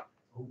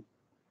 Oh.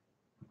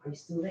 Are you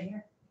still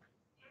there?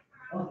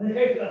 Oh,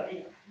 there you go.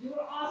 You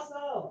were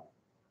awesome.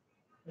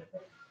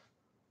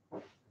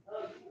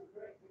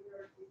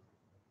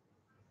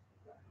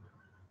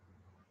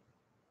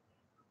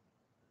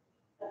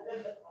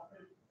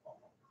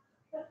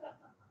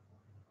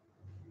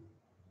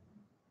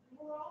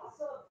 You were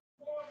awesome.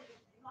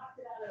 You knocked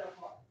it out of the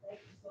park. Thank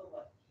you so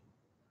much.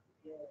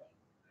 Yeah.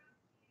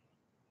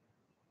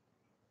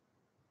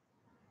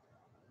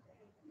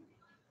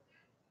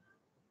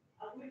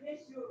 We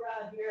miss you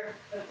around here.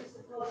 Just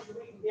as close as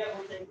we can get,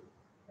 we'll take.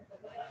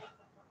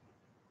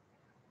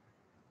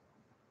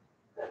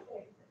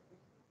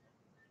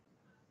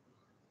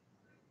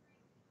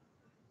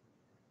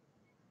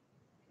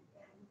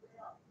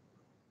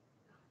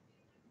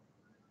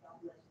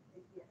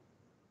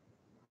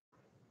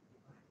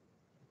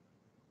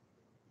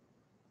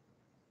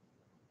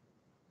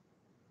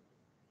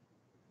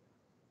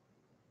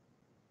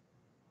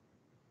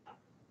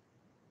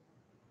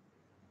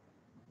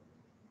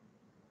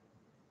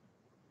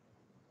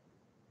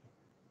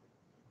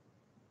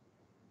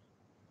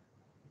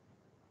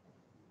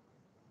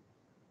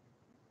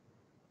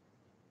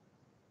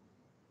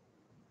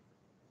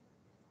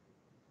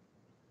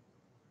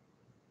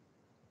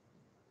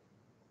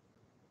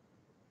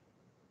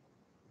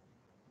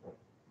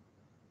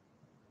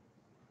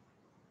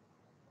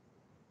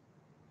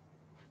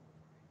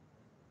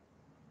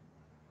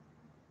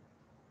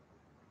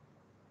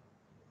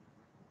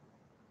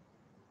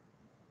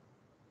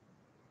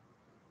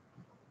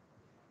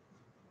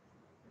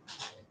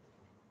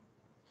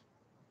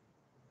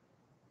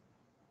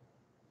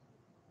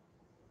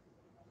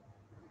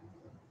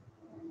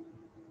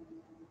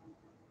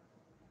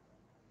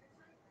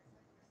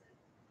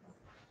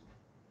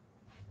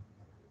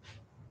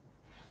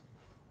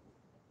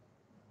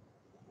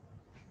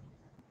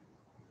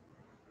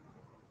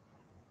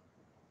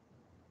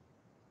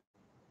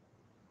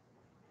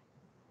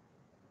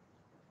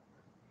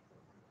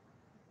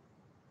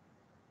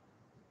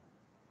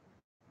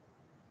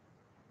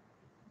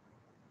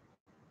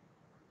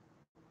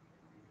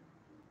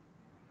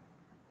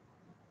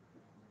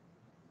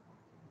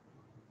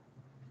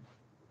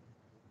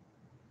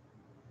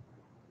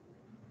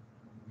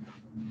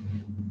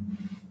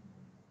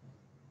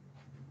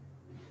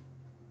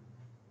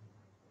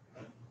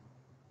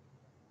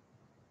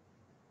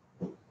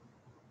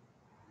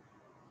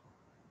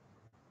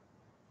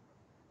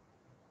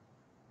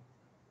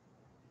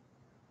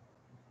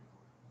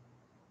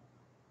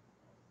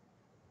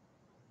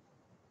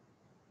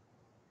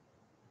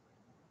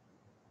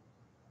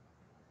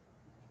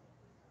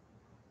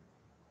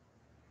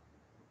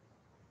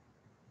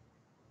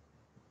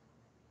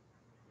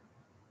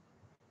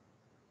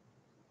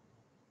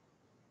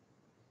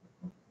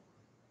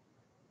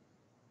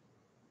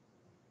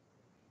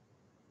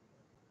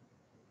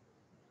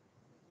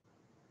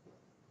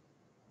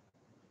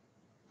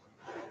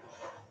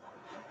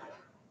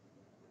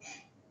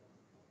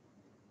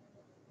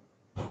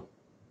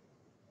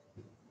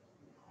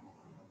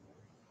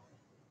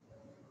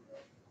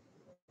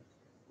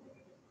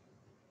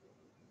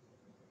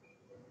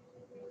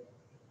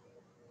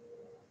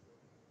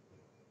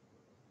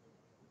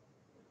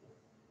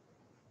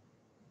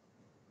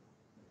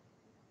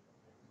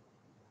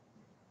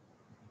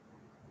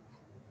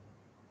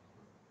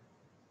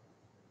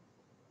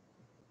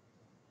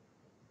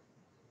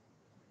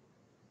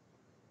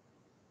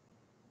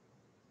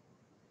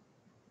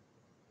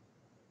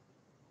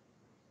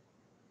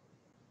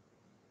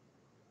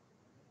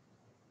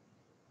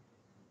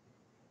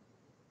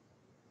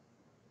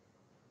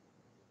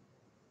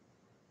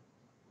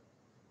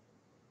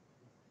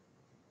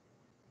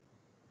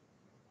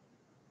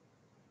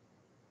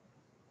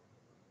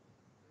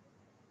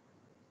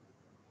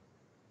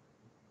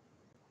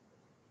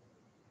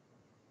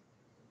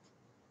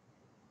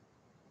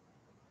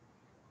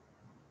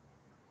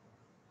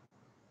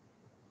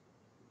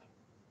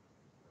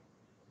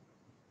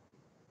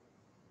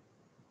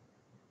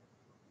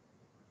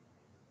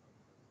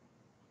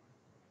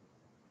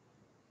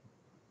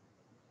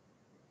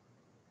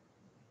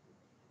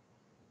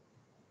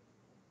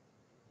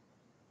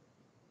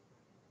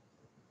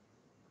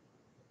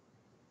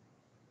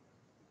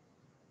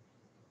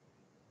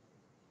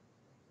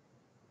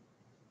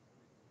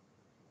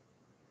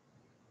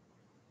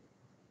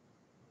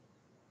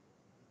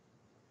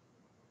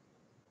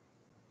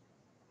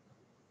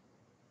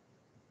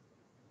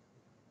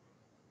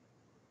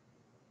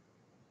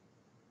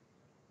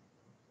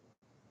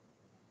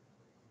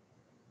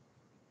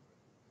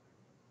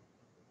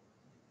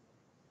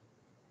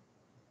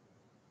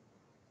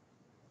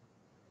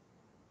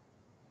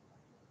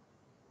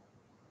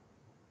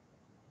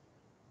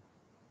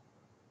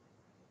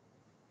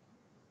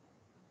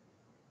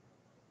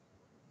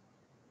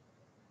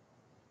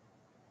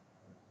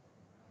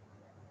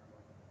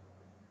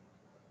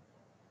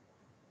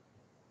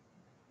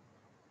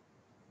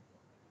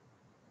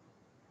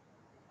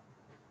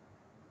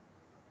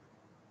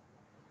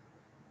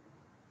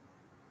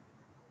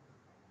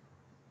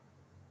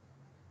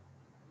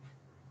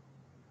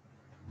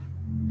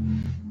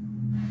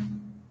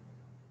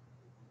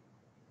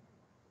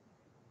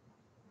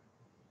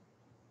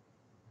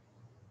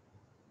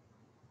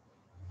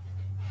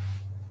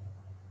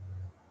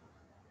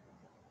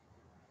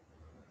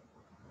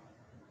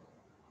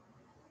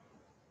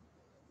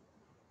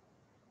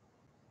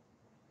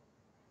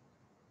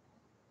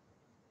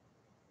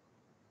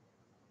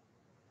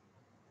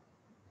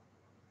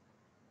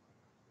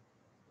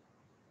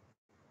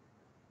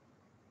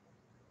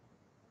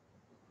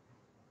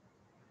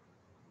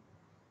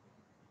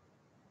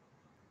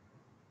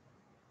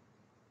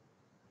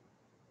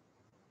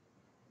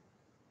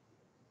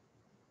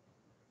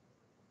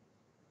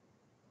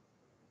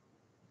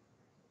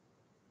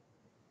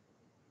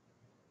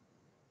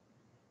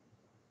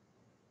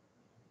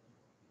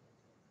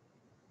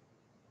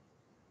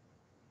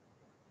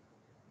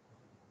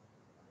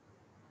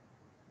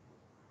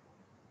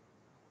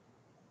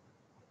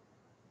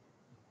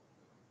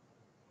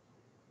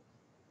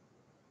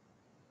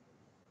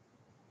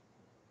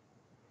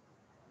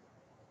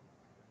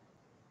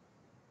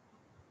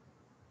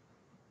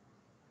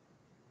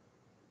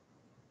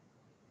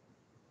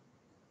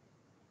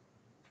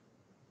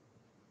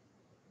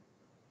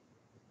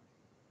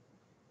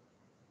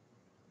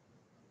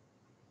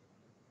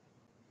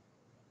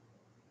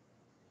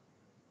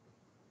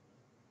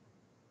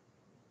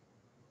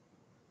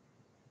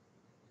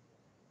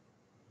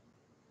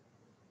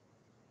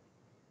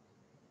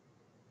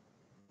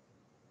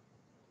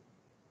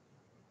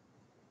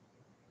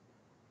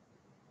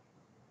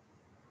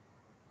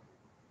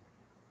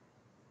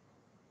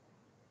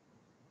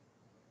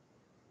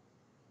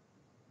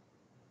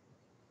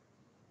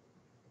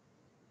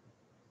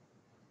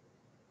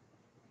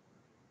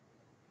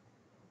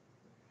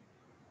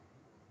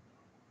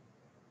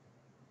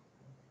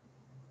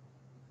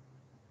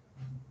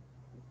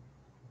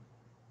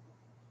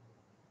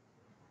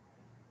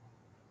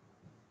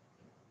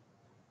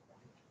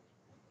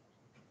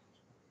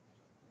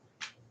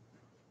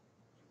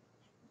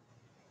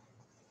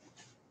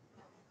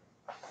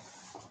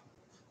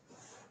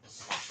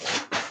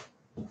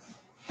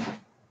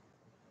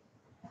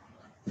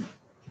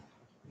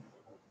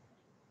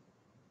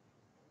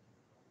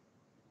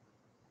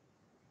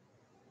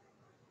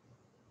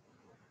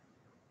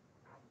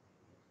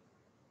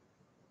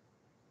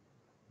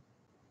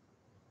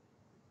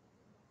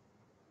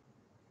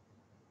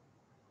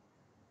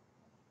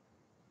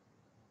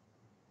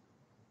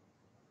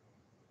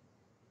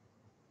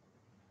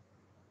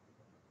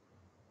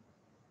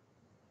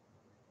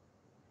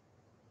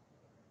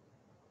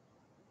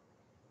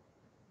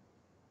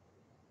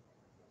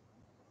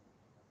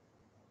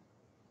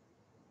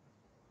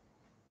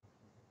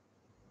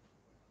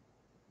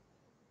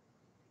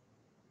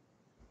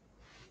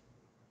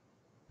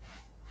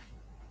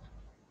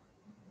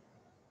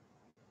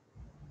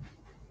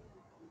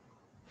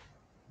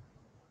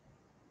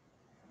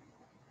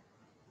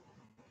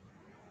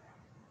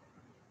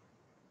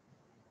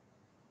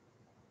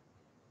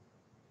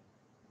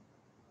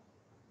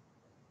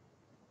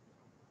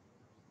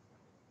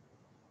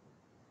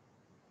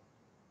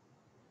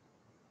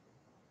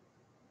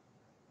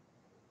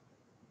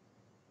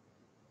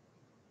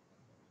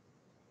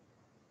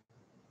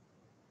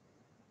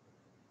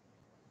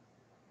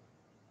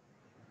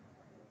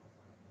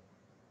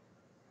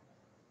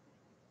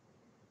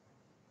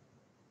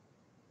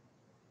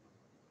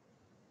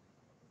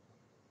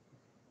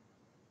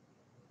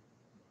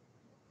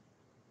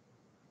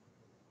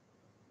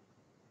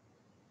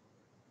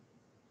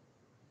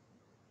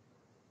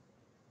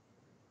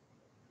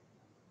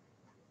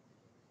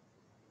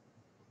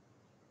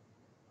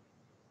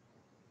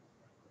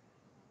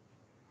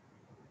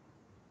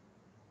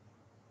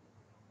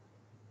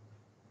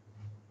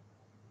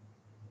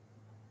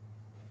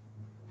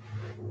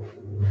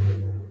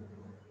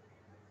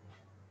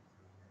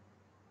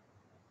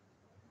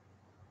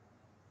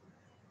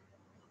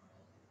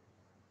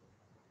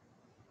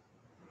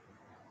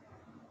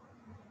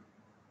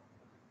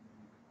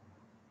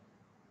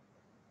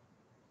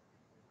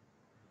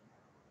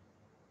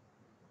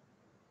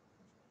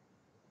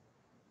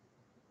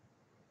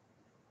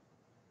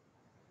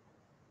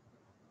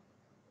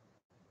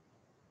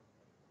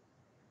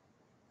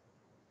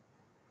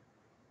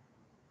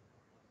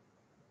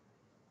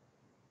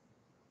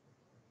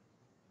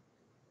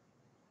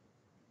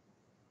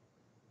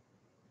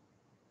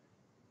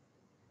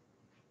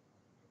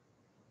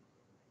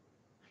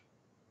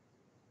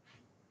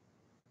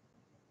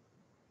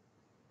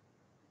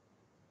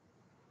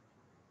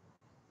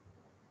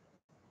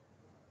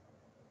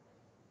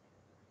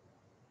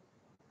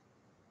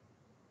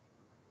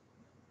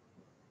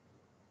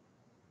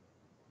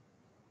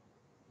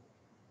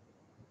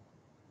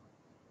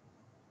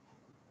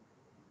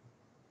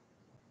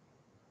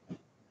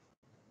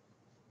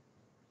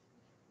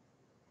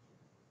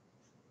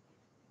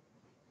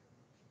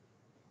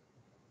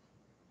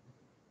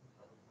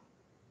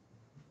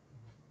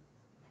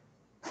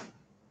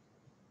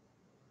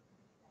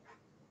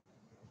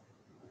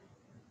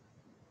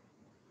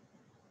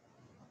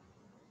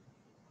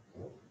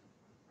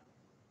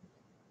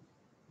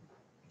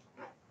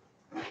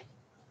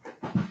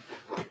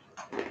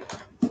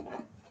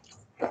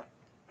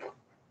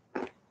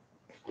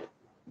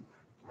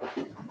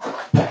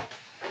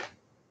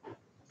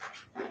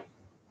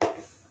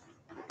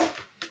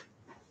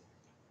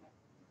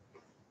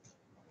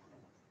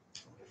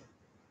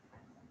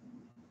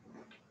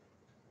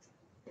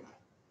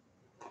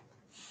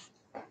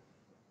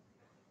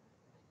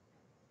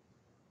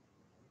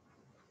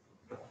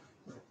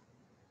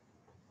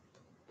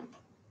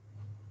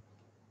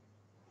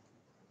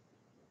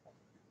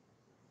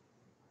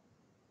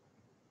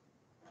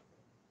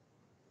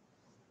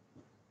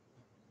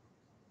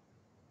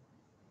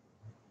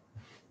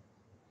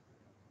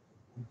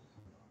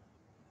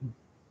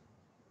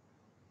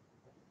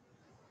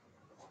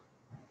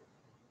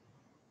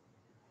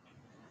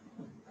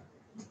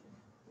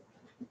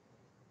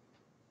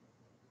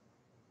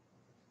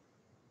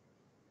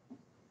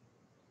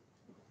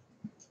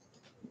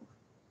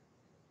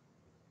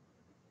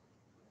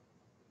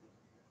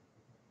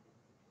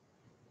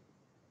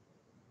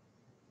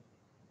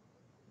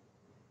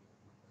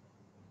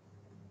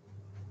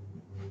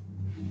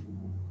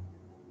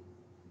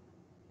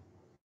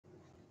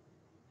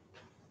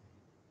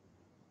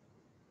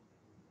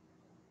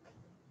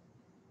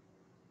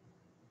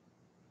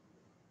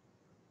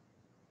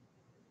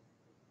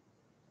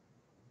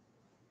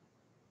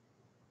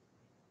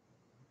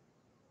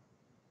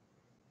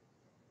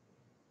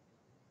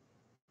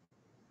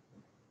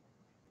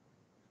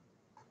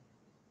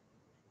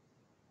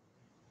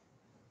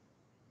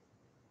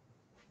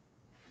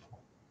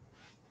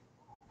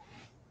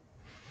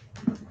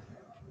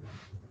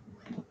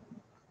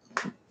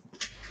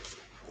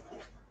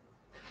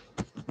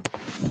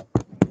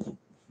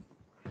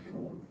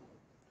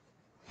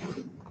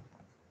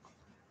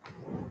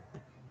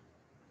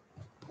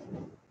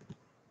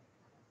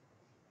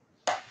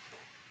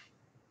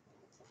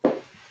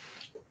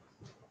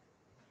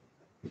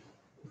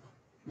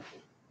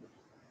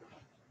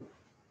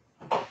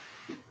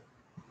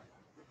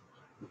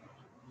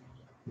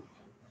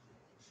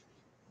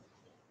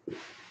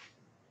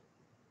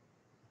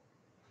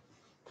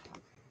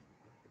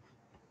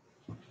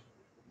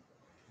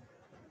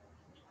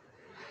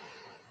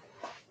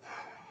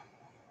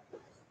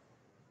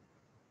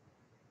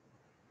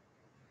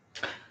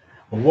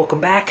 Well,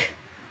 welcome back.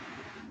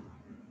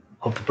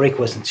 Hope the break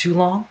wasn't too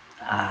long.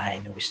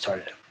 I know we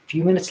started a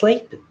few minutes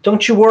late, but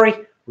don't you worry.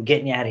 We're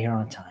getting you out of here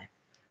on time.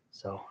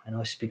 So I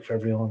know I speak for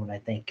everyone when I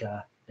thank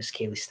Ms.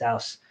 Kaylee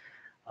Staus,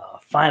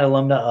 fine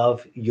alumna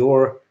of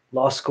your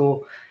law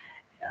school,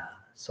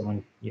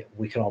 someone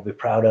we can all be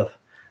proud of.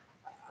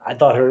 I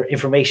thought her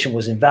information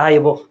was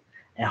invaluable,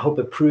 and I hope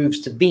it proves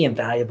to be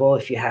invaluable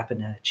if you happen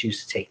to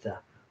choose to take the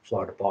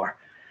Florida bar.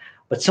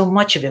 But so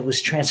much of it was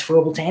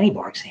transferable to any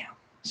bar exam.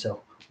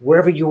 So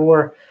wherever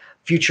your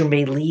future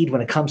may lead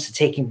when it comes to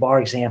taking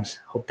bar exams,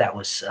 hope that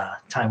was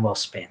time well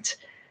spent.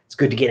 It's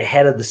good to get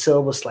ahead of the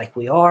syllabus like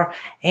we are.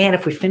 And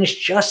if we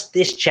finish just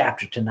this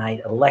chapter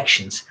tonight,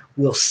 elections,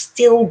 we'll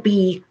still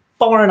be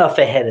far enough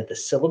ahead of the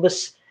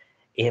syllabus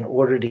in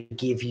order to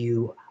give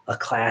you a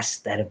class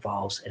that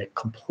involves a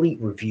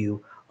complete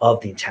review of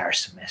the entire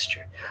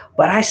semester.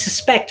 But I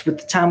suspect with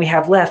the time we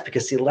have left,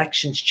 because the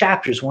elections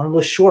chapter is one of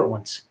those short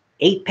ones,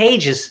 8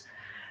 pages,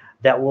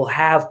 that we'll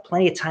have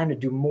plenty of time to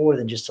do more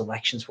than just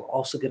elections. We're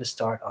also going to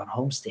start on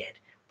Homestead,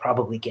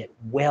 probably get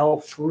well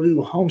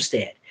through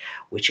Homestead,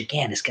 which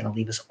again is going to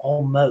leave us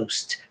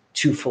almost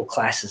 2 full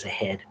classes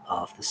ahead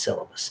of the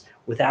syllabus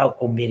without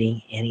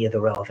omitting any of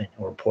the relevant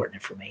or important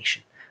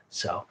information.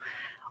 So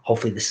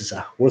hopefully this is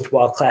a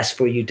worthwhile class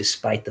for you,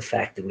 despite the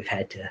fact that we've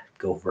had to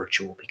go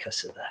virtual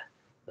because of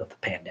the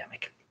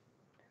pandemic.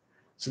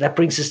 So that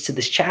brings us to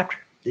this chapter.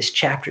 This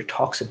chapter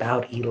talks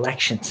about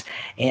elections,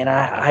 and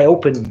I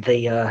opened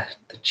the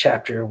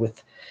chapter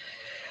with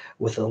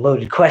a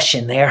loaded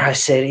question there. I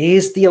said,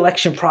 is the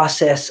election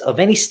process of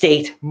any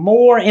state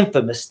more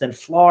infamous than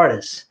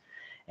Florida's?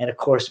 And of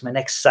course, my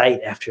next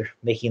cite after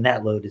making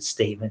that loaded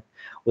statement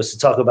was to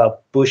talk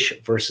about Bush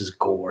versus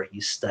Gore.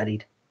 You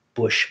studied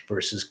Bush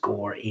versus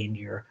Gore in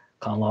your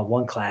Con Law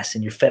 1 class,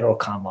 in your federal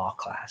Con Law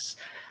class.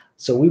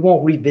 So we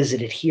won't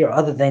revisit it here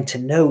other than to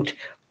note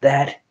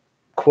that,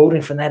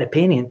 quoting from that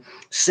opinion,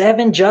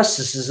 7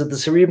 justices of the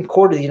Supreme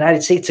Court of the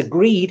United States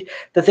agreed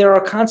that there are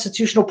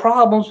constitutional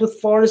problems with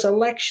Florida's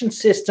election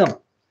system.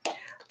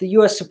 The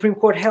U.S. Supreme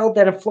Court held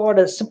that in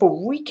Florida, a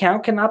simple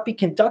recount cannot be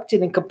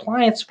conducted in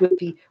compliance with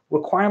the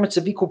requirements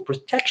of equal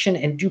protection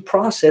and due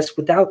process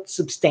without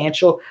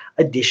substantial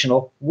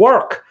additional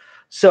work.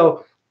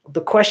 So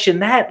the question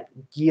that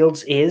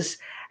yields is,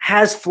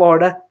 has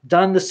Florida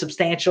done the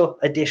substantial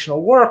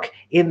additional work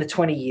in the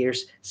 20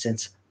 years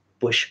since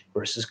Bush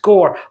versus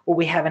Gore? Well,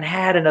 we haven't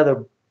had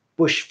another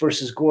Bush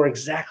versus Gore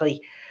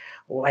exactly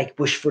like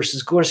Bush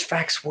versus Gore's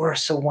facts were,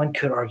 so one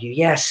could argue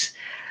yes.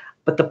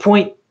 But the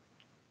point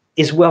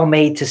is well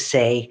made to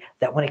say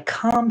that when it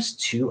comes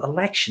to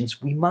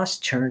elections, we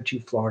must turn to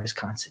Florida's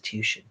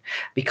Constitution,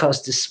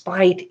 because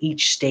despite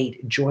each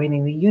state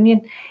joining the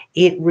Union,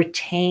 it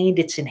retained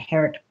its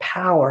inherent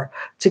power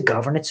to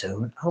govern its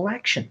own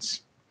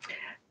elections,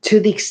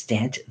 to the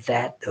extent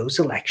that those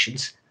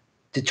elections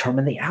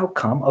determine the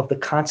outcome of the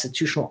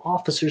constitutional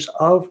officers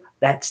of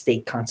that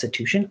state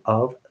constitution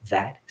of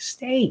that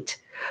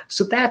state.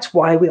 So that's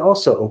why we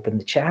also open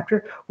the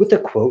chapter with a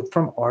quote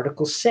from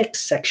Article 6,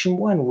 Section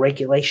 1,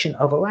 Regulation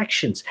of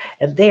Elections.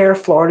 And there,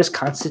 Florida's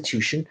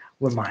Constitution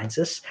reminds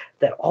us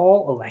that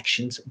all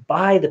elections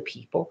by the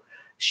people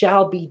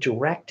shall be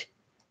direct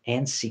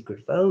and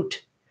secret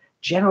vote.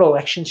 General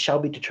elections shall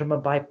be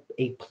determined by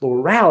a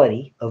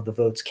plurality of the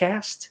votes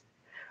cast.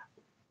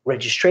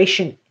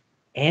 Registration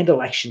and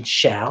elections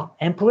shall,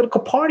 and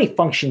political party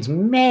functions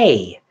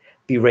may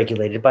be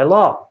regulated by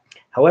law.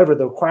 However,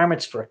 the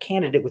requirements for a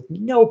candidate with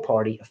no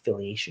party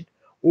affiliation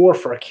or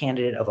for a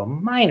candidate of a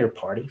minor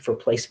party for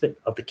placement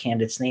of the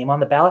candidate's name on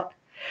the ballot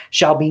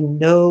shall be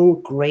no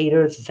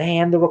greater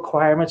than the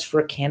requirements for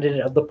a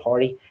candidate of the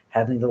party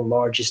having the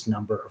largest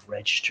number of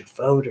registered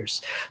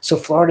voters. So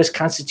Florida's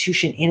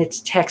Constitution, in its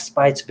text,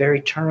 by its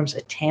very terms,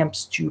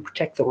 attempts to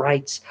protect the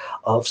rights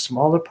of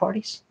smaller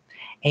parties,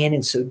 and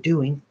in so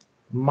doing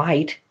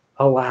might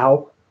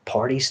allow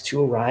parties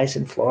to arise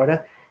in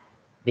Florida,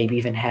 maybe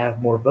even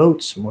have more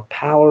votes, more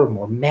power,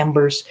 more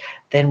members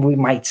than we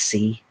might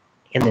see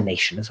in the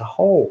nation as a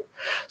whole.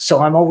 So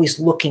I'm always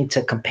looking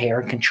to compare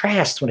and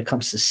contrast when it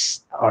comes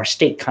to our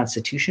state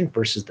constitution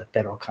versus the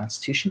federal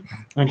constitution.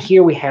 And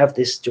here we have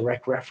this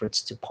direct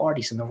reference to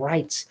parties and the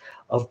rights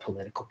of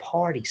political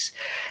parties.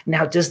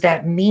 Now, does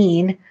that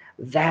mean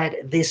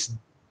that this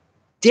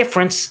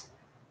difference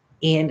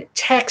in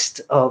text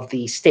of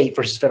the state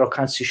versus federal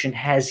constitution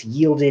has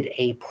yielded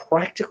a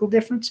practical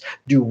difference?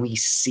 Do we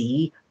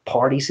see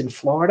parties in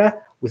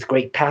Florida with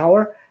great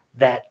power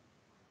that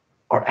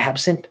are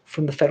absent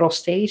from the federal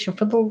stage? And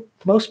for the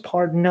most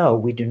part, no,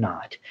 we do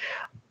not.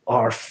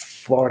 Our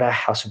Florida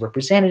House of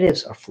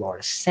Representatives, our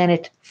Florida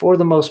Senate, for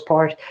the most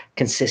part,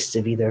 consists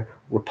of either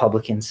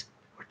Republicans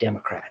or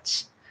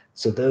Democrats.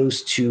 So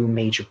those 2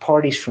 major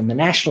parties from the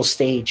national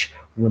stage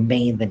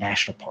remain the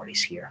national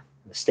parties here,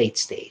 the state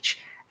stage.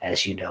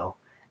 As you know,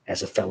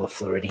 as a fellow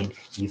Floridian,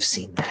 you've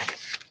seen that.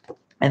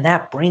 And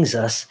that brings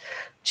us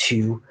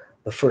to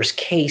the first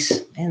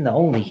case and the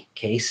only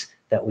case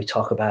that we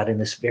talk about in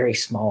this very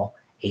small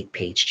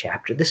 8-page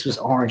chapter. This was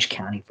Orange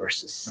County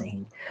versus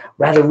Singh.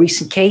 Rather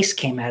recent case,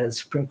 came out of the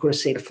Supreme Court of the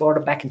state of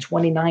Florida back in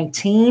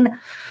 2019.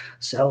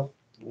 So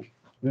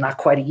not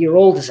quite a year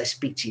old as I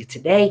speak to you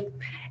today.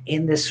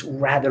 In this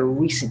rather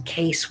recent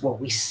case, what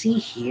we see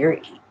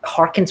here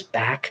harkens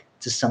back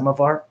to some of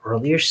our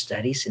earlier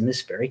studies in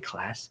this very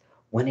class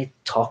when it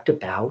talked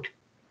about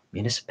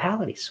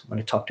municipalities, when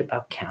it talked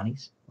about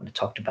counties, when it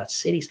talked about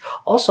cities.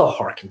 Also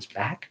harkens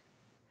back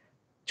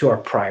to our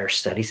prior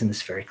studies in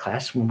this very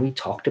class when we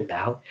talked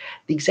about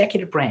the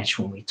executive branch,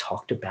 when we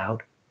talked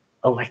about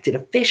elected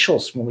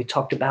officials, when we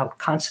talked about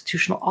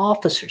constitutional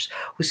officers.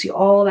 We see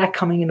all that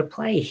coming into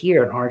play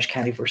here in Orange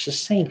County versus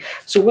Singh.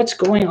 So what's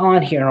going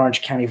on here in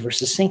Orange County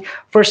versus Singh?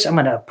 First, I'm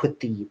going to put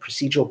the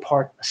procedural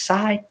part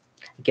aside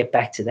and get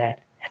back to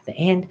that at the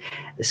end.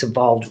 This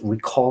involved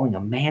recalling a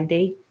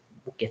mandate.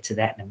 We'll get to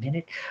that in a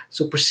minute.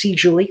 So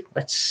procedurally,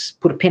 let's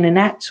put a pin in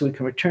that so we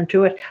can return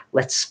to it.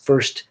 Let's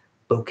first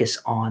focus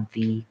on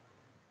the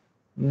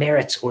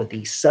merits or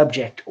the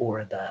subject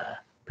or the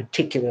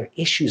particular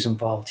issues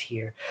involved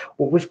here.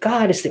 What we've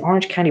got is the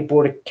Orange County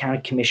Board of County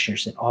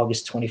Commissioners in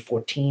August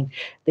 2014.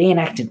 They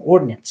enact an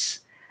ordinance,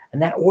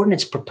 and that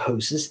ordinance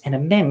proposes an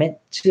amendment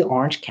to the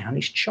Orange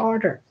County's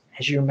charter.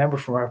 As you remember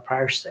from our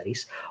prior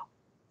studies,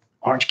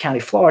 Orange County,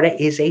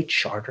 Florida is a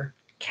charter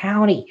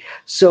county.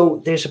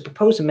 So there's a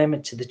proposed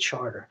amendment to the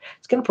charter.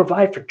 It's going to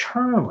provide for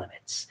term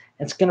limits,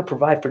 and it's going to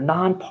provide for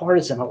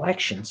nonpartisan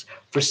elections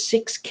for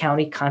 6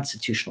 county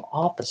constitutional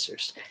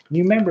officers. And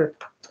you remember,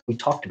 we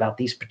talked about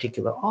these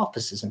particular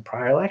offices in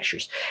prior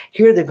lectures.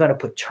 Here they're going to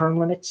put term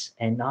limits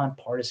and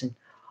nonpartisan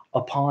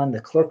upon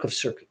the clerk of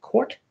circuit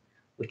court,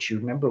 which you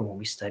remember when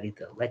we studied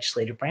the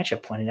legislative branch, I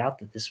pointed out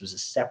that this was a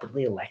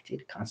separately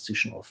elected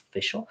constitutional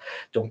official.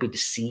 Don't be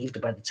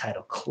deceived by the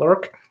title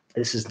clerk.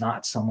 This is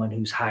not someone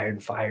who's hired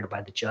and fired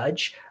by the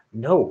judge.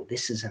 No,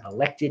 this is an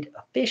elected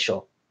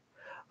official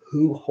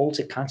who holds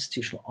a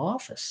constitutional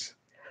office.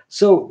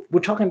 So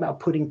we're talking about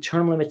putting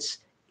term limits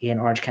in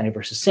Orange County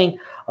versus Singh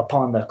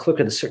upon the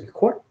clerk of the circuit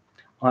court,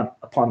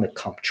 upon the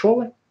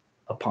comptroller,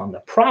 upon the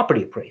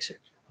property appraiser,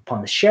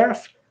 upon the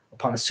sheriff,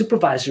 upon the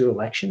supervisor of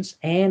elections,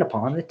 and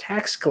upon the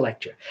tax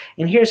collector.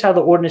 And here's how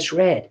the ordinance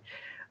read.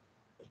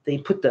 They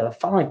put the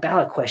following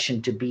ballot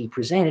question to be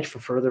presented for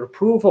further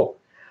approval.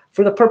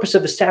 For the purpose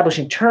of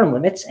establishing term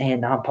limits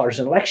and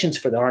nonpartisan elections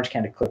for the Orange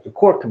County clerk of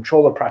court,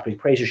 comptroller, property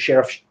appraiser,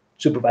 sheriff,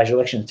 supervisor of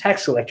elections, and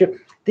tax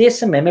collector,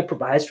 this amendment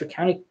provides for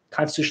county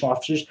constitutional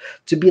officers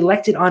to be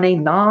elected on a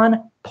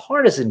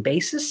nonpartisan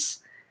basis,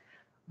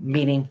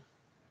 meaning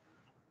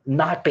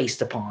not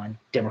based upon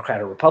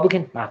Democrat or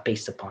Republican, not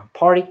based upon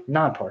party,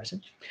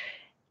 nonpartisan,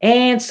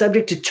 and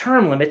subject to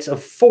term limits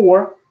of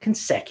 4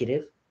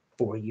 consecutive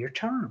 4-year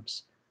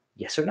terms.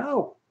 Yes or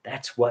no?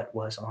 That's what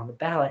was on the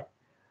ballot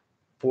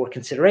for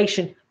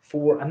consideration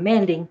for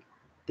amending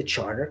the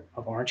charter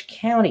of Orange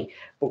County.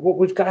 But what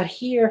we've got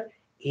here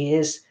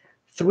is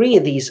 3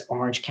 of these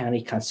Orange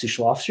County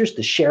constitutional officers,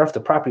 the sheriff, the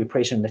property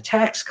appraiser, and the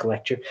tax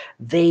collector,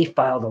 they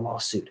filed a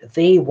lawsuit.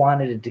 They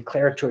wanted a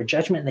declaratory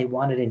judgment, and they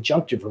wanted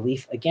injunctive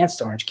relief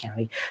against Orange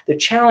County. They're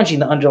challenging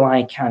the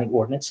underlying county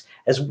ordinance,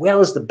 as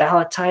well as the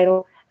ballot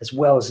title, as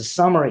well as a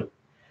summary.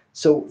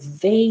 So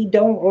they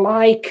don't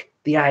like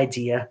the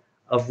idea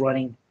of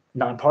running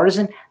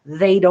nonpartisan.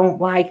 They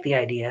don't like the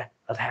idea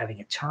of having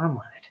a term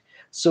limit.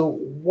 So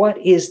what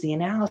is the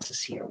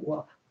analysis here?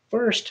 Well,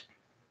 first,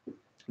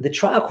 the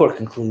trial court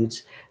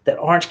concludes that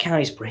Orange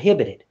County is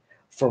prohibited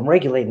from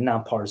regulating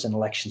nonpartisan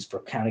elections for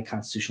county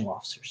constitutional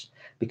officers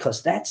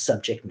because that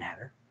subject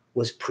matter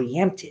was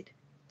preempted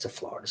to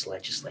Florida's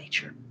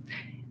legislature.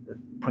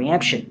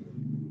 Preemption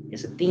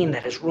is a theme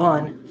that has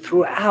run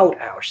throughout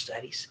our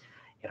studies.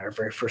 In our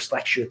very first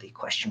lecture, the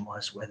question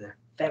was whether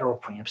federal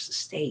preempts the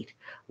state.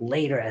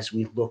 Later, as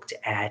we looked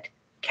at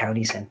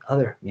counties and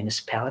other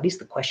municipalities,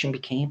 the question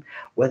became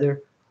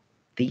whether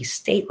the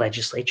state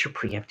legislature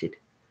preempted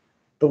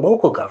the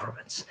local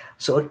governments.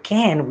 So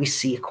again, we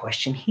see a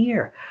question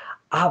here.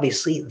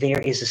 Obviously, there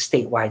is a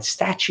statewide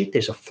statute.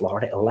 There's a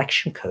Florida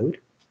election code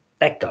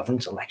that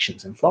governs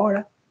elections in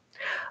Florida.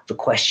 The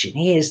question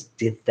is,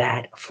 did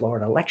that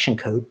Florida election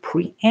code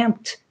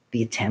preempt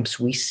the attempts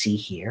we see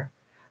here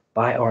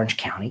by Orange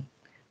County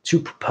to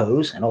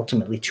propose and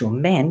ultimately to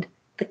amend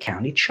the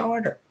county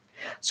charter?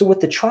 So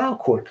what the trial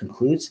court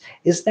concludes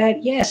is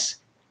that, yes,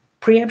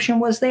 preemption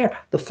was there.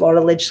 The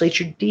Florida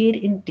legislature did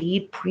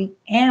indeed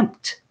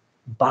preempt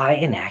by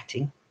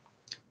enacting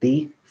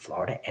the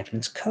Florida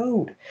Evidence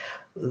Code.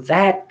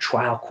 That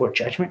trial court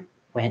judgment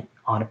went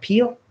on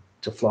appeal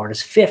to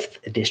Florida's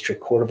 5th District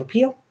Court of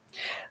Appeal.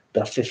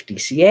 The 5th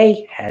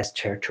DCA has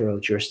territorial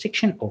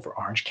jurisdiction over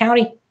Orange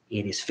County.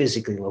 It is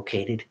physically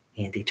located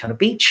in Daytona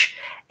Beach,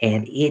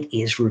 and it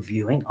is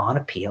reviewing on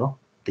appeal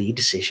the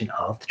decision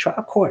of the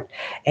trial court.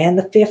 And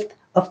the 5th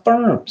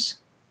affirms.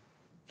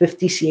 5th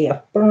DCA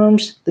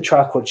affirms the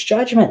trial court's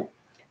judgment.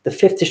 The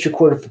 5th District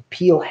Court of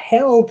Appeal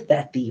held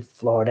that the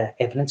Florida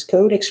Evidence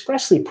Code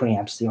expressly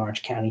preempts the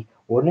Orange County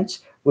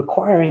ordinance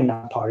requiring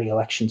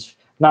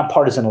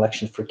nonpartisan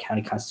elections for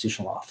county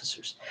constitutional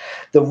officers.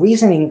 The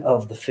reasoning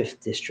of the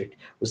 5th District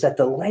was that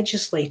the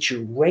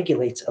legislature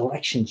regulates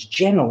elections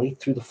generally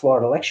through the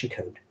Florida Election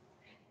Code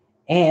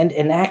and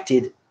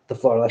enacted the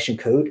Florida Election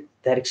Code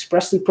that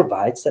expressly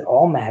provides that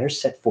all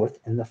matters set forth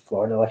in the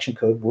Florida Election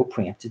Code were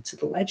preempted to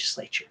the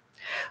legislature.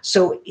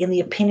 So in the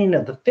opinion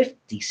of the 5th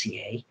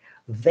DCA,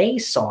 they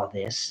saw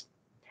this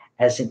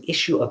as an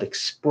issue of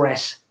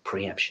express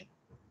preemption.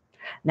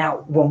 Now,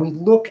 when we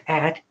look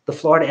at the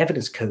Florida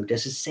Evidence Code,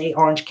 does it say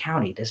Orange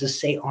County? Does it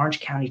say Orange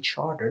County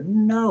Charter?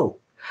 No.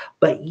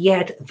 But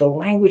yet the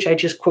language I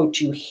just quote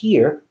to you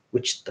here,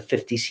 which the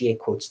 5th DCA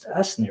quotes to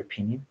us in their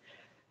opinion,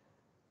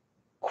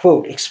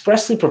 quote,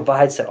 expressly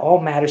provides that all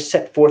matters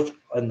set forth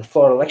in the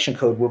Florida Election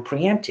Code were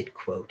preempted,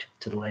 quote,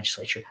 to the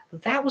legislature.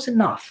 That was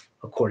enough,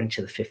 according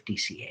to the 5th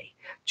DCA,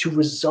 to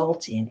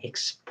result in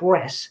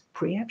express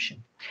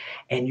preemption.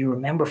 And you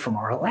remember from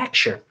our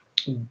lecture,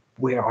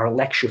 where our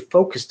lecture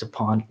focused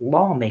upon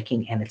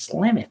lawmaking and its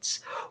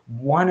limits,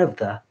 one of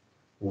the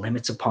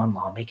limits upon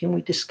lawmaking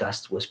we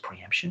discussed was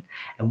preemption.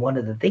 And one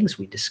of the things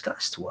we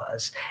discussed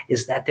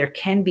is that there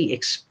can be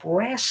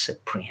express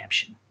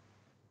preemption.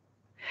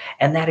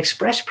 And that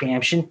express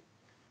preemption,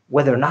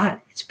 whether or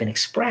not it's been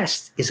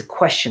expressed, is a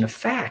question of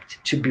fact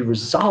to be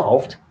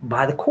resolved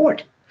by the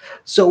court.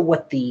 So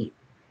what the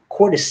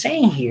court is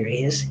saying here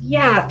is,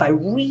 yeah, if I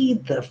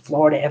read the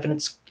Florida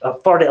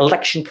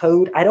Election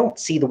Code, I don't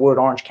see the word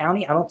Orange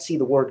County. I don't see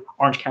the word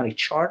Orange County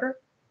Charter,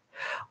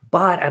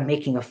 but I'm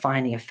making a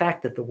finding of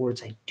fact that the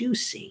words I do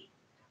see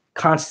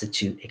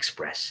constitute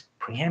express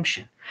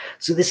preemption.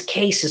 So this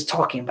case is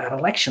talking about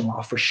election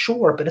law for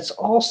sure, but it's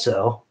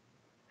also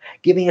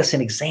giving us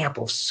an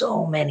example of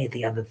so many of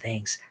the other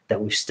things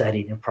that we've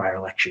studied in prior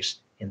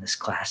lectures in this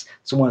class.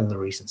 So one of the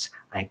reasons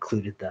I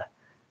included the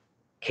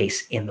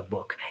case in the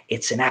book.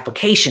 It's an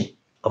application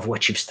of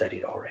what you've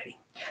studied already.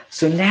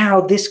 So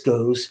now this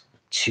goes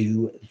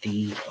to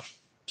the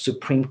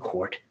Supreme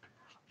Court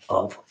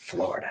of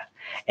Florida.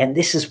 And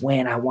this is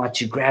when I want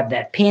to grab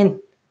that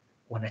pen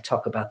when I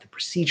talk about the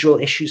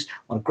procedural issues.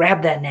 I want to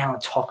grab that now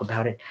and talk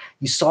about it.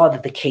 You saw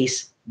that the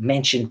case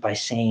mentioned by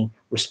saying,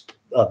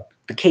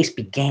 the case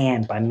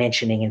began by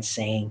mentioning and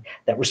saying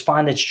that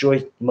respondents'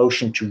 joint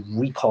motion to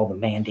recall the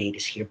mandate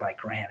is hereby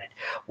granted.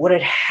 What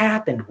had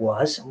happened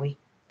was, and we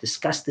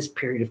discussed this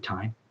period of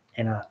time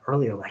in an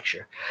earlier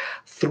lecture,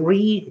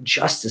 3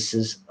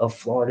 justices of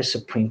Florida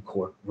Supreme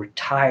Court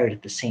retired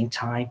at the same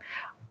time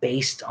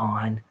based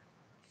on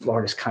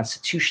Florida's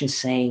Constitution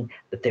saying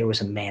that there was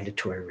a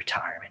mandatory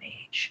retirement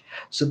age.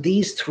 So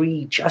these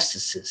 3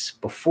 justices,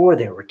 before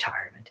their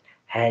retirement,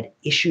 had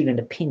issued an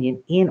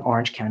opinion in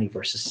Orange County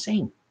versus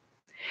Singh.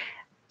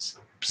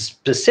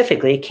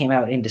 Specifically, it came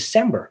out in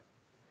December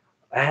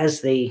as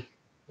they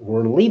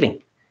were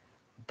leaving.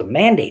 The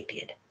mandate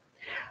did.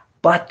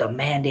 But the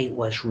mandate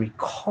was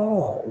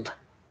recalled.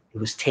 It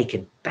was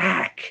taken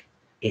back.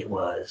 It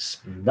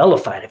was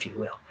nullified, if you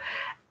will,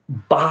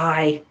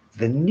 by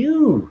the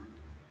new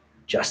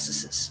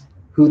justices,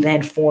 who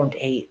then formed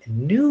a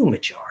new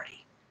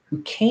majority,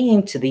 who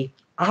came to the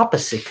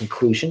opposite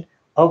conclusion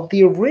of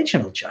the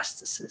original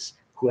justices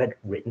who had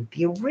written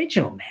the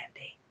original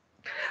mandate.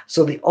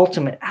 So the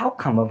ultimate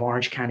outcome of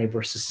Orange County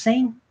versus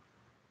Singh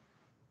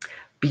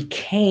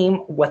became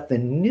what the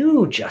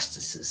new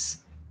justices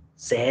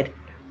said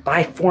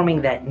by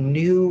forming that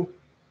new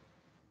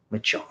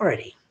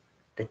majority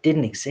that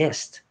didn't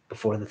exist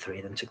before the 3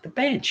 of them took the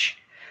bench.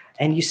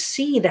 And you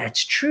see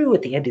that's true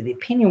at the end of the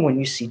opinion when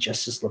you see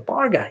Justice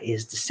Labarga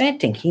is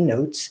dissenting. He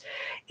notes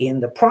in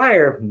the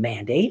prior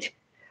mandate,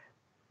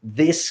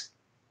 this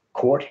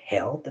court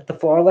held that the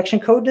Florida Election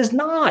Code does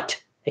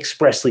not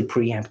expressly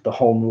preempt the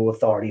home rule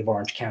authority of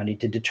Orange County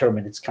to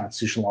determine its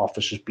constitutional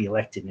officers be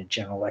elected in a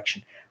general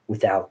election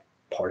without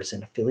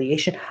partisan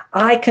affiliation.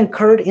 I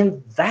concurred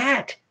in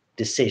that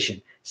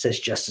decision, says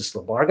Justice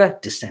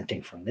Labarga,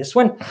 dissenting from this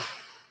one.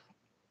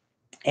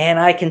 And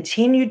I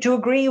continue to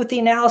agree with the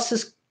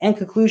analysis and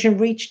conclusion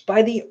reached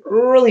by the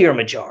earlier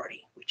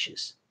majority, which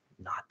is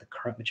not the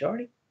current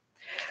majority.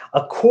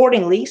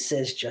 Accordingly,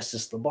 says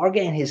Justice Labarga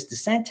in his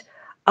dissent,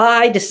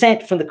 I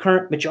dissent from the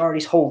current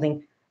majority's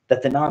holding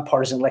that the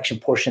nonpartisan election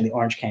portion of the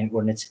Orange County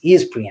Ordinance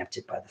is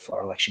preempted by the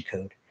Florida Election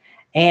Code,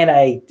 and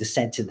I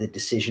dissent to the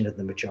decision of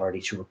the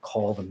majority to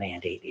recall the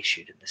mandate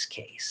issued in this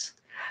case.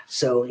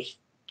 So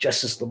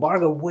Justice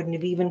Labarga wouldn't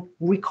have even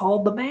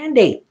recalled the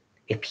mandate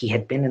if he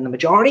had been in the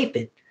majority, if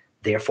it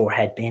therefore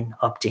had been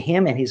up to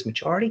him and his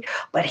majority,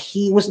 but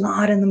he was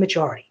not in the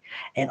majority.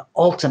 And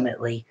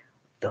ultimately,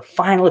 the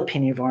final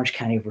opinion of Orange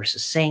County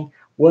versus Singh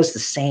was the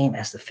same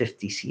as the 5th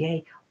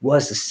DCA,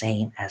 was the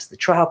same as the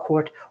trial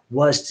court,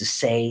 was to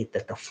say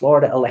that the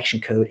Florida Election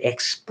Code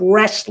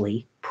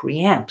expressly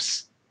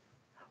preempts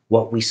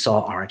what we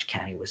saw Orange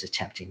County was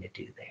attempting to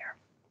do there.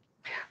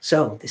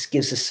 So this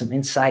gives us some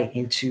insight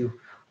into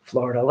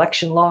Florida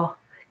election law,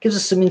 gives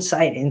us some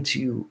insight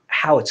into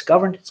how it's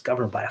governed. It's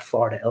governed by a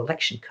Florida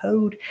election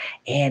code,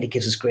 and it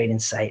gives us great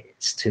insight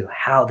as to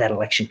how that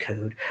election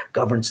code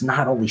governs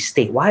not only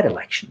statewide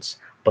elections,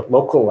 but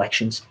local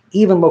elections,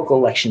 even local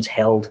elections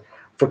held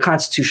for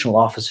constitutional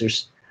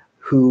officers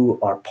who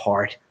are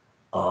part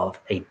of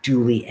a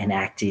duly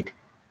enacted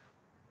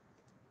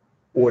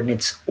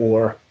ordinance,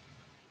 or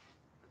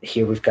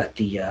here we've got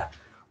the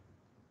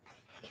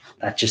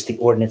not just the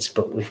ordinance,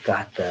 but we've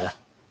got the,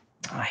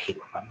 I hate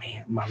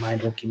when my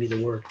mind won't give me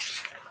the word.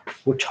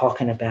 We're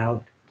talking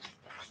about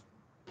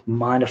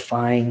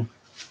modifying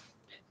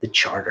the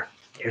charter.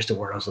 There's the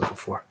word I was looking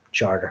for,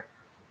 charter.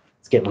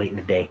 It's getting late in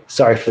the day.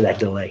 Sorry for that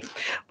delay.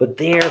 But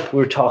there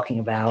we're talking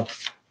about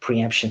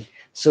preemption.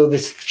 So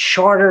this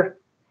charter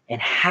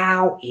and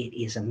how it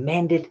is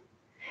amended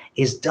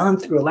is done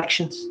through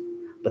elections,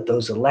 but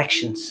those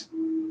elections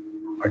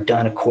are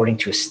done according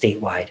to a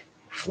statewide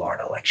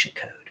Florida election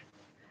code.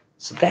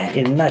 So that,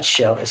 in a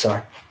nutshell, is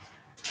our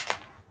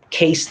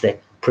case that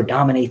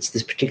predominates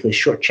this particularly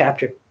short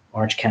chapter,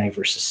 Orange County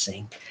versus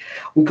Singh.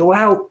 We go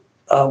out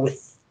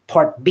with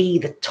part B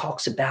that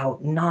talks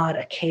about not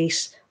a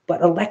case,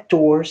 but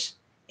electors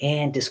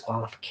and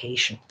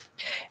disqualification.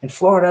 In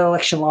Florida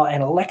election law,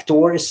 an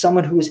elector is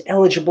someone who is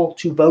eligible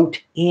to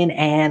vote in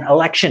an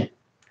election.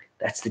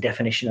 That's the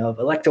definition of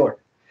elector.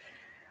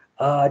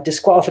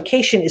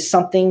 Disqualification is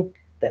something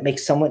that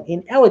makes someone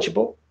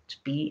ineligible to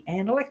be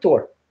an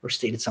elector, or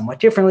stated somewhat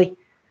differently,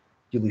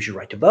 you lose your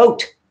right to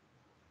vote.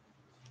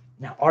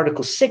 Now,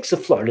 Article 6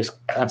 of Florida's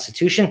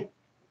Constitution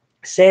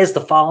says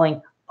the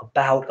following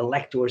about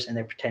electors and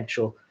their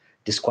potential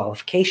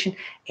disqualification,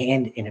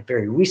 and in a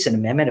very recent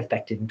amendment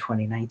effective in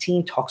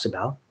 2019 talks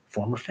about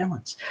former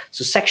felons.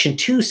 So Section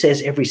 2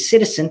 says every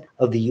citizen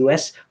of the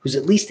U.S. who's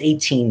at least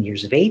 18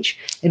 years of age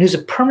and who's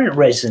a permanent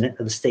resident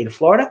of the state of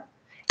Florida,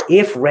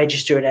 if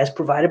registered as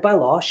provided by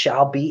law,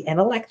 shall be an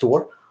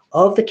elector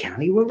of the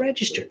county where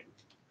registered.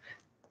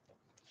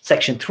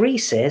 Section 3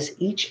 says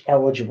each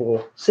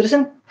eligible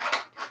citizen,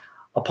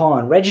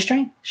 upon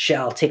registering,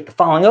 shall take the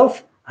following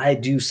oath. I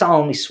do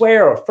solemnly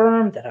swear or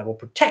affirm that I will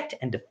protect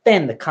and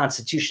defend the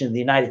Constitution of the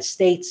United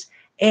States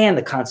and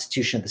the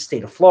Constitution of the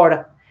state of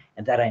Florida,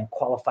 and that I am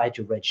qualified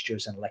to register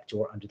as an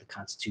elector under the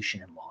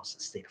Constitution and laws of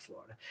the state of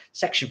Florida.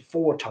 Section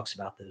 4 talks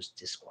about those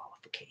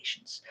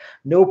disqualifications.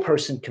 No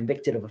person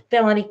convicted of a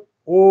felony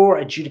or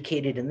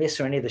adjudicated in this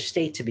or any other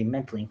state to be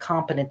mentally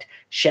incompetent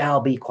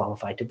shall be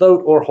qualified to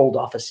vote or hold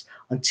office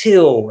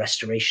until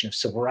restoration of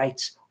civil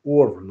rights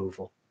or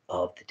removal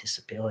of the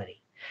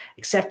disability.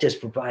 Except as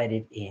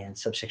provided in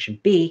subsection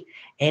B,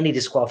 any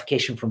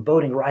disqualification from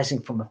voting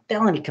arising from a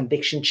felony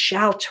conviction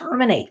shall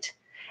terminate,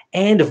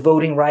 and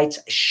voting rights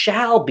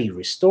shall be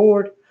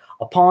restored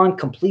upon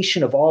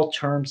completion of all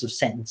terms of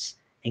sentence,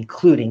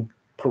 including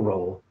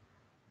parole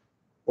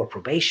or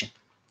probation.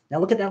 Now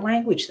look at that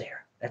language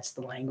there. That's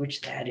the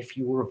language that if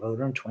you were a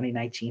voter in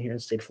 2019 here in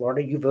the state of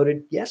Florida, you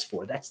voted yes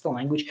for. That's the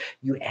language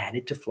you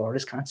added to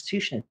Florida's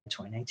Constitution in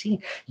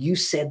 2019. You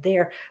said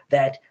there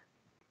that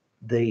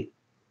the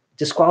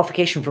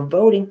disqualification from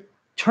voting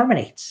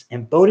terminates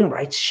and voting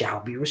rights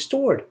shall be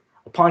restored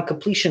upon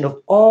completion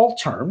of all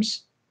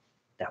terms.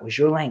 That was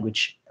your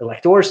language,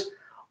 electors,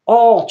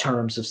 all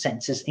terms of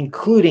sentences,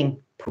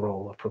 including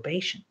parole or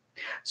probation.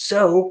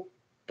 So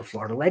the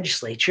Florida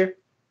legislature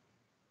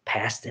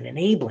passed an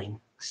enabling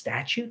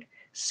statute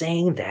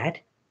saying that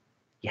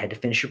you had to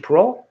finish your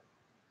parole,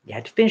 you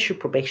had to finish your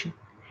probation,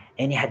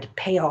 and you had to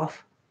pay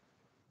off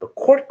the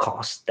court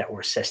costs that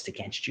were assessed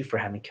against you for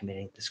having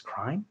committed this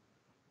crime.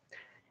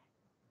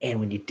 And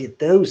when you did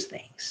those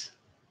things,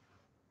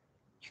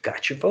 you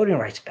got your voting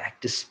rights back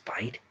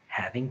despite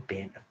having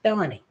been a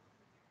felony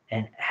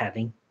and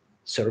having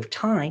served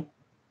time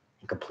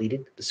and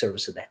completed the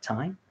service of that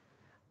time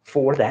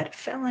for that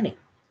felony.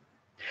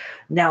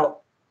 Now,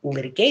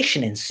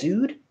 litigation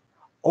ensued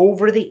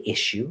over the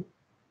issue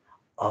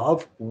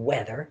of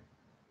whether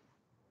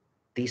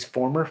these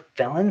former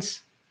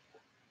felons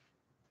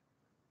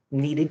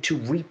needed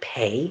to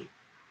repay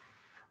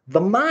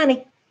the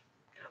money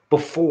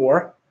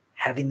before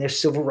having their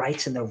civil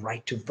rights and their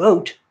right to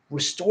vote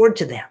restored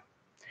to them.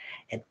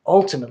 And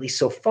ultimately,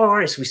 so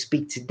far as we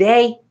speak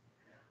today,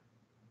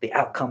 the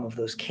outcome of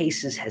those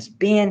cases has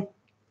been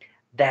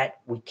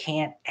that we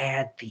can't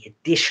add the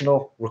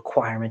additional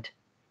requirement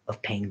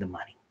of paying the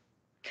money.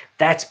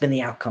 That's been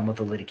the outcome of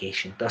the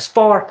litigation thus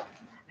far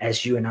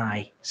as you and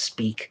I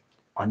speak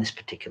on this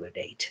particular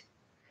date.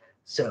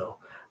 So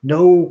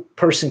no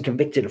person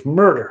convicted of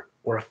murder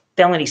or a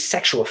felony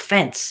sexual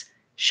offense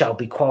shall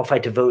be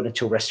qualified to vote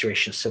until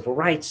restoration of civil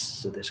rights.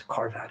 So there's a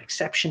carve-out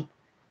exception,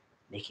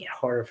 making it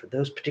harder for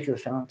those particular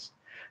felons.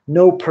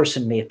 No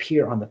person may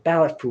appear on the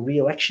ballot for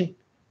re-election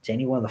to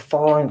any one of the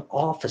following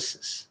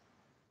offices.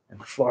 And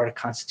the Florida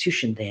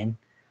Constitution then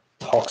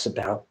talks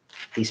about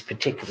these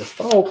particular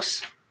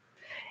folks.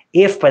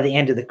 If by the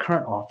end of the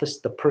current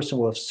office, the person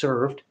will have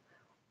served,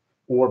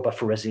 or but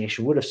for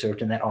resignation would have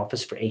served in that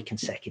office for 8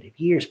 consecutive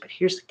years. But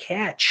here's the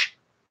catch.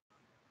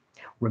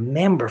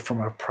 Remember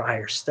from our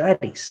prior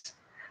studies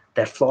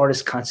that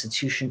Florida's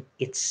Constitution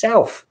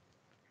itself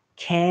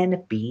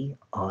can be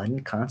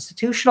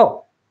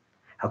unconstitutional.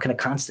 How can a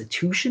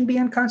constitution be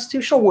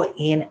unconstitutional? Well,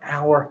 in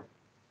our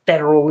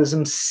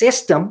federalism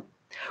system,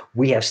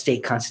 We have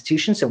state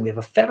constitutions and we have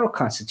a federal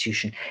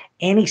constitution.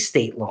 Any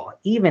state law,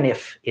 even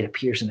if it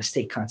appears in a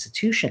state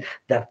constitution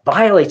that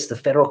violates the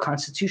federal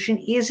constitution,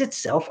 is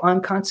itself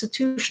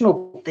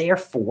unconstitutional.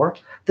 Therefore,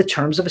 the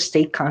terms of a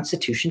state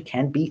constitution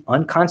can be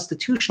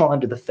unconstitutional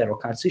under the federal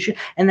constitution,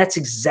 and that's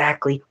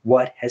exactly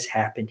what has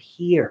happened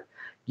here.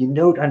 You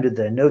note under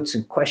the notes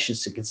and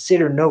questions to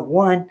consider, note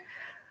 1,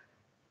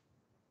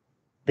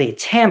 they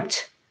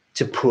attempt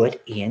to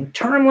put in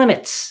term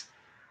limits.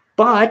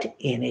 But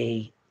in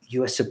a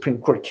U.S. Supreme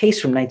Court case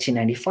from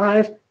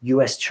 1995,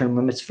 U.S. Term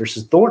Limits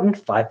versus Thornton,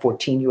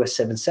 514 U.S.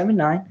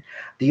 779,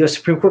 the U.S.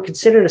 Supreme Court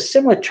considered a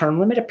similar term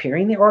limit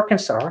appearing in the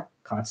Arkansas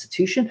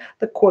Constitution.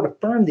 The court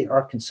affirmed the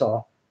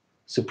Arkansas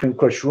Supreme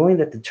Court's ruling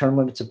that the term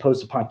limits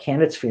imposed upon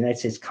candidates for the United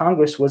States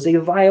Congress was a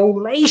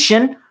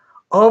violation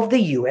of the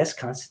U.S.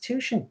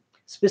 Constitution.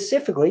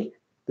 Specifically,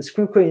 the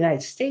Supreme Court of the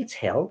United States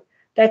held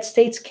that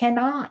states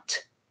cannot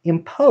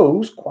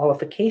impose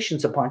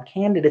qualifications upon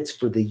candidates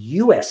for the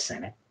U.S.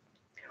 Senate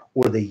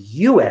or the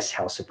U.S.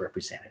 House of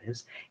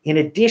Representatives, in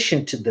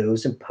addition to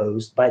those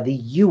imposed by the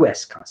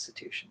U.S.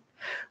 Constitution.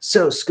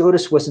 So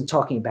SCOTUS wasn't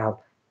talking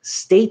about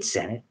state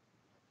Senate,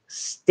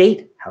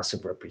 state House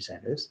of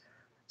Representatives.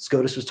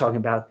 SCOTUS was talking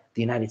about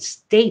the United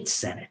States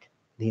Senate,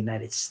 the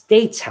United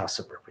States House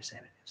of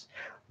Representatives.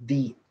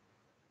 The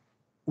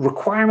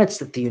requirements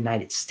that the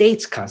United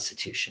States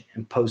Constitution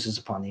imposes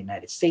upon the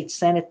United States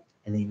Senate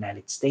and the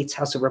United States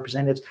House of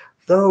Representatives,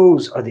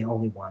 those are the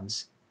only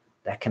ones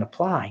that can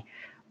apply.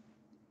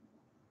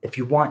 If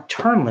you want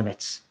term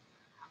limits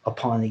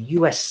upon the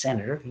U.S.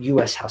 Senator,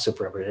 U.S. House of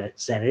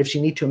Representatives,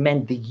 you need to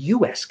amend the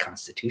U.S.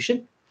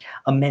 Constitution.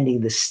 Amending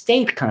the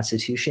state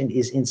constitution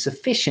is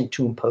insufficient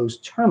to impose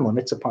term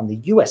limits upon the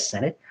U.S.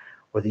 Senate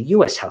or the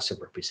U.S. House of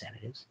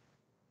Representatives.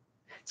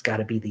 It's got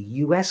to be the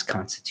U.S.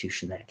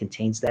 Constitution that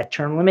contains that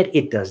term limit.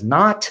 It does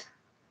not.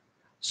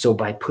 So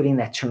by putting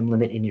that term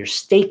limit in your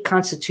state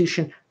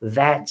constitution,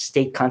 that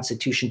state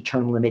constitution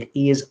term limit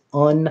is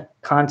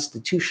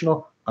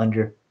unconstitutional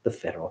under the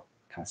federal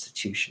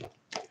constitution.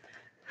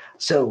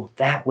 So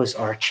that was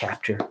our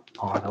chapter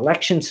on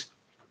elections.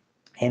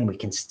 And we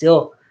can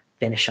still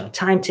finish on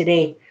time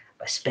today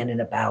by spending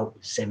about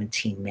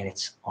 17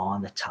 minutes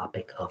on the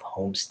topic of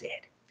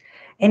homestead.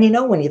 And you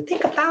know, when you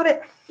think about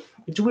it,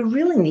 do we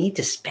really need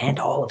to spend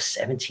all of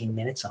 17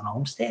 minutes on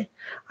homestead?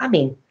 I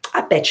mean,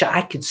 I bet you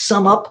I could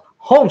sum up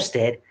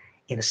homestead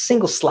in a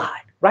single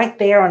slide right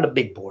there on the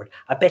big board.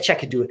 I bet you I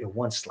could do it in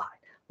one slide.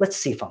 Let's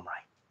see if I'm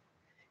right.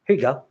 Here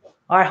you go.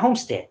 All right,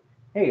 homestead.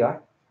 There you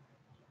are.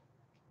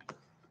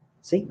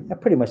 See,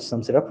 that pretty much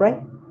sums it up, right?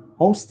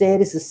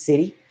 Homestead is a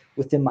city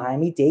within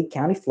Miami-Dade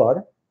County,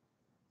 Florida.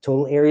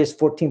 Total area is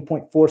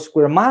 14.4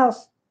 square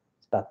miles.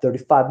 It's about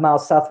 35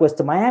 miles southwest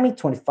of Miami,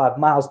 25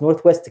 miles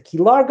northwest of Key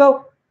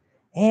Largo.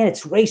 And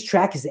its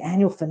racetrack is the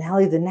annual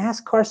finale of the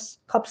NASCAR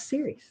Cup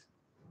Series.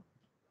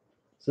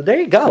 So there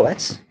you go. I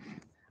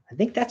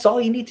think that's all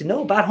you need to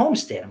know about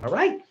homestead. Am I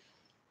right?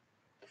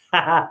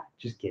 Haha,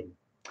 just kidding.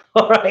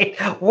 All right.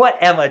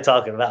 What am I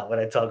talking about when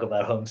I talk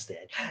about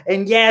homestead?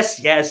 And yes,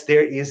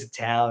 there is a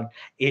town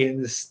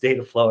in the state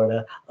of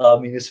Florida, a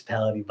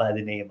municipality by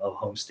the name of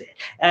Homestead.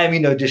 I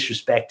mean, no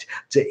disrespect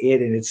to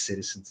it and its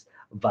citizens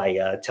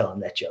by telling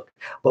that joke.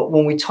 But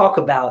when we talk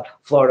about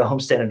Florida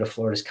homestead under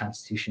Florida's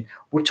Constitution,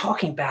 we're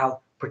talking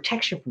about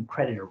protection from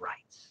creditor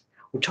rights.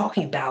 We're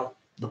talking about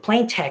the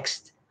plain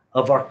text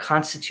of our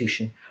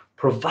Constitution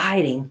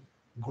providing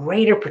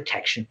greater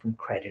protection from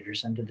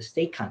creditors under the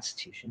state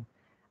Constitution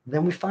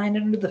than we find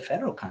under the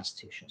federal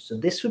Constitution. So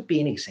this would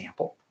be an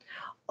example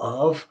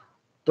of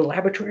the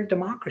laboratory of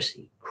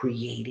democracy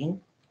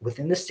creating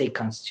within the state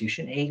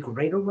Constitution a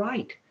greater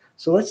right.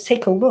 So let's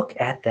take a look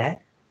at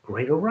that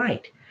greater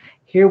right.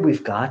 Here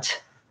we've got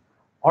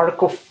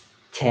Article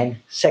 10,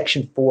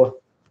 Section 4,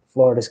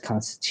 Florida's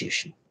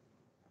Constitution.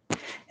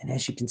 And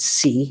as you can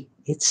see,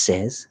 it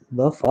says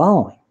the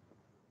following.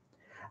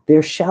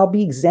 There shall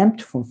be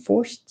exempt from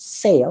forced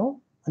sale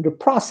under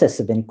process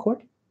of any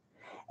court,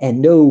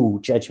 and no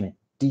judgment,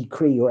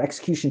 decree, or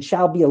execution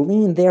shall be a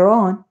lien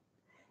thereon,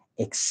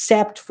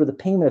 except for the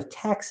payment of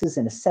taxes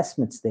and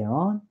assessments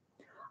thereon,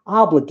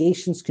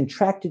 obligations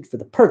contracted for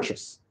the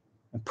purchase,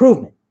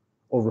 improvement,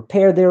 or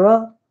repair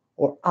thereof,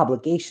 or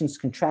obligations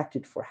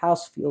contracted for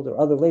house, field, or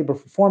other labor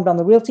performed on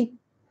the realty,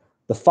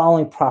 the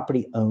following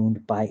property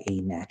owned by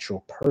a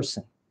natural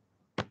person.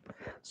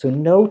 So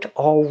note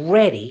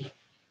already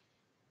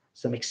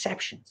some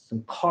exceptions,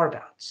 some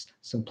carve-outs,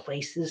 some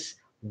places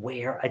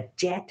where a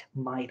debt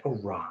might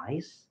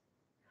arise,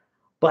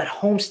 but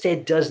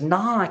homestead does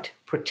not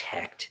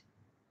protect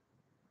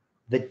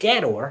the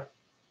debtor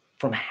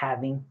from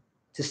having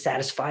to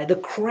satisfy the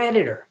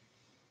creditor.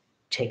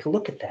 Take a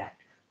look at that.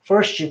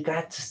 First, you've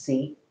got to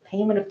see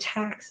payment of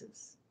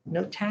taxes.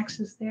 No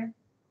taxes there?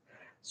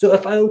 So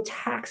if I owe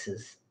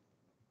taxes,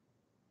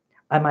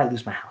 I might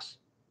lose my house,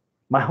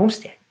 my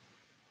homestead,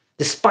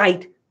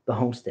 despite the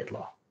homestead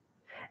law.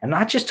 I'm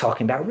not just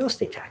talking about real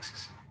estate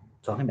taxes.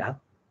 I'm talking about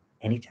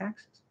any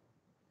taxes.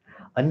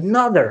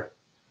 Another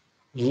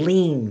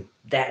lien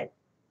that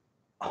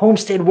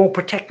homestead won't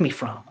protect me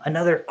from.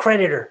 Another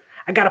creditor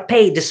I got to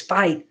pay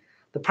despite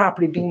the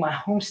property being my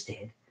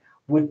homestead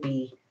would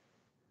be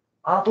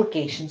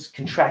obligations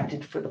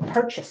contracted for the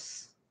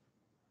purchase.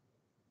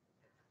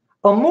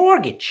 A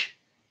mortgage.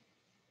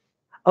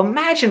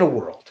 Imagine a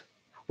world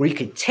where you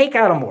could take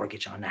out a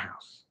mortgage on the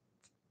house.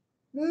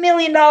 $1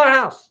 million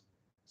house.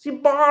 So you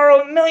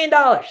borrow $1 million.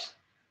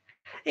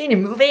 And you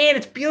move in,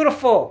 it's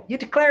beautiful. You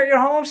declare your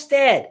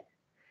homestead.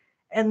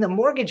 And the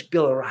mortgage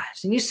bill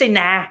arrives. And you say,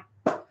 nah,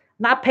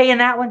 not paying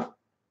that one.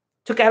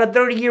 Took out a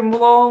 30-year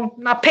loan,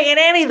 not paying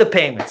any of the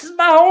payments. This is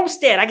my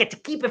homestead. I get to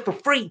keep it for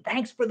free.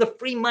 Thanks for the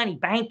free money,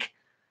 bank.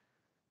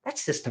 That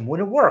system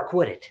wouldn't work,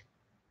 would it?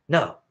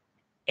 No.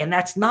 And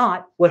that's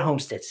not what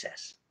homestead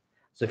says.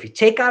 So if you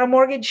take out a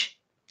mortgage,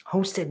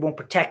 homestead won't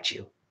protect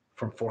you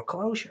from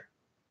foreclosure.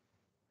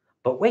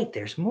 But wait,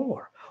 there's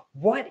more.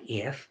 What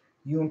if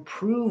you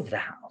improve the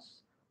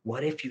house?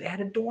 What if you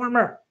add a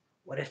dormer?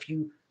 What if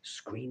you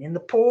screen in the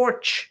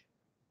porch?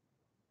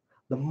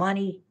 The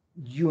money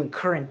you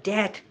incur in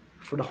debt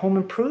for the home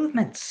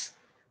improvements,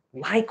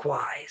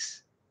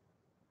 likewise,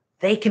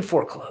 they can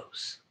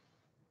foreclose.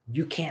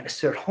 You can't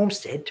assert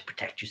homestead to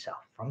protect yourself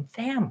from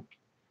them.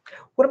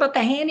 What about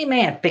the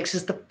handyman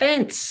fixes the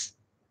fence?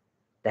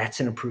 That's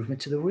an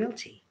improvement to the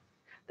realty.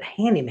 The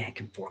handyman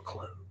can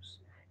foreclose.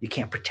 You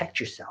can't protect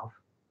yourself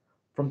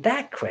from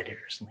that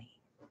creditor's lien.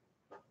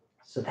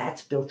 So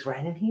that's built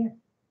right in here.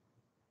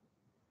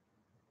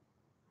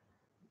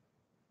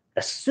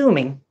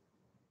 Assuming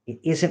it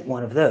isn't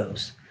one of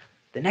those,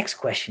 the next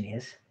question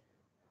is,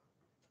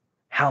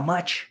 how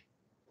much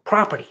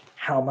property,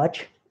 how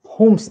much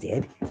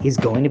homestead is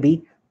going to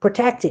be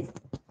protected?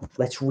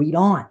 Let's read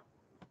on.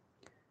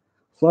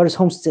 Florida's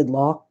homestead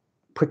law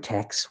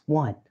protects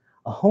 1,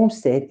 a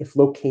homestead if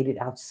located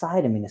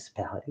outside a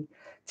municipality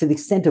to the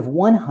extent of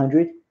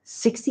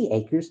 160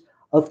 acres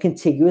of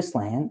contiguous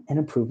land and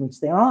improvements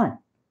thereon,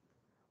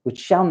 which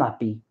shall not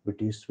be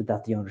reduced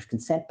without the owner's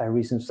consent by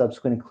reason of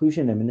subsequent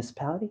inclusion in a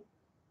municipality,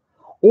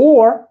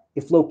 or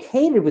if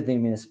located within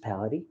a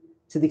municipality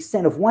to the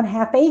extent of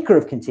 1/2 acre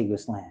of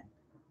contiguous land,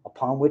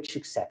 upon which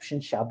exception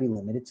shall be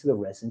limited to the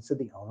residence of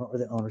the owner or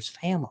the owner's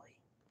family.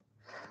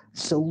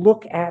 So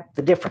look at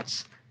the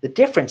difference. The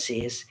difference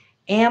is,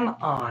 am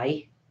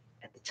I,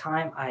 at the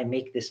time I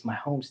make this my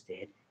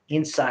homestead,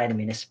 inside a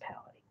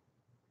municipality?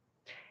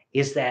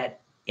 Is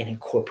that an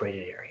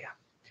incorporated area?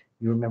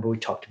 You remember we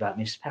talked about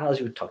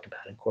municipalities, we talked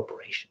about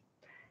incorporation.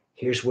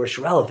 Here's where it's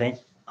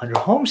relevant under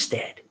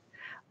homestead.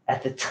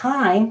 At the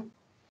time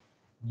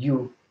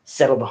you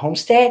settle the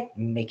homestead,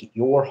 make it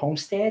your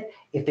homestead.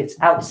 If it's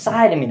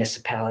outside a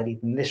municipality,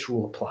 then this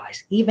rule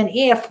applies. Even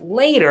if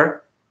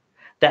later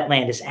that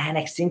land is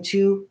annexed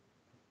into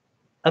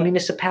a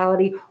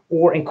municipality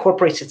or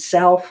incorporates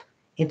itself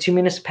into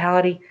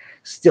municipality,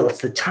 still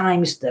it's the time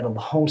you settle the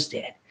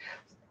homestead.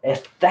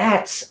 If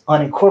that's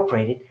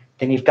unincorporated,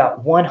 then you've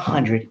got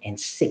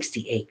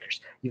 160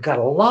 acres. You've got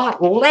a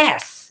lot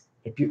less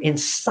if you're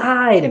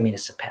inside a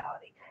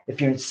municipality.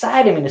 If you're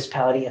inside a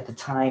municipality at the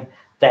time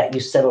that you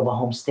settle the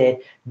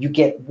homestead, you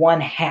get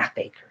 1/2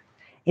 acre.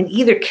 In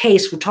either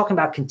case, we're talking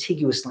about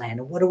contiguous land.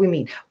 And what do we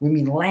mean? We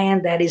mean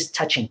land that is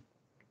touching.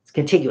 It's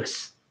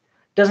contiguous.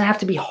 It doesn't have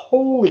to be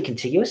wholly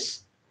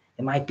contiguous.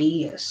 It might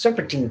be a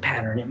serpentine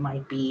pattern. It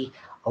might be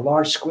a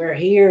large square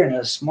here and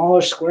a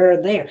smaller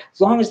square there.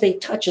 As long as they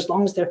touch, as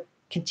long as they're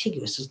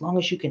contiguous, as long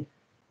as you can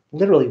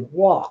literally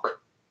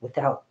walk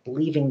without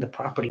leaving the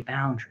property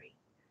boundary,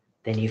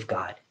 then you've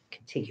got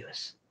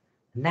contiguous.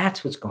 And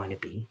that's what's going to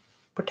be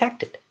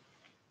protected.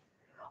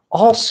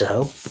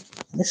 Also,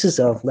 this is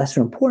of lesser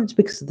importance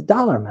because of the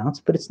dollar amounts,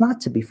 but it's not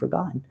to be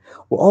forgotten.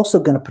 We're also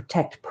going to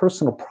protect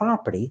personal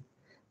property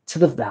to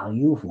the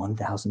value of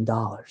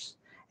 $1,000.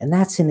 And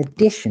that's in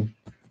addition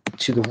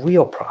to the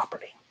real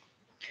property.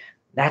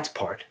 That's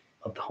part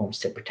of the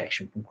homestead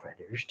protection from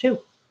creditors too.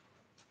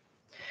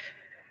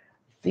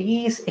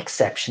 These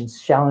exceptions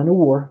shall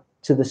inure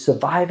to the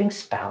surviving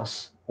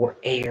spouse or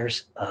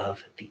heirs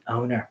of the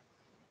owner.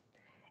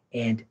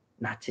 And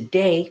not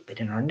today, but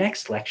in our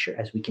next lecture,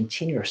 as we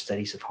continue our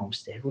studies of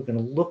homestead, we're going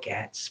to look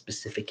at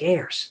specific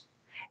heirs.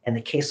 And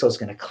the case law is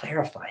going to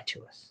clarify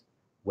to us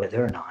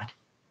whether or not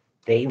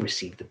they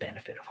receive the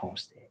benefit of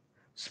homestead.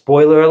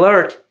 Spoiler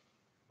alert,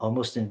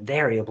 almost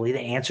invariably the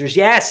answer is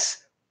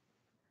yes.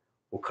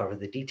 We'll cover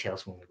the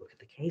details when we look at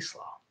the case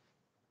law.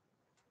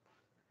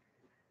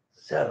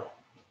 So,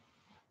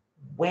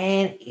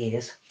 when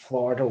is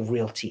Florida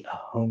Realty a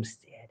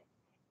homestead?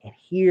 And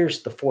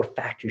here's the 4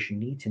 factors you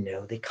need to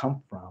know. They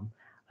come from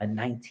a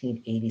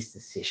 1980s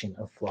decision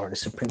of Florida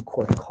Supreme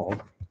Court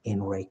called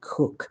In re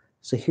Cook.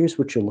 So here's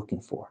what you're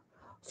looking for.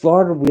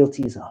 Florida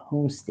Realty is a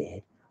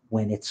homestead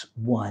when it's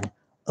 1,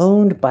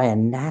 owned by a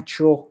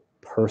natural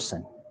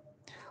person.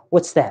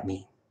 What's that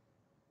mean?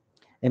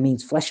 It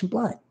means flesh and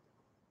blood.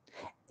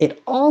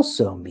 It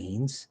also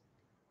means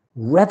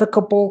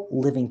revocable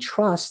living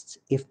trusts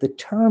if the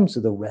terms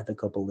of the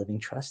revocable living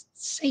trust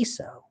say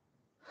so.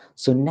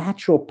 So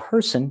natural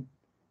person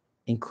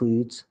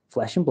includes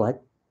flesh and blood,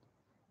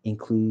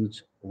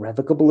 includes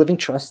revocable living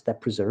trust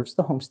that preserves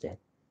the homestead,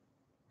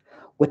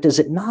 What does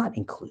it not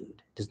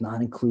include? Does not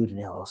include an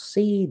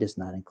LLC, does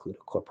not include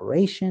a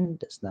corporation,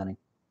 does not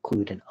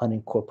include an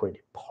unincorporated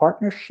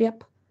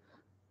partnership.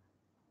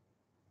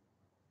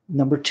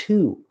 Number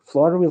 2,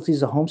 Florida Realty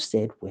is a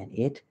homestead when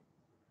it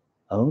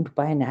owned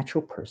by a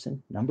natural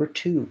person. Number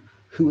 2,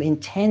 who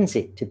intends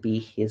it to be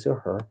his or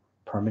her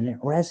permanent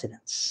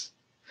residence.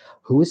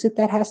 Who is it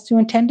that has to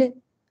intend it?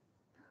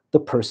 The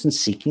person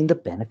seeking the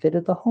benefit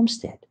of the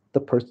homestead,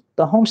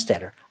 the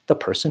homesteader, the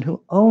person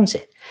who owns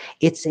it.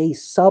 It's a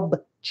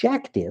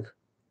subjective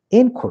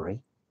inquiry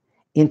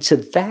into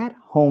that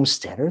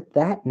homesteader,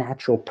 that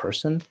natural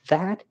person,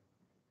 that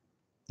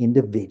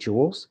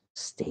individual's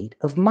state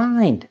of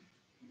mind.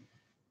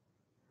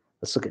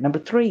 Let's look at number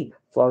 3.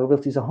 Florida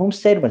Realty is a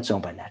homestead when it's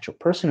owned by a natural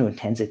person who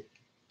intends it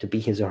to be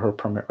his or her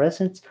permanent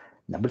residence.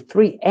 Number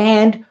 3,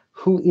 and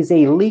who is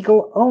a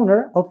legal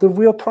owner of the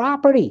real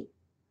property.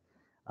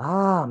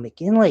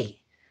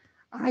 McKinley,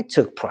 I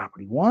took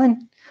property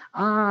 1.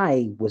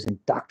 I was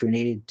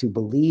indoctrinated to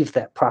believe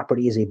that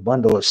property is a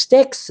bundle of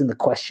sticks, and the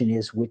question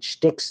is, which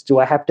sticks do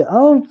I have to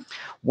own?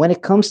 When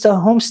it comes to a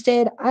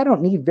homestead, I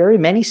don't need very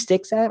many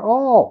sticks at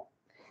all.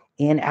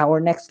 In our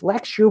next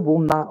lecture, we'll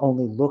not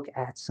only look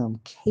at some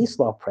case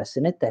law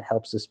precedent that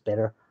helps us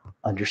better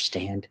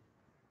understand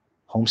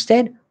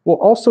homestead, we'll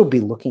also be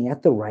looking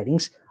at the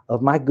writings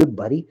of my good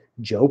buddy,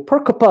 Joe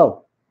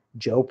Percopo.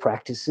 Joe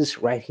practices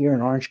right here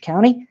in Orange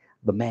County.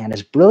 The man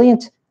is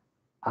brilliant.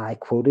 I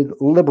quoted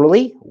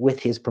liberally, with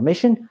his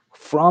permission,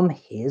 from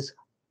his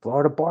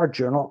Florida Bar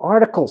Journal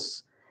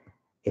articles.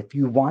 If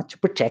you want to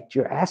protect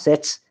your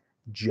assets,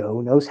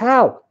 Joe knows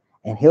how,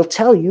 and he'll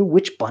tell you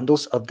which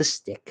bundles of the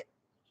stick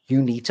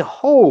you need to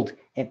hold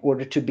in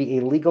order to be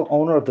a legal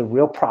owner of the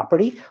real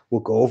property.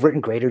 We'll go over it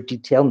in greater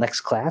detail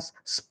next class.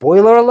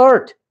 Spoiler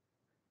alert!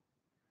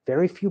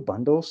 Very few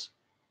bundles,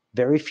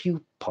 very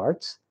few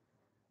parts,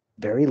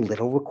 very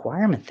little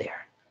requirement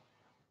there.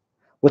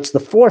 What's the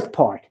 4th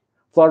part?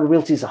 Florida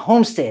Realty is a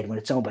homestead when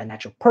it's owned by a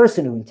natural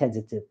person who intends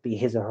it to be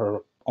his or her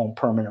own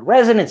permanent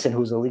residence and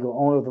who's a legal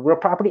owner of the real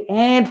property.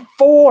 And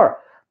 4,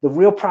 the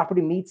real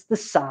property meets the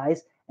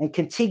size and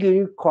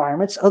contiguity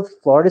requirements of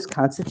Florida's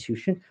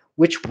Constitution,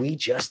 which we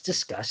just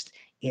discussed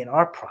in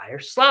our prior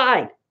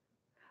slide.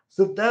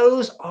 So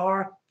those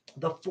are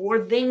the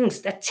 4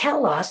 things that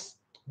tell us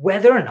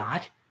whether or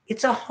not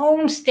it's a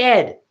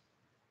homestead.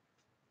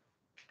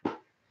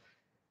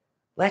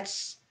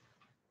 Let's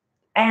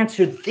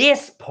answer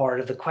this part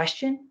of the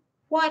question.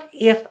 What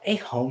if a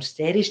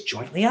homestead is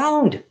jointly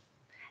owned?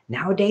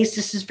 Nowadays,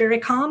 this is very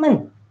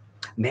common.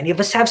 Many of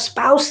us have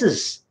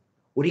spouses.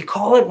 What do you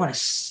call it when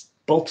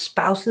both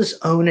spouses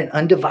own an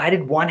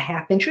undivided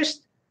 1/2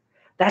 interest?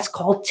 That's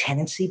called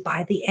tenancy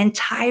by the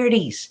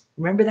entireties.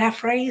 Remember that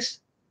phrase?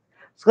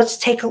 So let's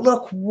take a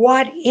look.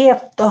 What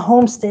if the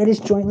homestead is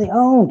jointly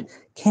owned?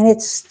 Can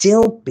it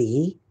still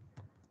be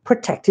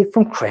protected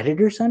from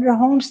creditors under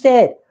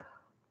homestead?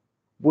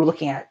 We're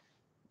looking at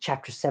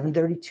Chapter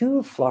 732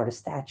 of Florida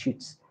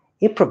statutes.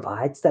 It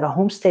provides that a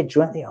homestead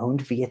jointly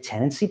owned via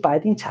tenancy by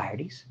the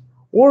entireties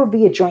or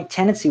via joint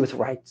tenancy with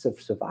rights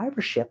of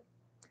survivorship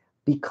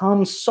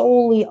becomes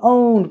solely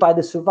owned by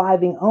the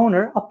surviving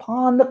owner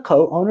upon the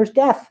co-owner's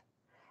death,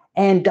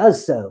 and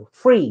does so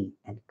free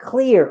and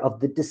clear of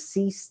the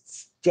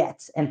deceased's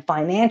debts and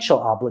financial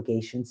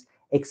obligations,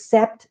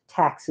 except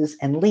taxes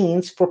and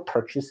liens for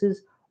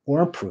purchases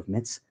or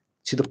improvements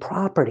to the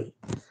property.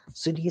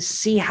 So do you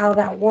see how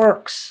that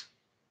works?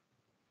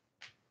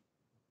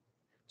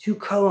 2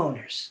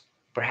 co-owners,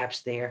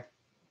 perhaps they're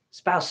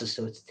spouses,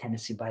 so it's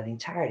tenancy by the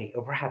entirety,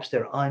 or perhaps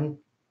they're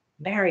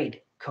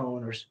unmarried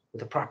co-owners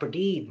with a proper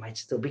deed, might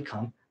still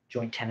become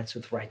joint tenants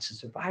with rights of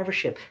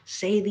survivorship.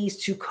 Say these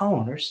 2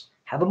 co-owners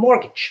have a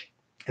mortgage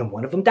and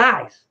one of them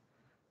dies.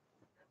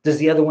 Does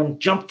the other one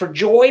jump for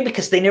joy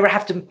because they never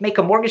have to make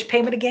a mortgage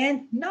payment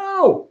again?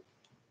 No.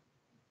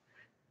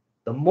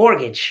 The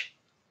mortgage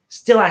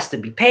still has to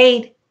be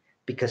paid,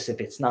 because if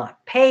it's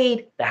not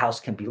paid, the house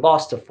can be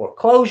lost to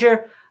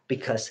foreclosure,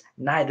 because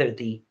neither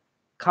the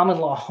common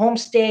law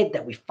homestead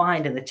that we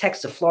find in the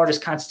text of Florida's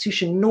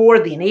Constitution nor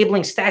the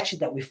enabling statute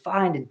that we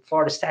find in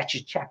Florida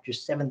Statute Chapter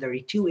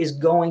 732 is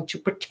going to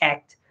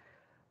protect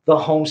the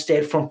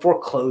homestead from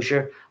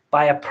foreclosure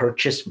by a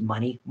purchase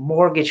money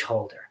mortgage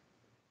holder.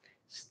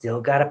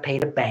 Still got to pay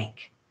the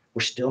bank.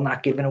 We're still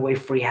not giving away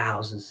free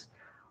houses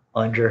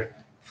under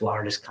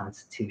Florida's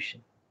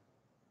Constitution.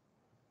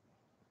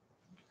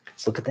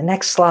 Let's look at the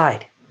next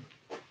slide.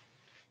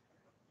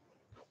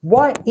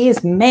 What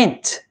is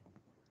meant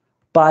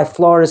by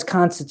Florida's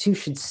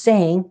Constitution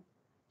saying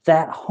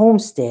that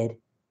homestead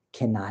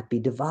cannot be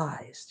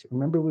devised?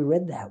 Remember, we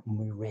read that when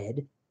we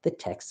read the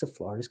text of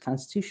Florida's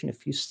Constitution a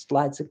few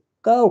slides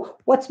ago.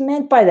 What's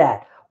meant by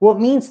that? Well,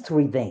 it means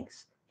 3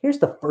 things. Here's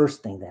the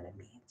first thing that it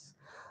means.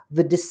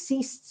 The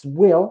deceased's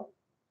will,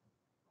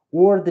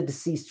 or the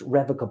deceased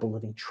revocable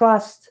living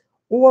trust,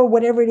 or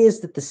whatever it is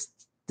that the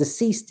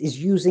deceased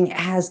is using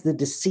as the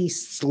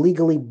deceased's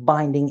legally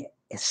binding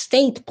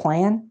estate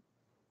plan,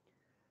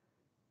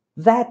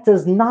 that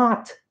does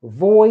not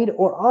void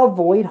or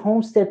avoid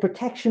homestead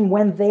protection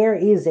when there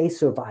is a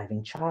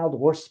surviving child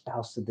or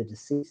spouse of the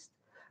deceased,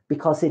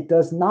 because it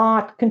does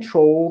not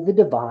control the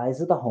devise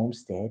of the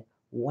homestead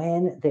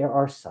when there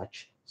are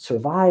such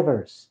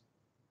survivors.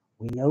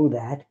 We know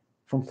that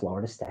from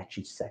Florida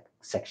Statute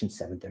Section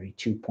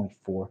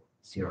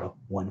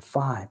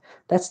 732.4015.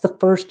 That's the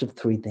first of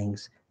three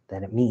things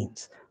that it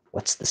means.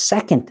 What's the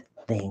second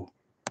thing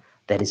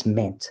that is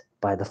meant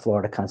by the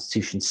Florida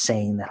Constitution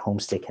saying that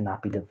homestead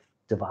cannot be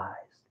devised?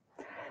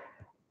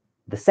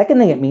 The second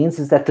thing it means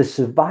is that the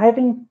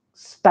surviving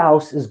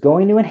spouse is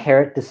going to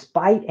inherit,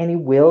 despite any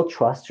will,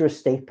 trust, or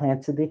estate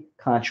plan to the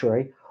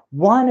contrary,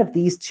 one of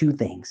these two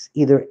things,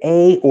 either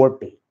A or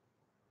B.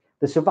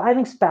 The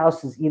surviving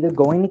spouse is either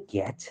going to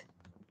get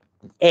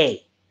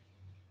A,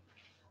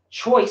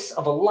 choice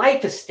of a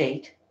life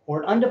estate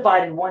or an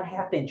undivided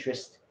 1/2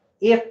 interest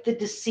if the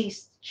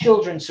deceased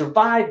children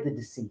survive the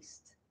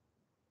deceased,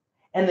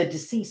 and the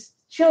deceased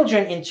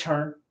children in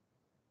turn,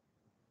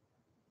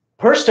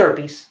 per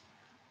stirpes,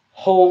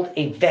 hold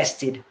a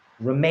vested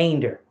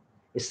remainder.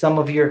 Is some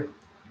of your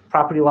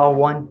property law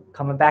 1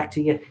 coming back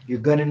to you? You're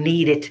going to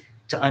need it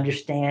to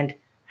understand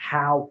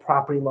how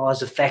property law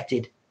is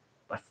affected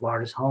by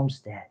Florida's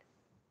homestead.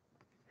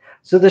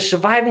 So the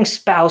surviving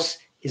spouse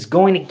is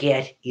going to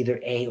get either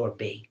A or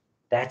B.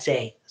 That's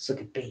A. Let's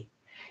look at B.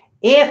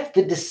 If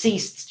the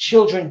deceased's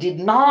children did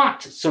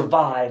not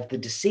survive the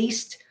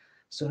deceased,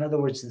 so in other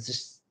words,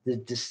 the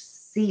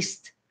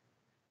deceased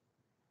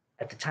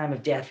at the time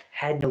of death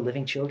had no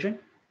living children,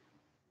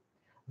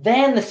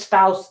 then the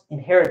spouse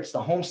inherits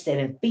the homestead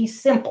in fee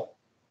simple.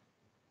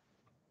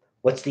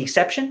 What's the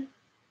exception?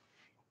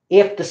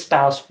 If the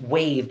spouse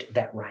waived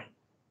that right.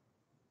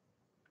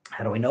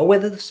 How do we know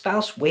whether the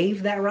spouse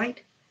waived that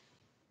right?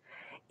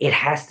 It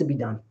has to be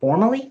done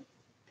formally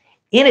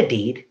in a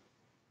deed.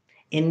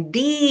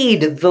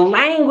 Indeed, the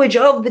language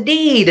of the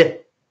deed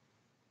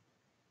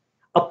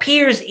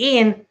appears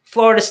in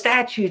Florida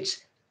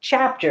Statutes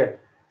Chapter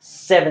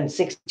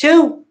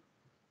 762.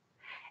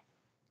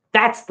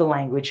 That's the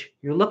language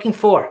you're looking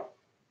for.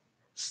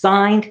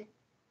 Signed,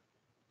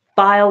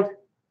 filed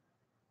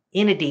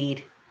in a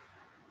deed.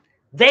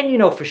 Then you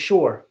know for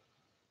sure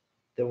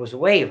there was a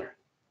waiver.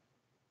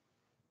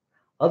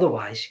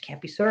 Otherwise, you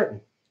can't be certain.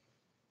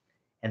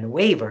 And the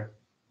waiver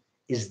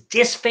is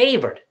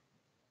disfavored.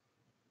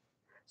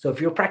 So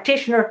if you're a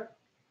practitioner,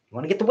 you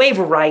want to get the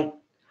waiver right,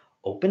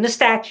 open the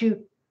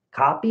statute,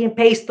 copy and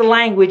paste the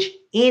language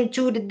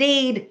into the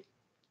deed,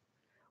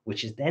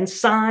 which is then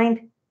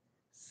signed,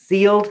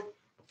 sealed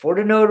before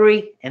the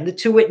notary and the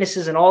 2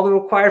 witnesses and all the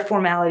required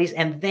formalities,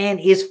 and then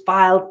is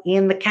filed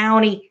in the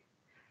county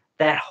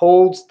that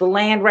holds the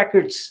land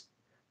records.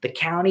 The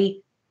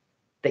county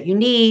that you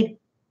need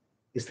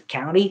is the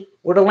county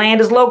where the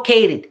land is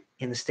located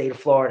in the state of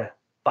Florida.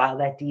 File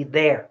that deed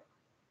there.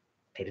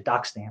 Pay the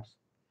doc stamps.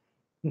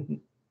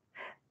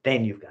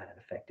 Then you've got an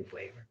effective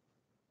waiver.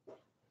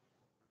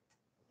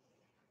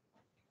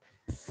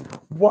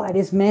 What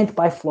is meant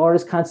by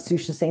Florida's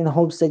Constitution saying the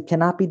homestead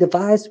cannot be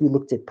devised? We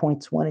looked at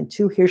points 1 and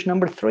 2. Here's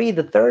number 3,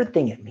 the third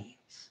thing it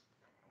means.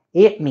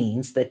 It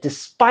means that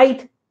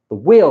despite the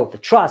will, the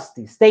trust,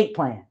 the estate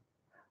plan,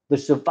 the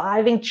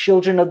surviving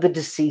children of the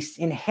deceased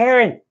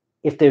inherit,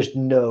 if there's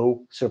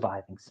no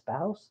surviving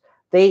spouse,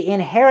 they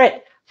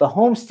inherit the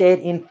homestead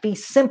in fee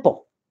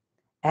simple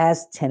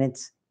as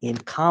tenants in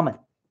common.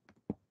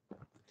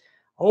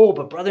 Oh,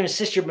 but brother and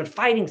sister have been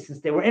fighting since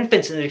they were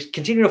infants and they're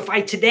continuing to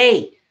fight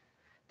today.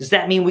 Does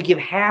that mean we give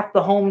half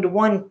the home to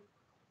one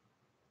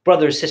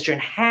brother or sister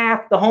and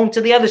half the home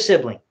to the other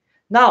sibling?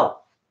 No.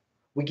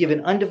 We give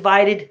an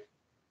undivided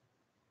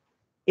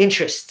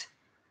interest.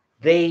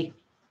 They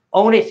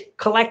own it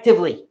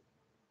collectively,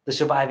 the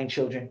surviving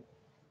children,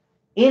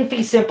 in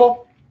fee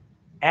simple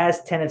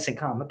as tenants in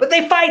common. But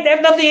they fight. They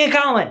have nothing in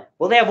common.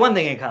 Well, they have one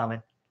thing in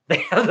common. They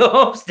have the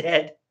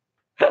homestead.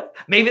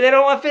 Maybe they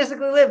don't want to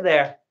physically live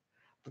there,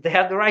 but they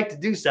have the right to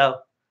do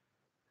so.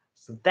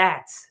 So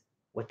that's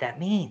what that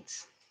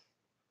means.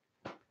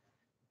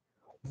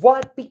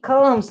 What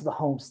becomes the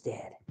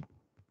homestead?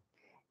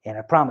 And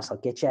I promise I'll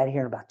get you out of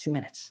here in about 2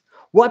 minutes.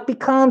 What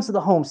becomes of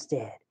the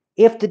homestead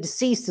if the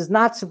deceased is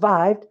not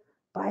survived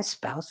by a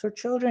spouse or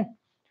children?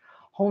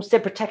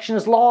 Homestead protection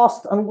is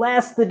lost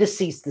unless the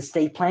deceased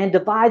estate plan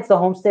divides the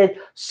homestead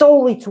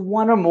solely to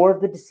one or more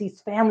of the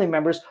deceased family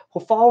members who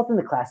fall within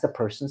the class of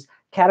persons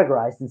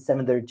categorized in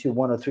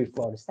 732.103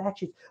 Florida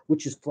statute,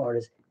 which is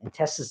Florida's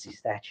intestacy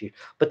statute.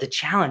 But the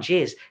challenge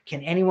is,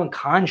 can anyone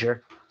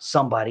conjure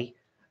somebody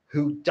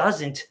who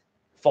doesn't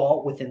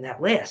fall within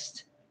that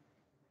list?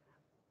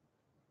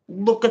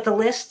 Look at the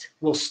list.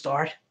 We'll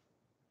start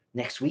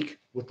next week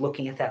with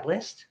looking at that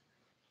list.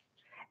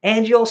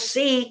 And you'll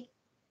see,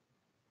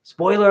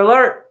 spoiler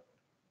alert,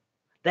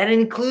 that it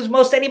includes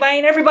most anybody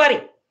and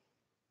everybody.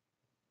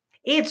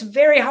 It's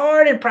very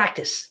hard in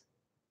practice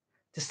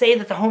to say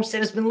that the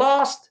homestead has been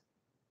lost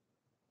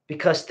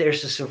because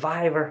there's a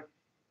survivor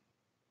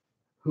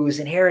who is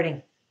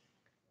inheriting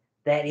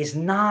that is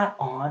not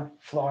on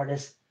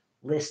Florida's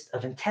list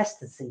of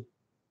intestacy.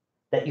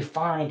 that you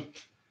find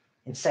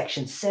in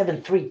section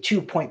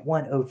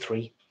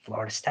 732.103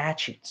 Florida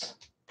statutes.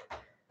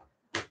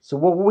 So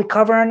what will we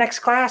cover in our next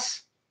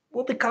class?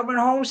 We'll be covering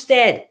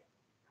homestead.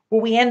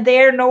 Will we end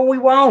there? No, we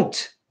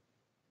won't.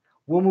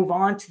 We'll move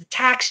on to the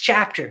tax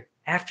chapter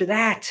after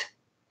that.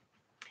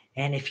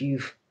 And if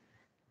you've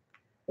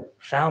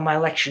found my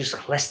lectures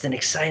less than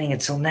exciting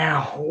until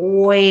now,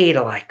 wait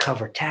till I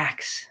cover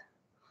tax.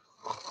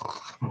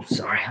 I'm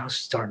sorry, I was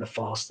starting to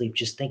fall asleep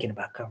just thinking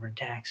about covering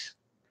tax.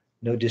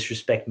 No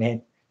disrespect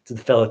meant to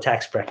the fellow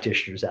tax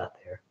practitioners out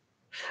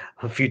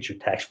there, future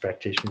tax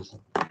practitioners.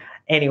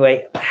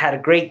 Anyway, I had a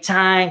great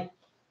time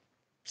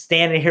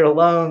standing here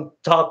alone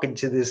talking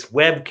to this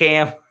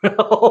webcam.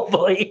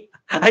 Hopefully,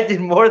 I did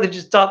more than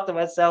just talk to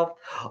myself.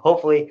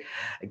 Hopefully,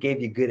 I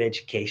gave you good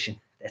education.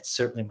 That's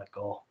certainly my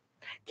goal.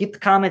 Keep the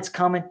comments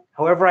coming.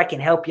 However I can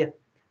help you,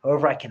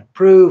 however I can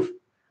improve,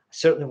 I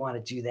certainly want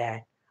to do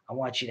that. I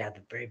want you to have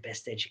the very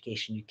best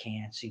education you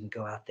can so you can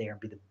go out there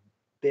and be the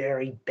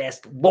very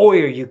best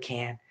lawyer you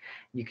can.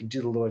 You can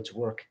do the Lord's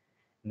work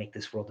and make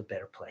this world a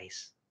better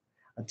place.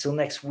 Until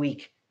next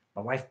week,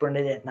 my wife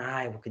Bernadette and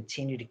I will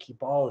continue to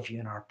keep all of you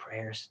in our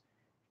prayers.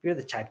 If you're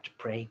the type to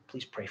pray,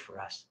 please pray for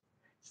us.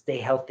 Stay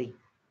healthy.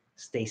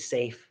 Stay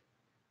safe.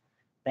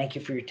 Thank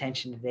you for your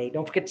attention today.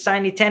 Don't forget to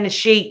sign the attendance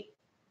sheet.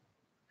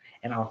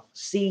 And I'll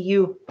see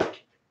you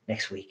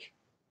next week.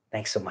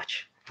 Thanks so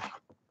much.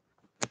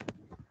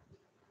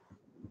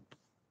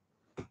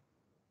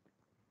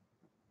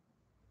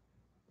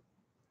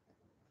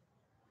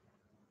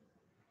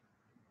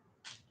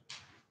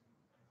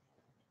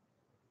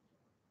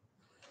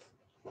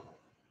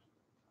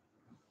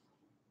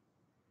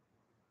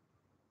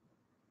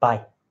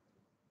 Bye.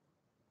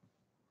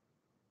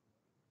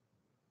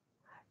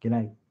 Good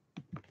night.